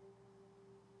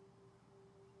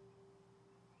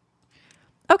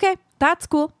 Okay, that's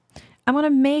cool. I'm gonna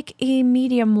make a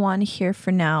medium one here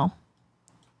for now.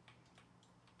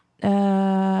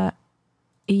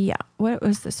 Yeah, what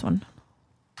was this one?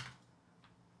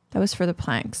 That was for the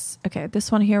planks. Okay,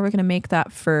 this one here, we're gonna make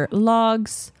that for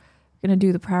logs. We're gonna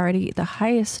do the priority, the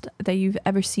highest that you've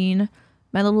ever seen,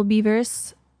 my little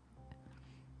beavers.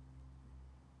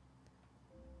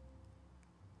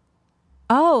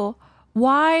 Oh,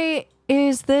 why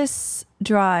is this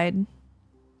dried?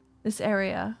 This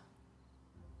area.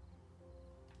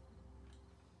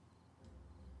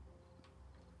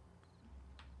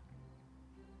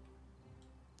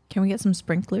 Can we get some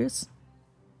sprinklers?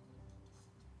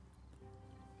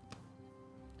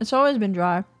 It's always been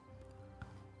dry.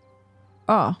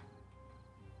 Oh.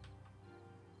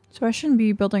 So I shouldn't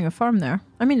be building a farm there.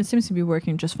 I mean, it seems to be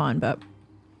working just fine, but...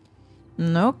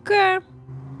 Okay.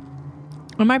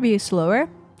 It might be slower.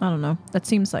 I don't know. That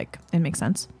seems like it makes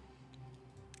sense.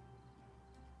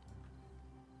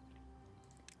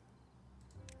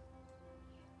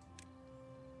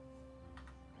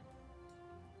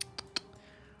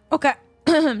 Okay.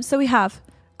 So we have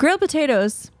grilled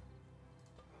potatoes.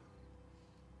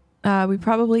 We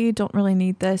probably don't really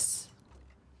need this.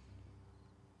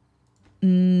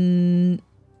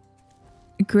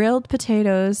 Grilled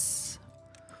potatoes.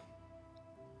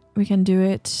 We can do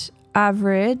it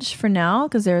average for now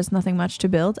because there's nothing much to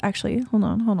build. Actually, hold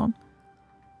on.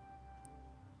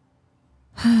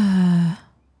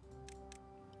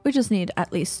 We just need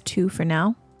at least 2 for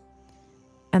now.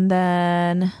 And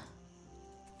then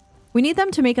we need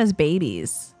them to make us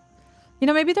babies. You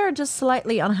know, maybe they're just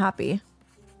slightly unhappy.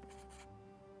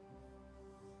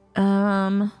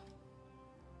 I'm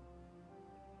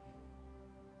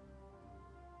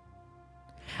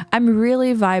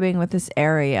really vibing with this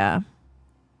area.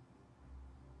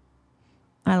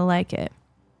 I like it.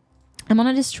 I'm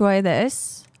gonna destroy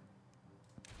this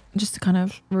just to kind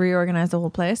of reorganize the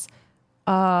whole place.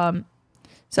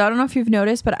 So I don't know if you've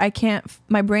noticed, but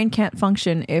my brain can't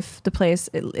function if the place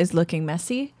is looking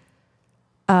messy.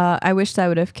 I wish that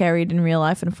would have carried in real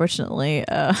life. Unfortunately,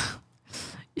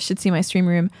 you should see my stream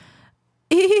room.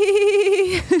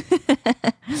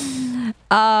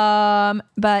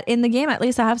 But in the game, at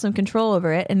least I have some control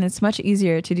over it, and it's much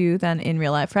easier to do than in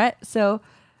real life, right? So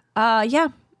Yeah.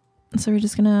 So we're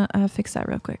just gonna fix that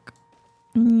real quick.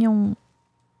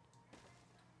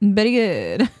 Very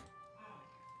good.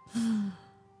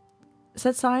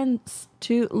 Set science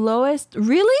to lowest.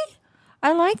 Really?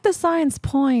 I like the science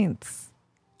points.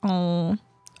 Oh.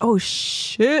 Oh,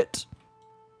 shit.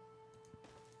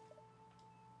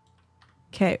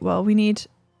 Okay, well, we need...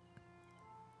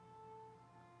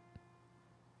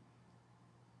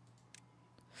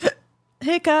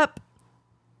 Hiccup.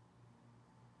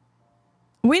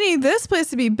 We need this place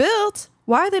to be built.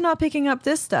 Why are they not picking up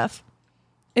this stuff?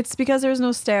 It's because there's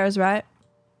no stairs, right?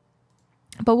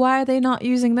 But why are they not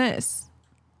using this?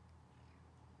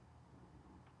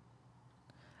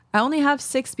 I only have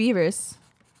 6 beavers.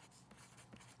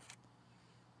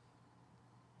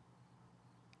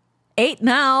 8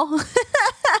 now.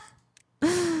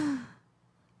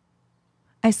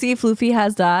 I see Floofy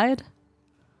has died.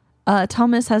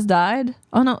 Thomas has died.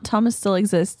 Oh no, Thomas still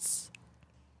exists.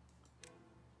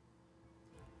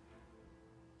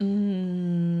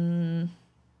 I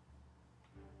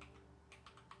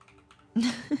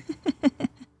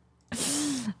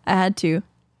had to.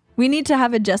 We need to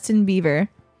have a Justin Bieber.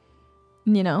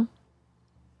 You know,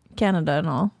 Canada and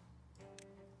all.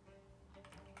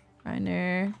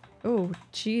 Reiner. Oh,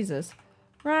 Jesus.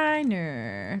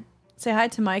 Reiner. Say hi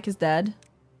to Mike is dead.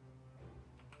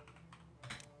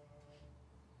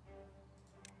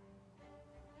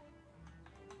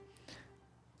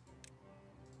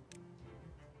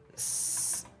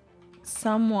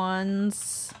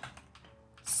 Someone's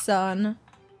son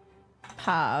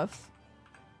have.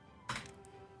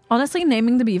 Honestly,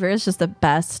 naming the beaver is just the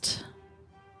best.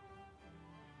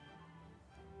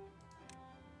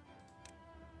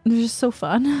 They're just so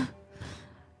fun.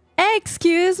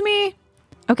 Excuse me.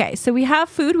 Okay, so we have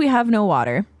food, we have no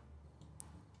water.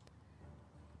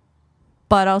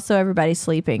 But also everybody's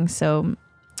sleeping, so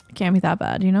it can't be that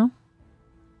bad, you know?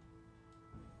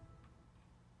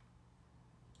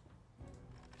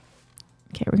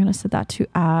 Okay, we're gonna set that to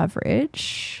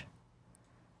average.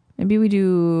 Maybe we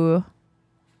do...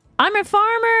 I'm a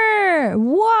farmer!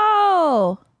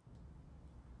 Whoa!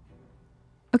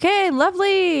 Okay,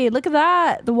 lovely. Look at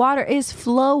that. The water is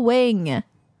flowing.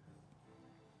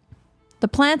 The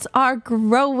plants are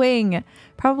growing.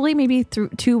 Probably maybe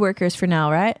 2 workers for now,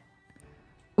 right?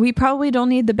 We probably don't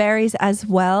need the berries as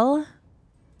well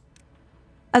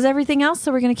as everything else.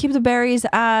 So we're going to keep the berries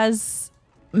as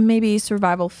maybe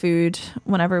survival food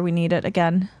whenever we need it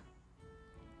again.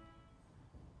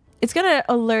 It's going to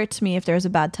alert me if there's a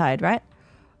bad tide, right?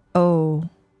 Oh.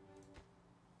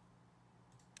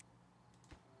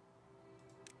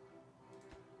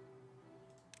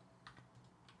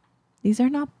 These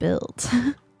are not built.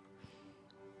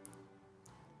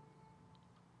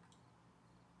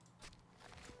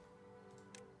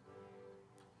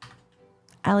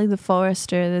 Allie the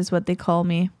Forester is what they call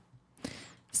me.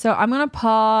 So I'm going to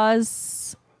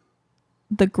pause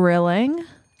the grilling.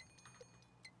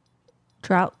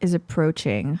 Drought is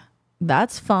approaching.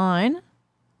 That's fine.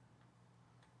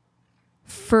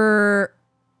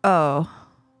 Oh.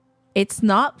 It's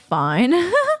not fine.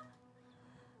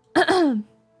 Let's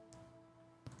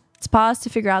pause to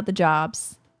figure out the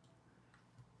jobs.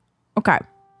 Okay.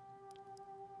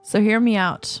 So hear me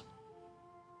out.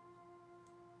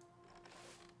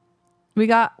 We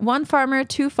got 1 farmer,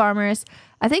 2 farmers.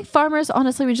 I think farmers,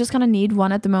 honestly, we just kind of need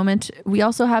 1 at the moment. We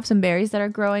also have some berries that are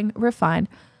growing. We're fine.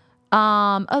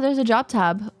 Oh, there's a job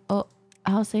tab. Oh,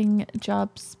 housing,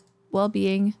 jobs,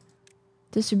 well-being,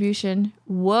 distribution.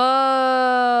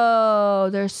 Whoa,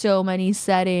 there's so many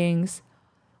settings.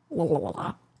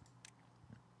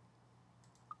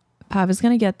 Pav is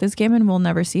going to get this game and we'll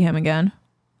never see him again.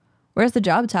 Where's the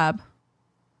job tab?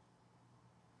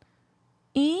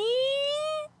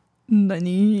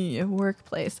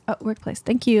 Workplace. Oh, workplace.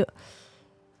 Thank you.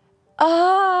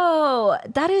 Oh,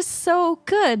 that is so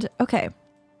good. Okay.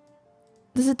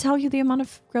 Does it tell you the amount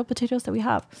of grilled potatoes that we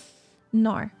have?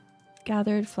 No.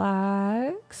 Gathered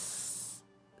flags.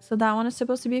 So that one is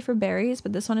supposed to be for berries,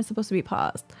 but this one is supposed to be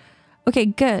paused. Okay,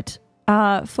 good.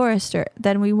 Forester.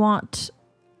 Then we want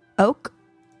oak.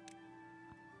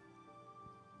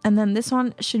 And then this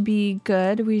one should be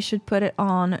good. We should put it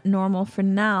on normal for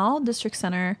now. District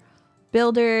center.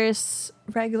 Builders.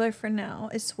 Regular for now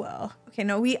as well. Okay,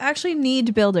 no, we actually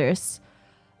need builders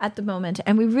at the moment.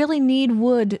 And we really need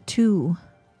wood too.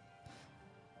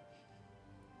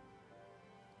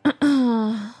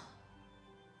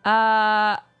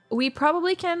 We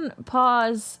probably can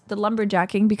pause the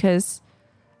lumberjacking because,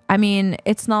 I mean,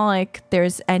 it's not like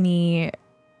there's any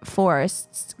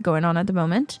forests going on at the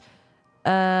moment.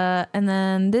 And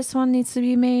then this one needs to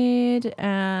be made.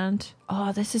 And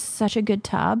oh, this is such a good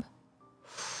tab.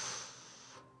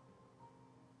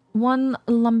 One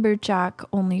lumberjack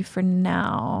only for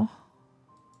now.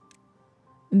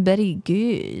 Very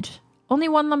good. Only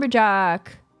one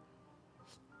lumberjack.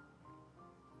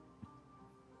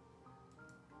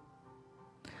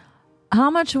 How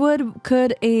much wood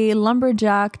could a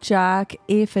lumberjack jack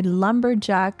if a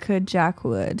lumberjack could jack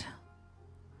wood?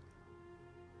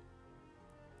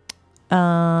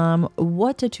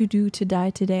 What to do to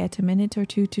die today at a minute or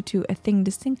two to two? A thing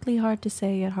distinctly hard to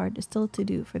say yet hard still to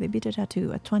do. For they beat a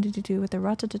tattoo at 20 to 2 with a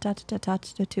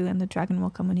rat-a-tat-tat-tat-tat-tat-tat, and the dragon will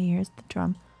come when he hears the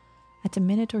drum. At a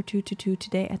minute or two to two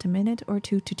today at a minute or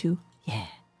two to two. Yeah.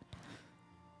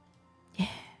 Yeah.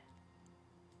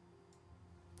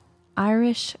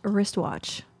 Irish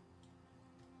wristwatch.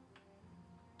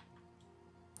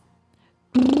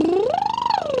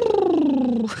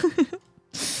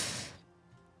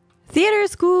 Theater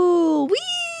school.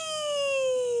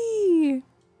 Whee!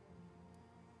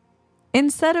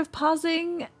 Instead of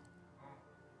pausing,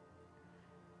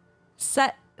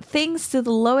 set things to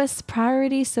the lowest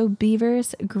priority so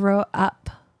beavers grow up.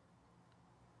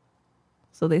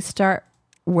 So they start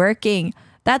working.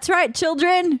 That's right,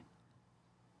 children.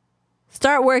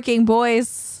 Start working,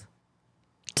 boys.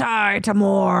 Start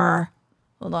more.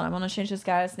 Hold on, I want to change this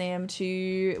guy's name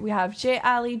to... We have Jay,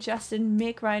 Ali, Justin,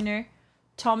 Mick, Reiner,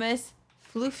 Thomas,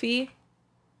 Floofy,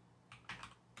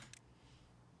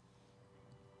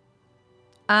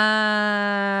 and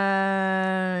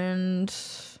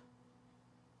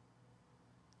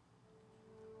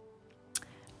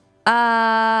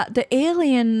the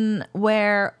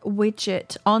Alienware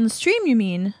widget on stream, you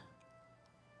mean?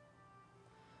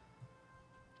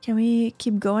 Can we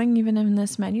keep going even in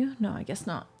this menu? No, I guess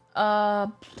not.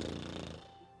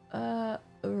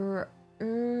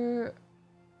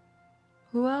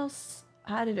 Who else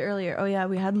had it earlier? Oh yeah,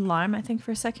 we had Lime, I think,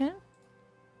 for a second.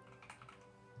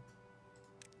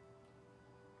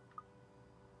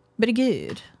 Pretty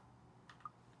good.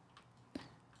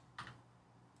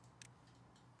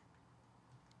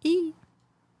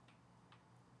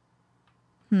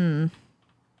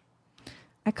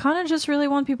 I kind of just really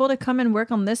want people to come and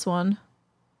work on this one.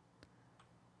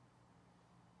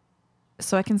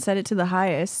 So I can set it to the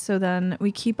highest, so then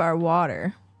we keep our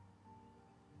water.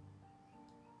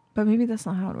 But maybe that's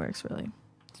not how it works, really.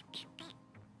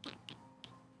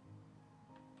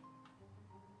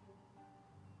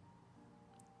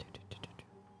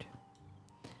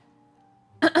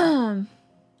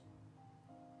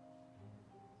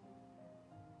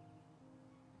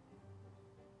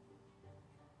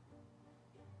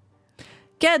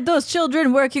 Get those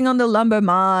children working on the lumber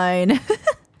mine.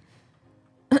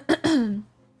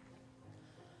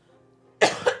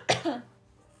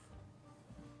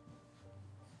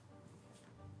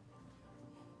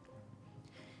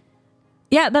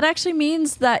 Yeah, that actually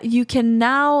means that you can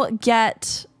now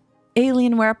get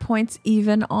Alienware points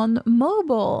even on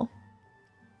mobile.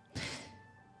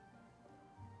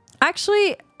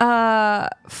 Actually,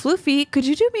 Floofy, could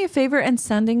you do me a favor and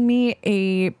sending me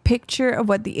a picture of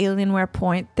what the Alienware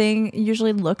point thing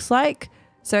usually looks like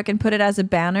so I can put it as a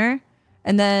banner,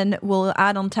 and then we'll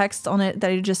add on text on it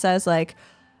that it just says like,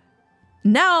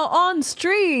 now on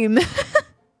stream.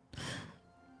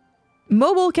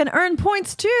 Mobile can earn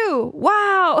points too.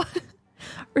 Wow.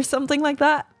 Or something like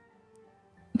that.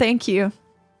 Thank you.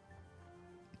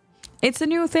 It's a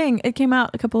new thing. It came out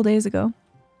a couple of days ago.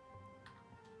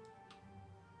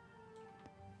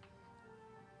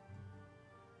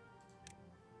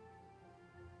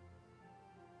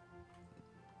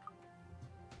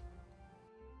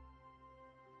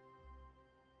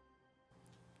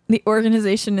 The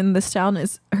organization in this town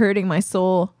is hurting my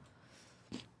soul.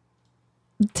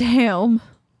 Damn.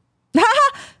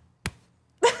 That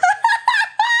was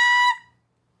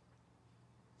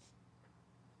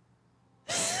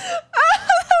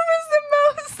the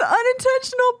most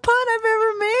unintentional pun I've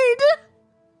ever made.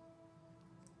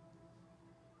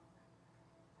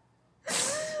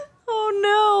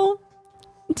 Oh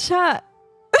no. Chat.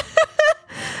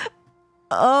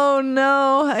 Oh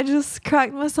no. I just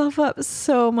cracked myself up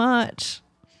so much.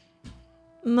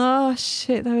 Oh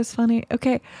shit, that was funny.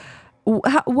 Okay.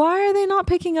 Why are they not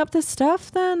picking up this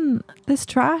stuff then? This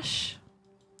trash?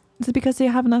 Is it because they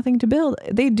have nothing to build?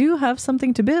 They do have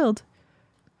something to build.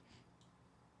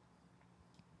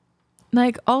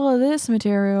 Like all of this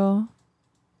material.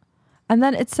 And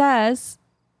then it says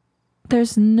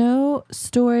there's no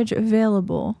storage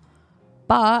available.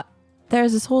 But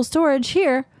there's this whole storage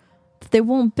here that they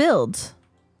won't build.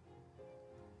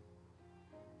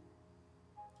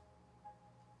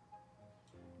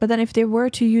 But then if they were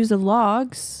to use the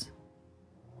logs,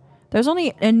 there's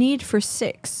only a need for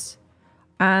 6.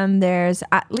 And there's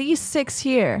at least 6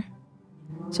 here.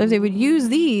 So if they would use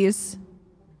these...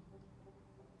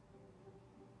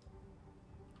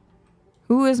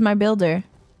 Who is my builder?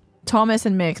 Thomas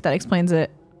and Mick. That explains it.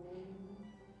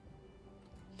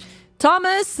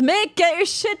 Thomas, Mick, get your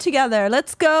shit together.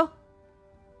 Let's go.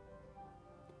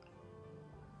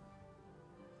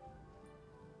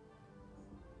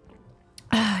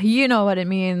 You know what it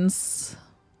means.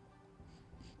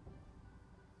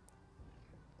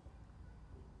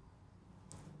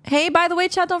 Hey, by the way,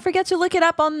 chat, don't forget to look it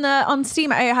up on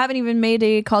Steam. I haven't even made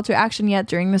a call to action yet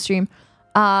during the stream.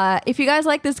 If you guys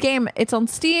like this game, it's on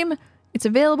Steam. It's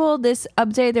available. This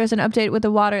update, there's an update with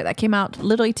the water that came out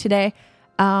literally today.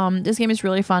 This game is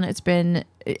really fun. It's been,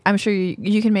 I'm sure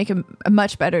you can make a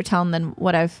much better town than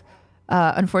what I've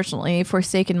unfortunately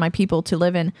forsaken my people to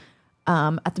live in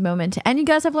at the moment. And you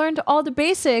guys have learned all the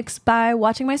basics by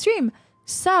watching my stream.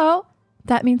 So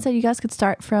that means that you guys could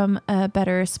start from a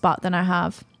better spot than I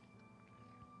have.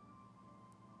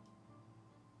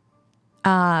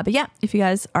 But yeah, if you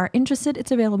guys are interested,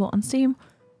 it's available on Steam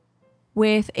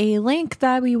with a link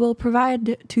that we will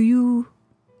provide to you.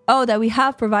 Oh, that we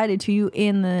have provided to you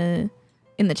in the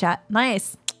chat.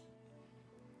 Nice.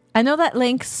 I know that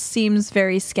link seems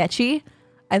very sketchy.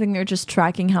 I think they're just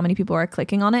tracking how many people are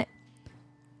clicking on it.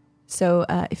 So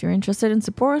if you're interested in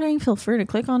supporting, feel free to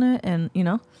click on it. And, you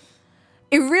know,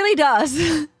 it really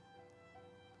does.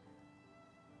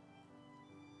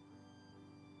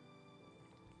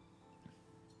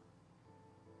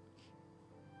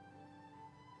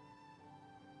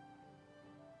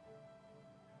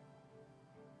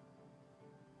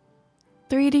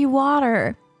 3D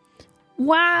water.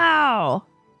 Wow.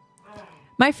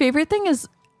 My favorite thing is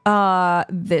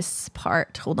this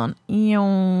part. Hold on.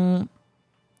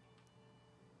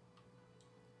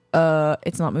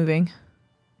 It's not moving.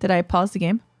 Did I pause the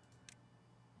game?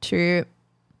 True.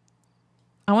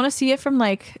 I want to see it from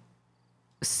like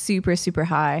super, super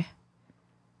high.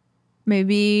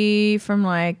 Maybe from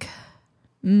like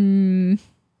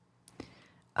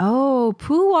oh,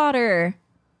 poo water.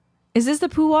 Is this the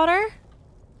poo water?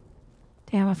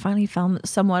 Damn, I finally found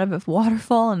somewhat of a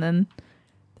waterfall and then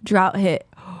the drought hit.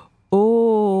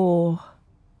 Oh.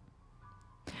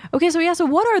 Okay, so yeah, so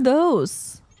what are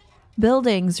those?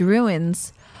 Buildings,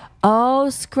 ruins. Oh,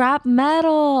 scrap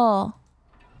metal.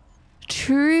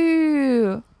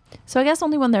 True. So I guess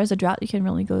only when there's a drought you can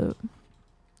really go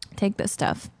take this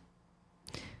stuff.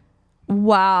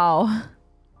 Wow.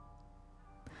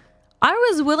 I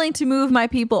was willing to move my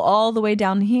people all the way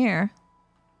down here.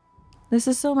 This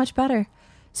is so much better.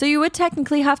 So you would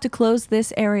technically have to close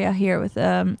this area here with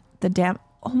the dam.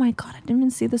 Oh my god, I didn't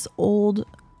even see this old...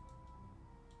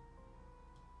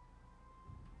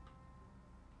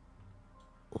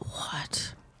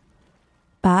 What?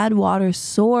 Bad water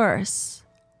source.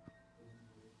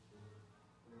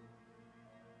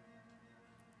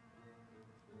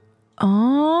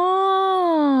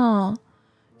 Oh.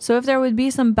 So if there would be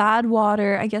some bad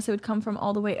water, I guess it would come from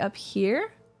all the way up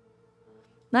here.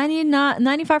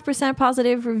 95%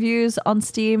 positive reviews on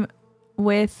Steam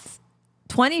with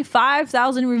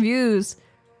 25,000 reviews.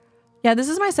 Yeah, this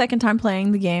is my second time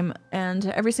playing the game, and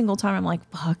every single time I'm like,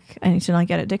 fuck, I need to not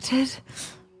get addicted.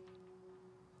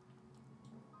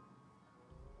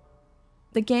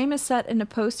 The game is set in a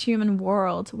post-human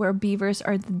world where beavers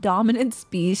are the dominant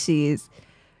species.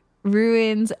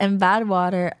 Ruins and bad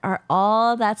water are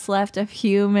all that's left of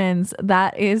humans.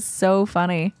 That is so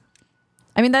funny.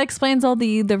 I mean, that explains all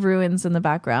the ruins in the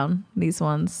background. These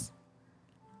ones.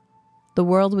 The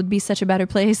world would be such a better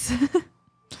place.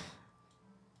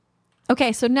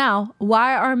 Okay, so now,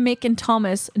 why are Mick and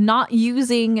Thomas not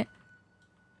using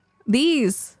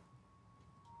these?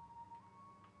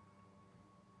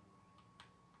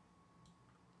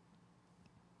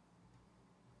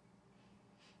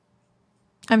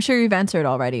 I'm sure you've answered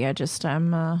already.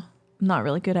 I'm not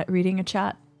really good at reading a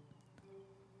chat.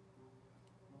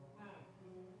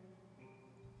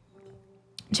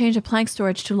 Change a plank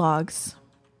storage to logs.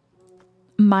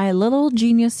 My little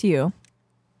genius you.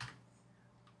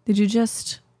 Did you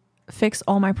just fix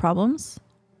all my problems?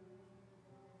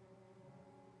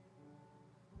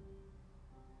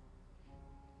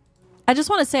 I just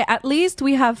want to say, at least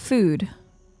we have food.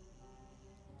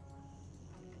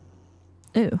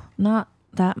 Ew, not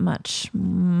that much.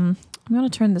 I'm going to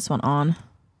turn this one on.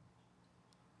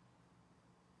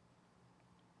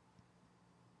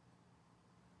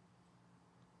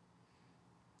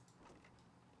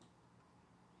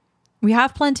 We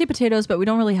have plenty of potatoes, but we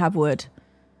don't really have wood.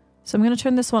 So I'm going to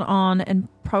turn this one on and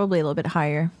probably a little bit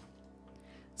higher.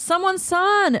 Someone's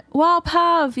son. Wow,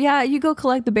 Pav. Yeah, you go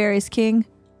collect the berries, King.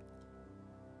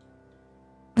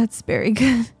 That's very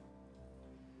good.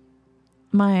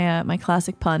 My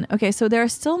classic pun. Okay, so they're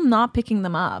still not picking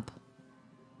them up.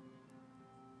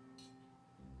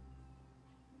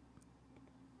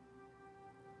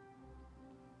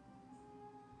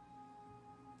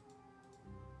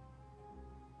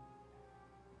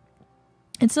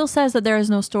 It still says that there is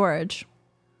no storage.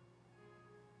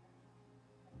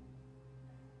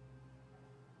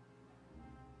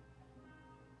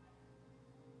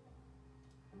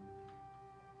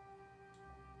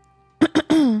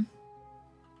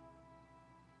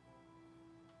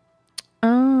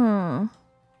 Oh.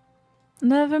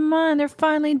 Never mind, they're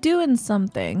finally doing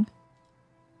something.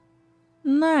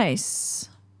 Nice.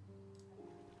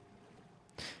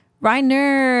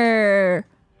 Reiner!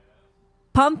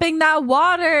 Pumping that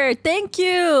water! Thank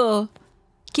you!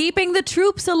 Keeping the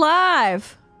troops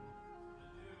alive!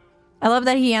 I love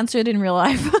that he answered in real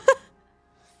life.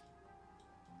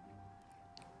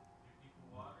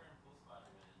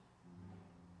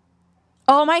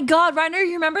 Oh my god, Reiner,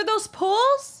 you remember those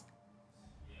pulls?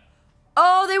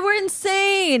 Oh, they were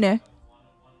insane!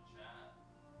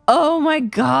 Oh my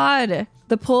god.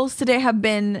 The pulls today have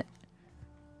been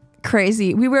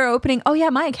crazy. We were opening... Oh yeah,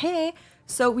 Mike, hey!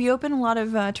 So we opened a lot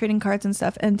of trading cards and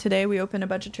stuff, and today we opened a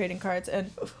bunch of trading cards,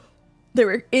 and they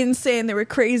were insane. They were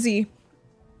crazy.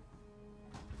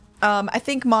 I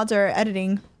think mods are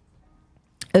editing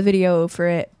a video for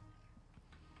it.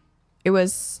 It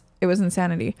was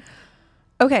insanity.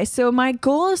 Okay, so my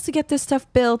goal is to get this stuff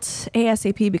built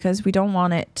ASAP because we don't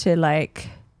want it to like...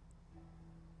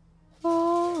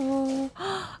 Oh,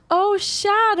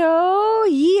 Shadow!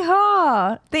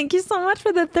 Yeehaw! Thank you so much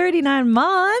for the 39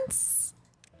 months!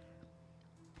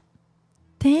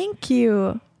 Thank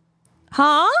you.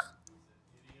 Huh?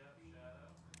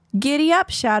 Giddy up,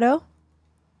 Shadow.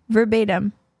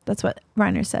 Verbatim. That's what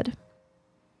Reiner said.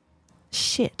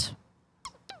 Shit.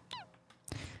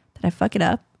 Did I fuck it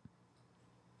up?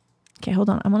 Okay, hold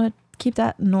on. I'm gonna keep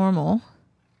that normal.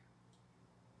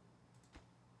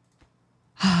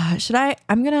 Should I?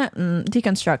 I'm gonna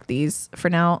deconstruct these for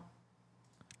now.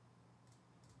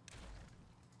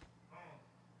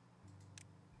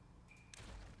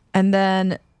 And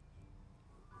then...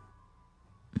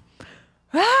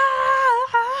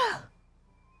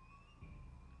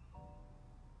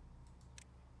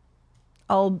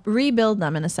 I'll rebuild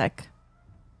them in a sec.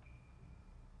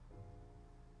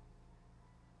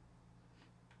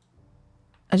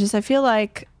 I feel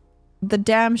like the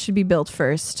dam should be built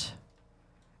first.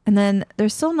 And then they're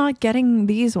still not getting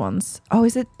these ones. Oh,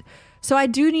 is it? So I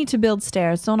do need to build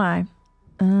stairs, don't I?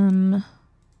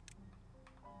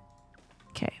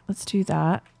 Okay, let's do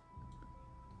that.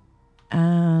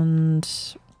 And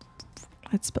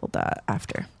let's build that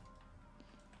after.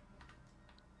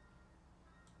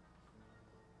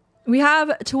 We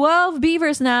have 12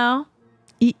 beavers now.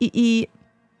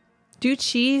 Do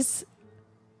cheese.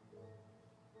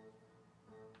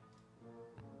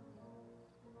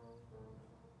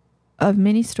 Of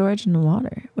mini storage in the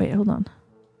water. Wait, hold on.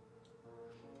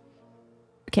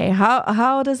 Okay,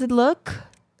 how does it look?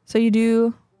 So you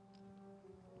do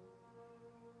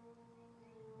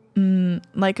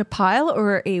like a pile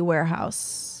or a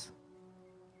warehouse?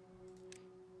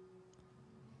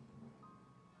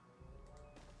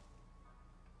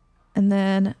 And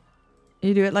then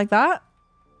you do it like that?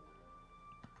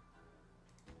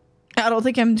 I don't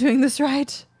think I'm doing this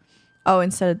right. Oh,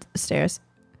 instead of stairs.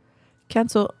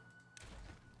 Cancel.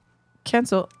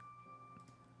 Cancel.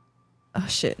 Oh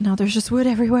shit, now there's just wood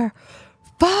everywhere.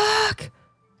 Fuck!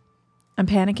 I'm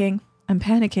panicking. I'm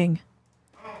panicking.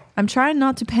 I'm trying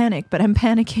not to panic, but I'm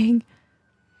panicking.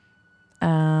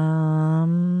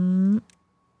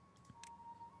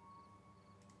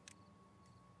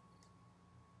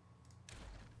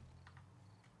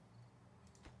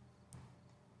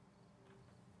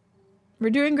 We're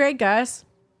doing great, guys.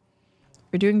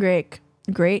 We're doing great.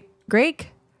 Great.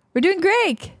 We're doing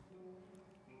great.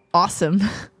 Awesome.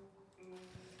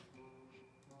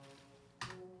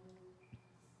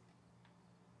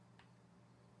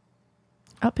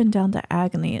 Up and down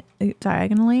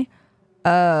diagonally.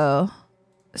 Oh.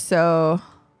 So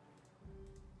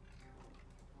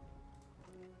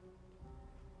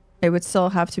it would still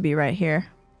have to be right here.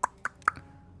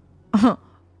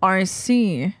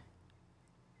 RC.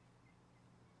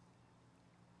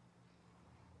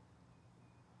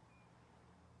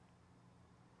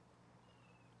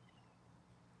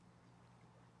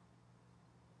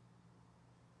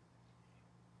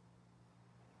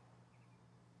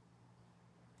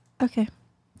 Okay,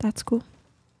 that's cool.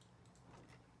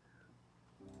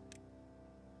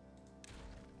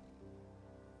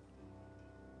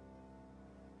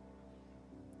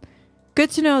 Good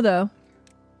to know, though.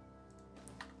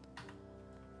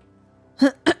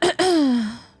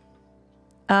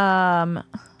 And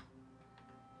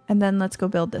then let's go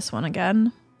build this one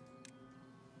again.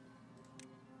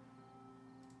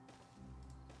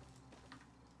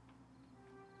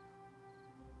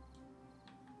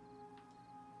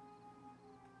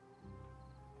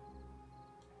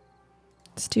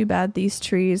 It's too bad these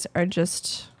trees are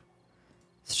just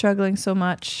struggling so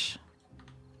much.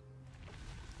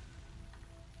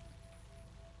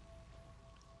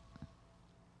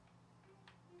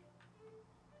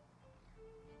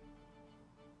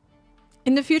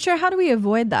 In the future, how do we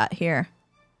avoid that here?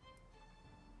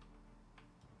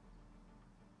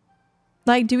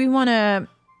 Like, do we want to,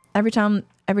 every time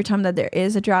that there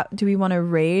is a drought, do we want to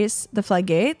raise the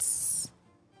floodgates?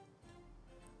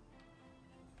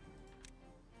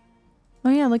 Oh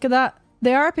yeah, look at that.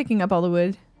 They are picking up all the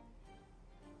wood.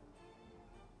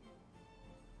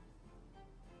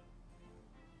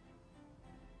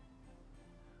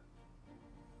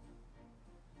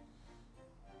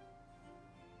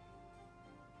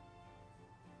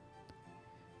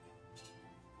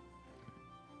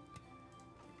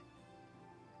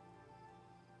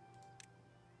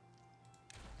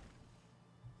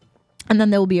 And then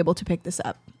they'll be able to pick this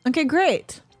up. Okay,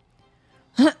 great.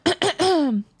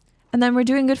 And then we're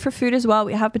doing good for food as well.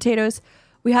 We have potatoes.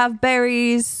 We have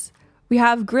berries. We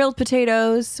have grilled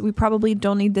potatoes. We probably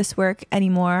don't need this work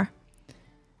anymore.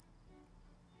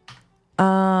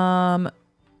 Another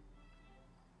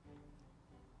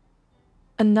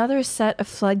set of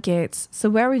floodgates. So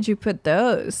where would you put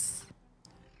those?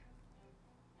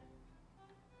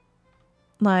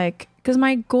 Like, because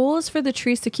my goal is for the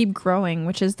trees to keep growing,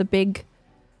 which is the big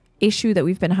issue that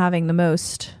we've been having the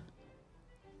most.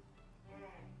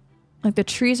 Like, the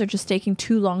trees are just taking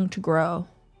too long to grow.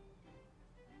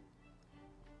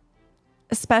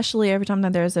 Especially every time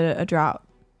that there's a drought.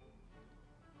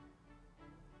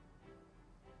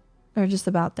 They're just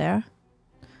about there.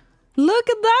 Look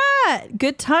at that!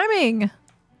 Good timing!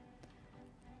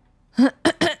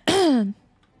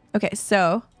 Okay,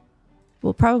 so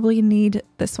we'll probably need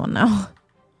this one now.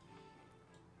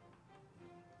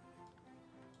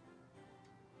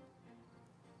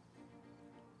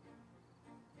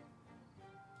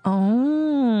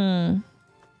 Oh.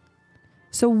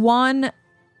 So one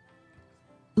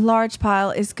large pile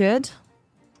is good.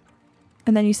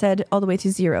 And then you said all the way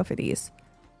to 0 for these.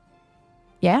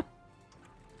 Yeah?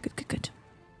 Good, good, good.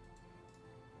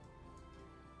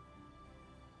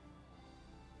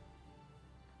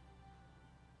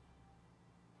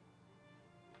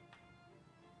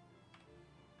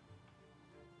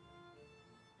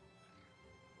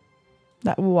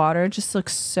 That water just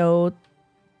looks so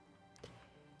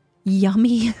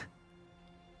yummy.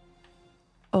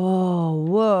 Oh,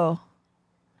 whoa.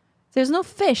 There's no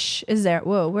fish, is there?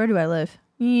 Whoa, where do I live?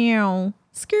 Meow.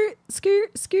 Skirt,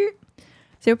 skirt, skirt.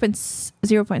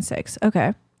 0.6.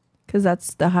 Okay. Because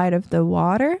that's the height of the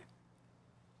water.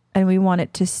 And we want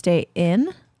it to stay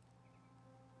in.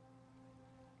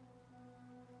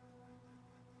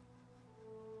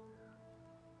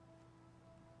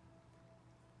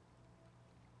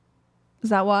 Is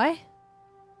that why?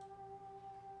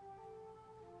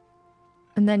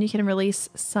 And then you can release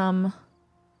some.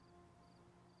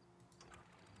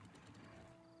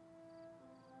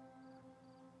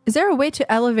 Is there a way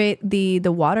to elevate the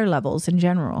water levels in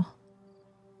general?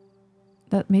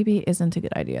 That maybe isn't a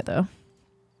good idea though.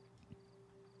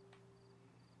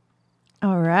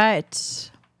 All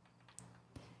right.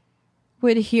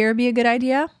 Would here be a good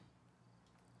idea?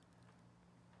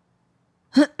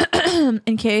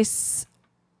 In case...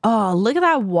 Oh, look at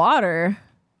that water.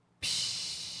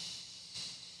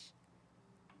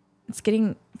 It's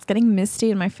getting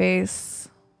misty in my face.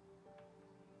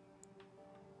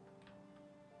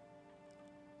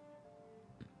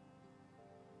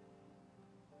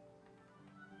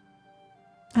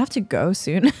 I have to go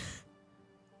soon.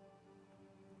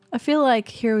 I feel like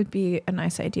here would be a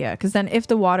nice idea, because then if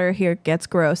the water here gets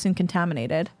gross and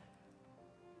contaminated,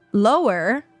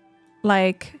 lower,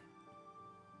 like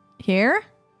here.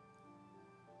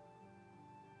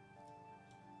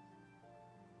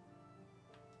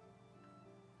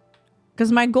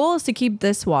 Because my goal is to keep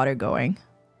this water going.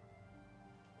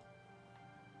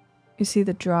 You see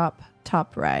the drop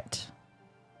top right.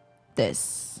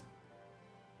 This.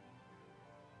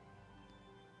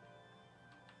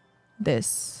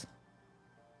 This.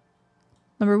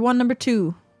 Number 1, number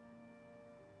 2.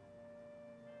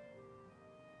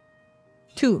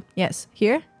 2, yes.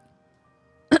 Here.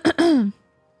 All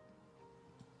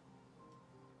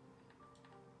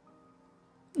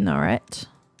right.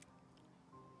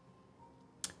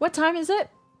 What time is it?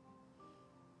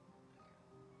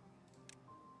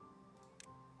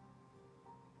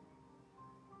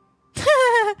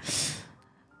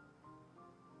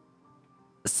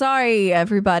 Sorry,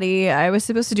 everybody. I was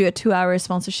supposed to do a 2-hour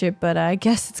sponsorship, but I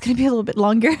guess it's gonna be a little bit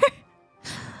longer.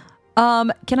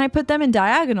 Can I put them in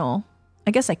diagonal?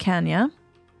 I guess I can, yeah?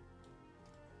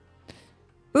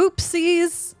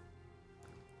 Oopsies.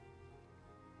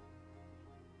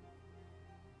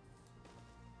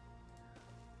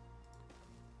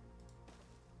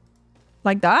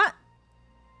 Like that?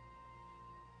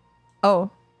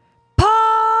 Oh.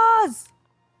 Pause!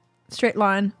 Straight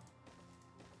line.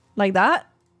 Like that?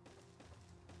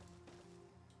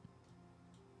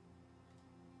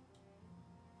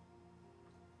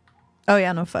 Oh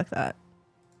yeah, no, fuck that.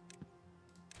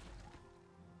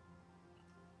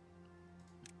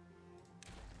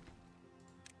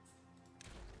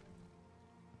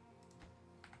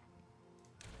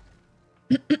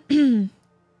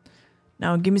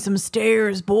 Now give me some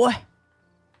stairs, boy.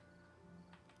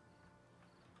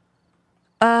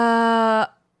 Do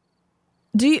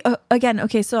you, again,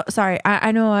 okay, so, sorry,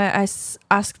 I know I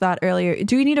asked that earlier.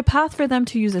 Do you need a path for them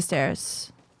to use the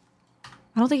stairs?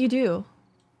 I don't think you do.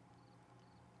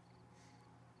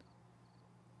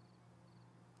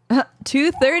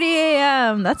 2:30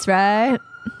 a.m. That's right.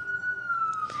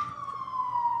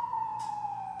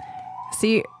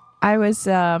 See, I was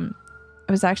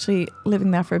actually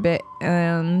living there for a bit,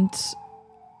 and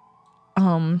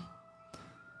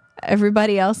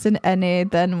everybody else in NA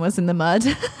then was in the mud.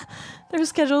 Their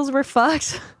schedules were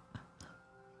fucked.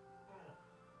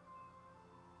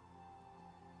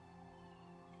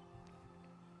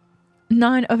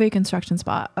 Nine of a construction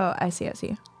spot. Oh, I see, I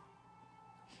see.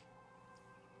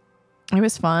 It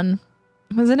was fun,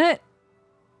 wasn't it?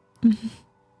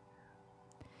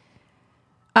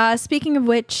 Speaking of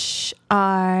which,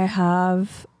 I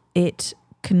have it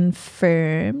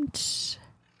confirmed.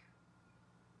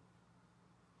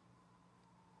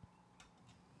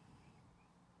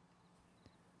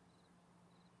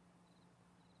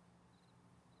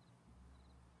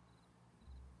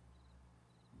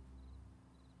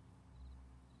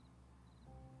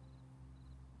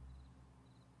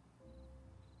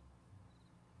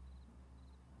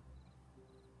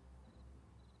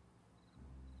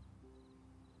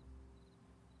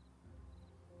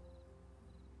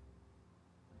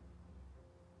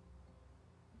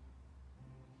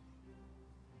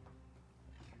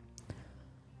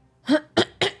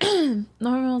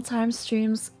 Normal time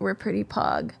streams were pretty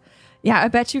pog. Yeah, I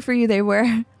bet you for you they were.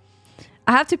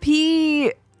 I have to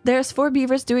pee. There's 4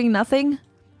 beavers doing nothing.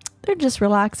 They're just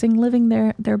relaxing, living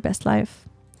their best life.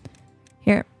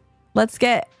 Here, let's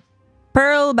get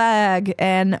Pearl Bag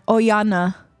and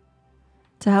Oyana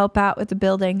to help out with the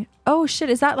building. Oh shit,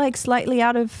 is that like slightly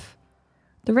out of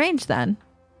the range then?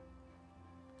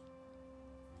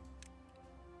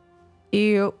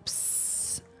 Oops.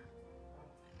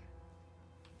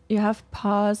 You have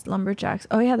paused lumberjacks.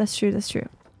 Oh yeah, that's true, that's true.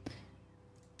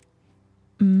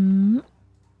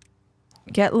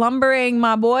 Get lumbering,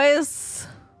 my boys.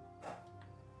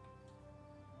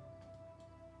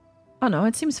 Oh no,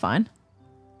 it seems fine.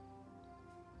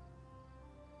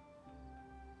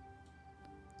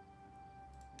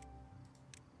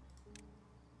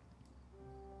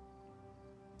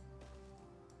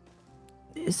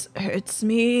 This hurts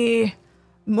me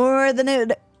more than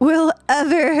it will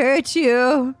ever hurt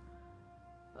you.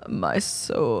 My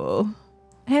soul.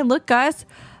 Hey, look, guys.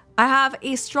 I have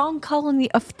a strong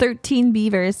colony of 13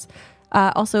 beavers.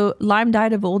 Also, Lime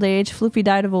died of old age. Floofy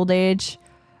died of old age.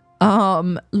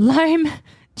 Lime,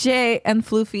 Jay, and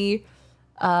Floofy.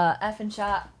 F and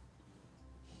chat.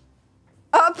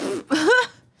 Up.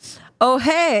 Oh,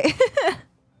 hey.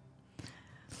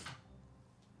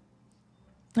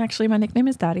 Actually, my nickname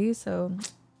is Daddy, so...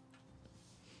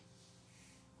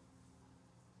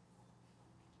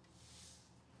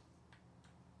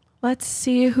 Let's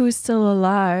see who's still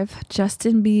alive.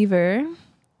 Justin Beaver,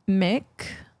 Mick,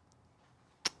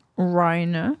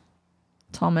 Rhina,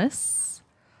 Thomas.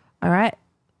 All right.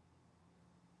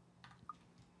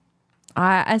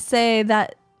 I say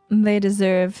that they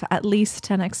deserve at least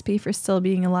 10 XP for still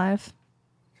being alive.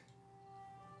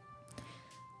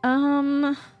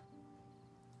 Oh,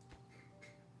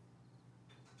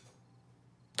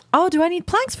 do I need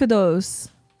planks for those?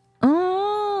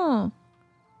 Oh.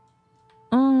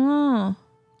 Oh.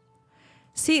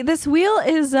 See, this wheel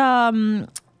is not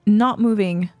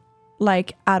moving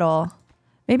like at all.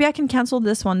 Maybe I can cancel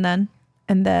this one then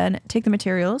and then take the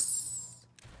materials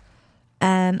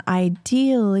and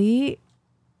ideally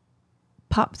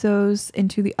pop those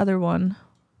into the other one.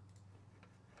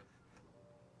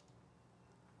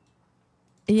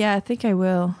 Yeah, I think I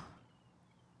will.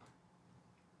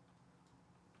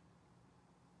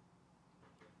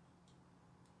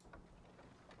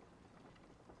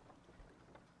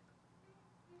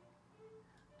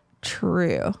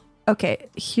 True. Okay,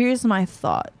 here's my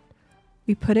thought.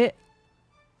 We put it...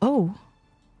 Oh.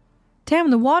 Damn,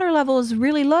 the water level is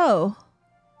really low.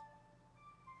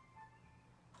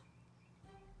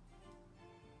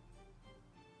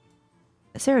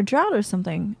 Is there a drought or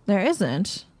something? There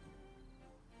isn't.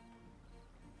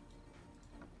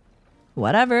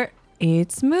 Whatever.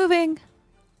 It's moving.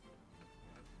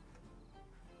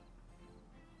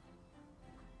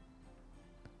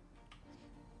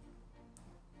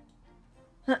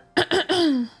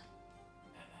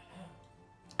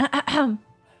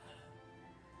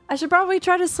 I should probably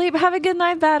try to sleep. Have a good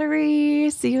night, battery.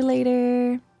 See you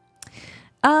later.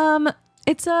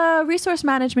 It's a resource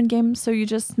management game, so you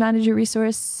just manage your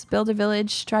resource, build a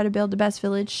village, try to build the best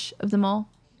village of them all.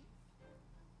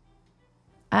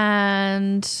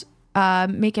 And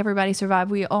make everybody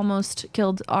survive. We almost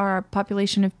killed our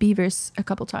population of beavers a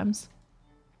couple times.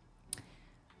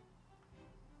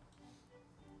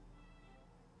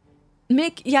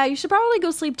 Mick, yeah, you should probably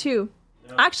go sleep too.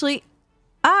 No. Actually,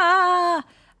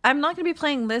 I'm not going to be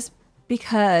playing this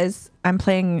because I'm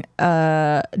playing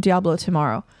Diablo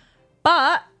tomorrow.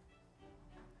 But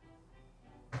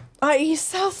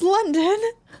South London.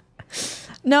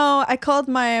 No, I called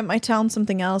my town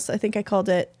something else. I think I called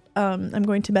it I'm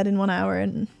going to bed in 1 hour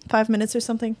and 5 minutes or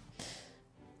something.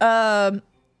 Damn.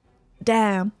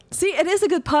 See, it is a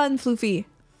good pun, Floofy.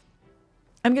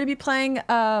 I'm going to be playing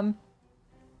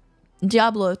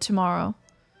Diablo tomorrow.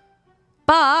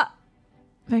 But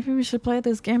maybe we should play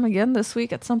this game again this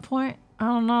week at some point. I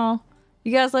don't know.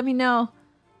 You guys let me know.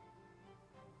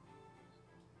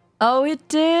 Oh, it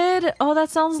did? Oh, that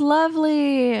sounds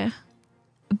lovely.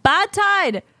 Bad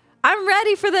Tide! I'm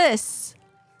ready for this!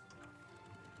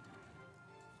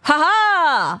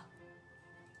 Haha!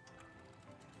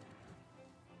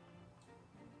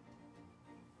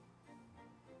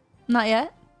 Not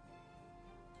yet?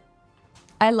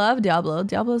 I love Diablo.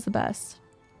 Diablo's the best.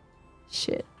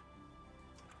 Shit.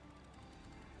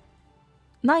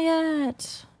 Not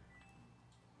yet.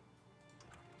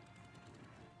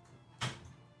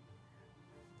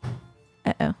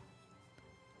 Uh-oh.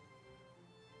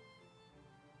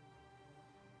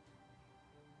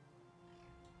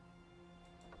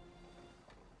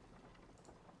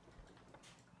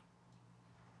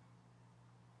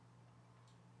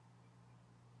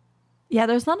 Yeah,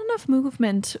 there's not enough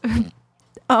movement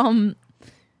in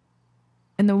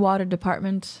the water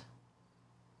department.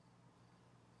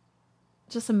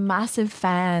 Just a massive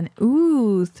fan.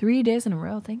 Ooh, 3 days in a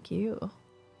row. Thank you.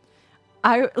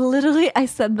 I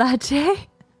said that, Jay.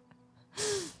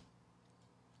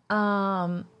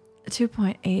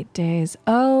 2.8 days.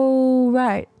 Oh,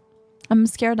 right. I'm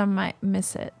scared I might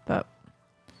miss it, but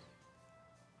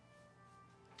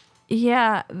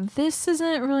yeah, this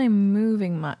isn't really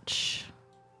moving much.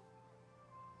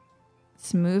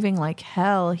 It's moving like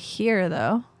hell here,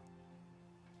 though.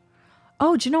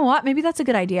 Oh, do you know what? Maybe that's a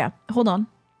good idea. Hold on.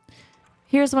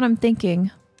 Here's what I'm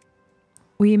thinking.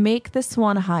 We make this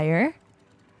one higher,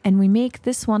 and we make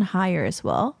this one higher as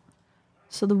well.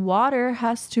 So the water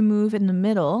has to move in the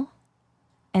middle,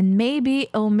 and maybe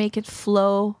it'll make it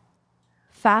flow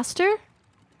faster.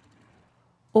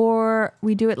 Or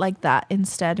we do it like that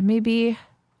instead. Maybe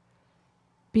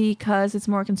because it's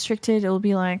more constricted, it'll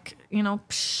be like, you know,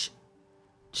 psh.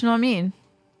 Do you know what I mean?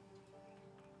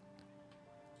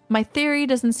 My theory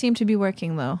doesn't seem to be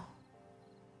working, though.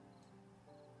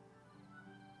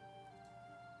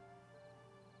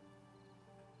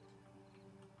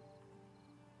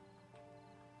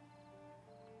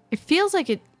 It feels like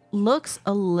it looks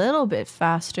a little bit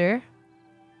faster.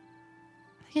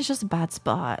 I think it's just a bad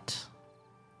spot.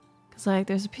 Because, like,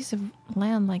 there's a piece of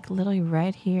land, like, literally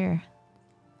right here.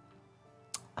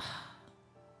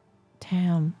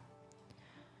 Damn.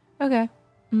 Okay.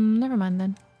 Never mind,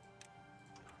 then.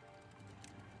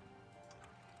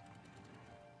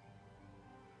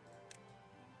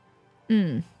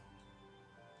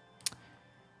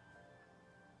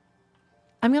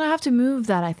 I'm gonna have to move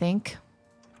that, I think.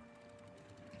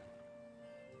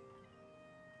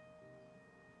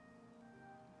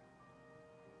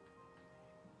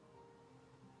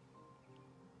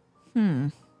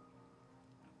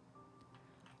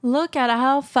 Look at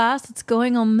how fast it's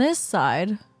going on this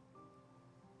side.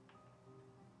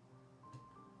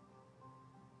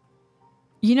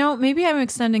 You know, maybe I'm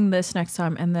extending this next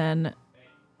time and then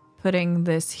putting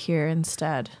this here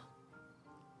instead.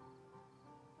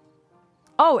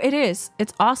 Oh, it is.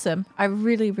 It's awesome. I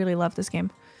really, really love this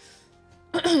game.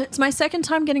 It's my second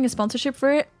time getting a sponsorship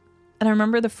for it. And I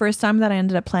remember the first time that I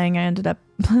ended up playing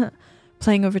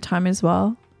playing over time as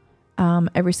well.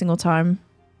 Every single time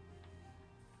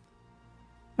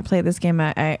I play this game,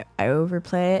 I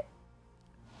overplay it.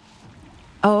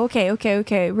 Oh,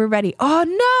 okay. We're ready. Oh,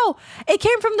 no! It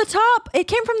came from the top! It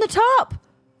came from the top!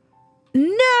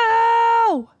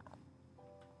 No!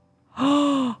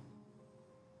 Oh!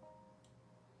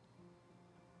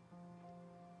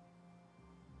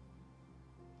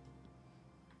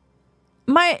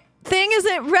 My thing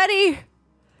isn't ready!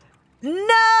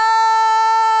 No!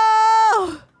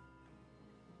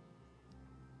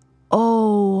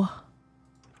 Oh.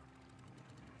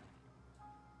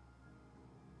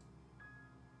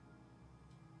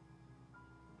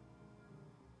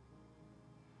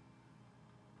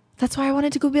 That's why I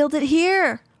wanted to go build it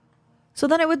here. So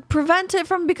then it would prevent it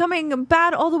from becoming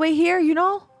bad all the way here, you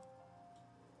know?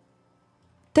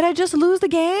 Did I just lose the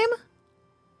game?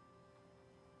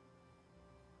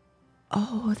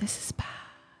 Oh, this is bad.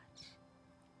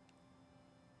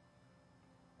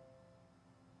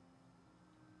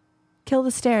 Kill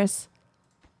the stairs.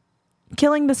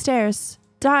 Killing the stairs.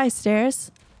 Die,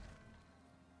 stairs.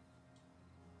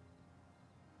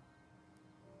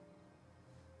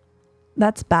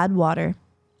 That's bad water.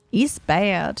 He's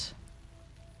bad.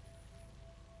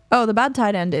 Oh, the bad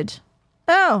tide ended.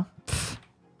 Oh. Pfft.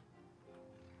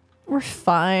 We're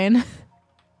fine.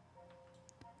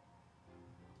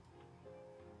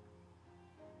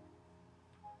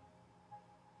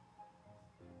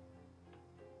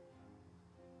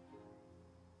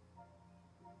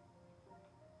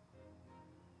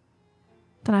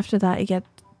 Then after that, you get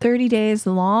 30 days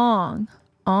long.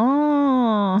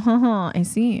 Oh, I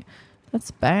see.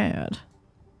 That's bad.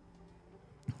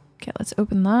 Okay, let's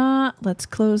open that. Let's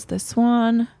close this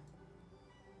one.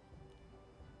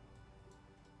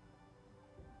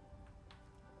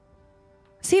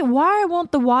 See, why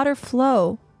won't the water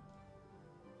flow?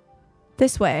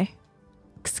 This way.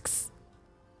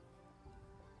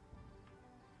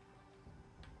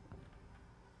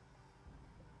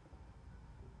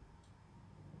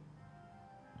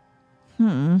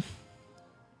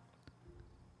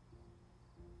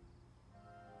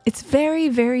 It's very,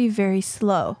 very, very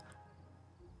slow.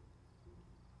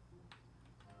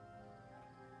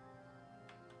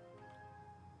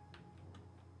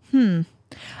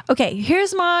 Okay,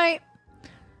 here's my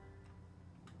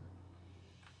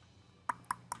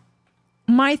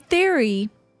theory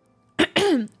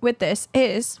with this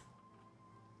is,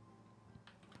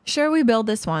 sure, we build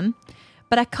this one,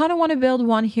 but I kind of want to build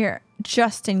one here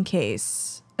just in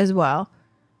case as well.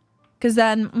 Because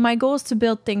then my goal is to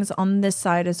build things on this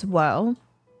side as well.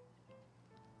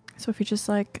 So if you just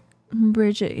like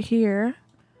bridge it here,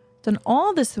 then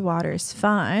all this water is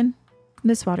fine.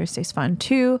 This water stays fine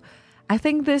too. I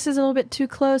think this is a little bit too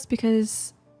close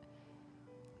because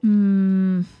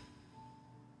I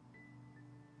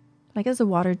guess the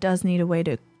water does need a way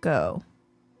to go.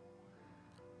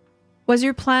 Was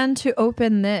your plan to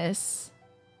open this?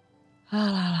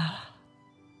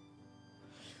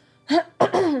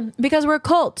 Because we're a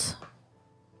cult.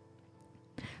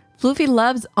 Floofy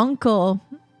loves Uncle.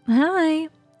 Hi.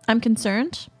 I'm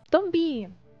concerned. Don't be.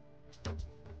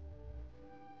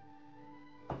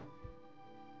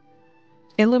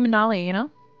 Illuminati, you know?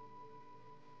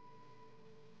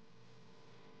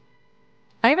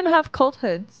 I even have cult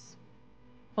hoods.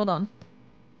 Hold on.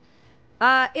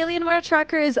 Alienware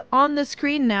tracker is on the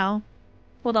screen now.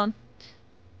 Hold on.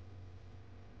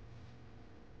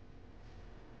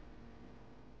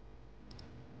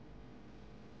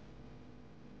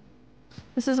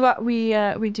 This is what we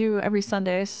do every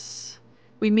Sundays.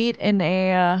 We meet in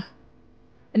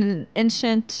an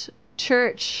ancient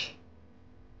church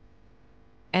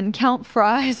and count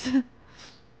fries.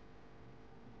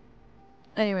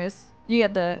 Anyways, you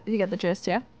get the gist,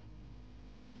 yeah?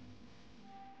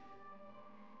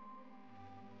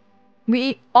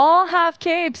 We all have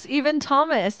capes, even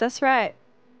Thomas. That's right.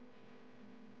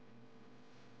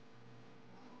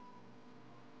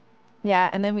 Yeah,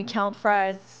 and then we count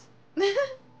fries.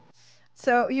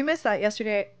 So you missed that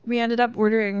yesterday. We ended up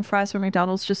ordering fries from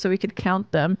McDonald's just so we could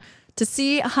count them to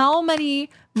see how many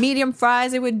medium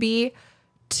fries it would be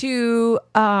to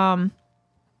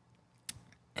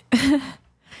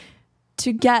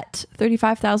to get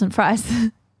 35,000 fries.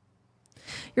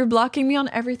 You're blocking me on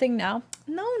everything now.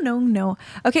 No.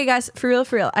 Okay, guys, for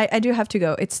real. I do have to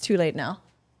go. It's too late now.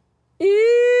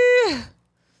 Eee!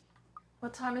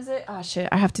 What time is it? Oh, shit.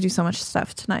 I have to do so much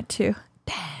stuff tonight, too.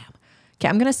 Damn. Okay,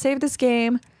 I'm going to save this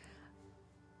game.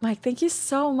 Mike, thank you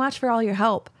so much for all your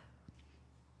help.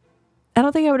 I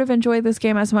don't think I would have enjoyed this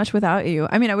game as much without you.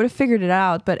 I mean, I would have figured it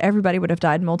out, but everybody would have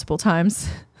died multiple times.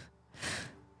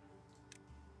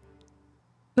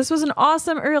 This was an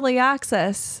awesome early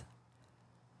access.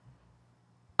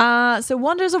 So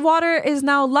Wonders of Water is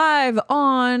now live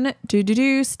on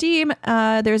Steam.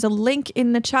 There's a link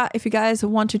in the chat if you guys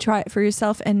want to try it for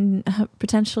yourself and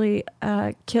potentially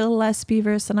kill less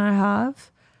beavers than I have.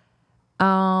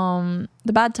 The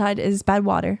bad tide is bad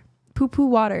water. Poo-poo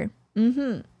water.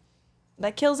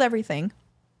 That kills everything.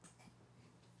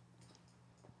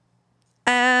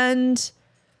 And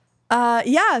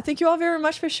yeah, thank you all very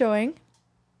much for showing.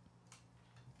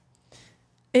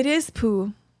 It is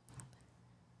poo.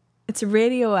 It's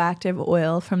radioactive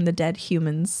oil from the dead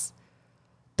humans.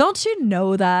 Don't you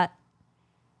know that?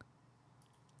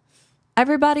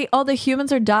 Everybody, all the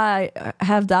humans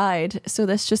have died. So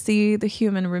that's just the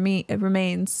human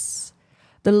remains.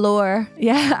 The lore.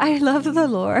 Yeah, I love the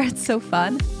lore. It's so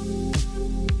fun.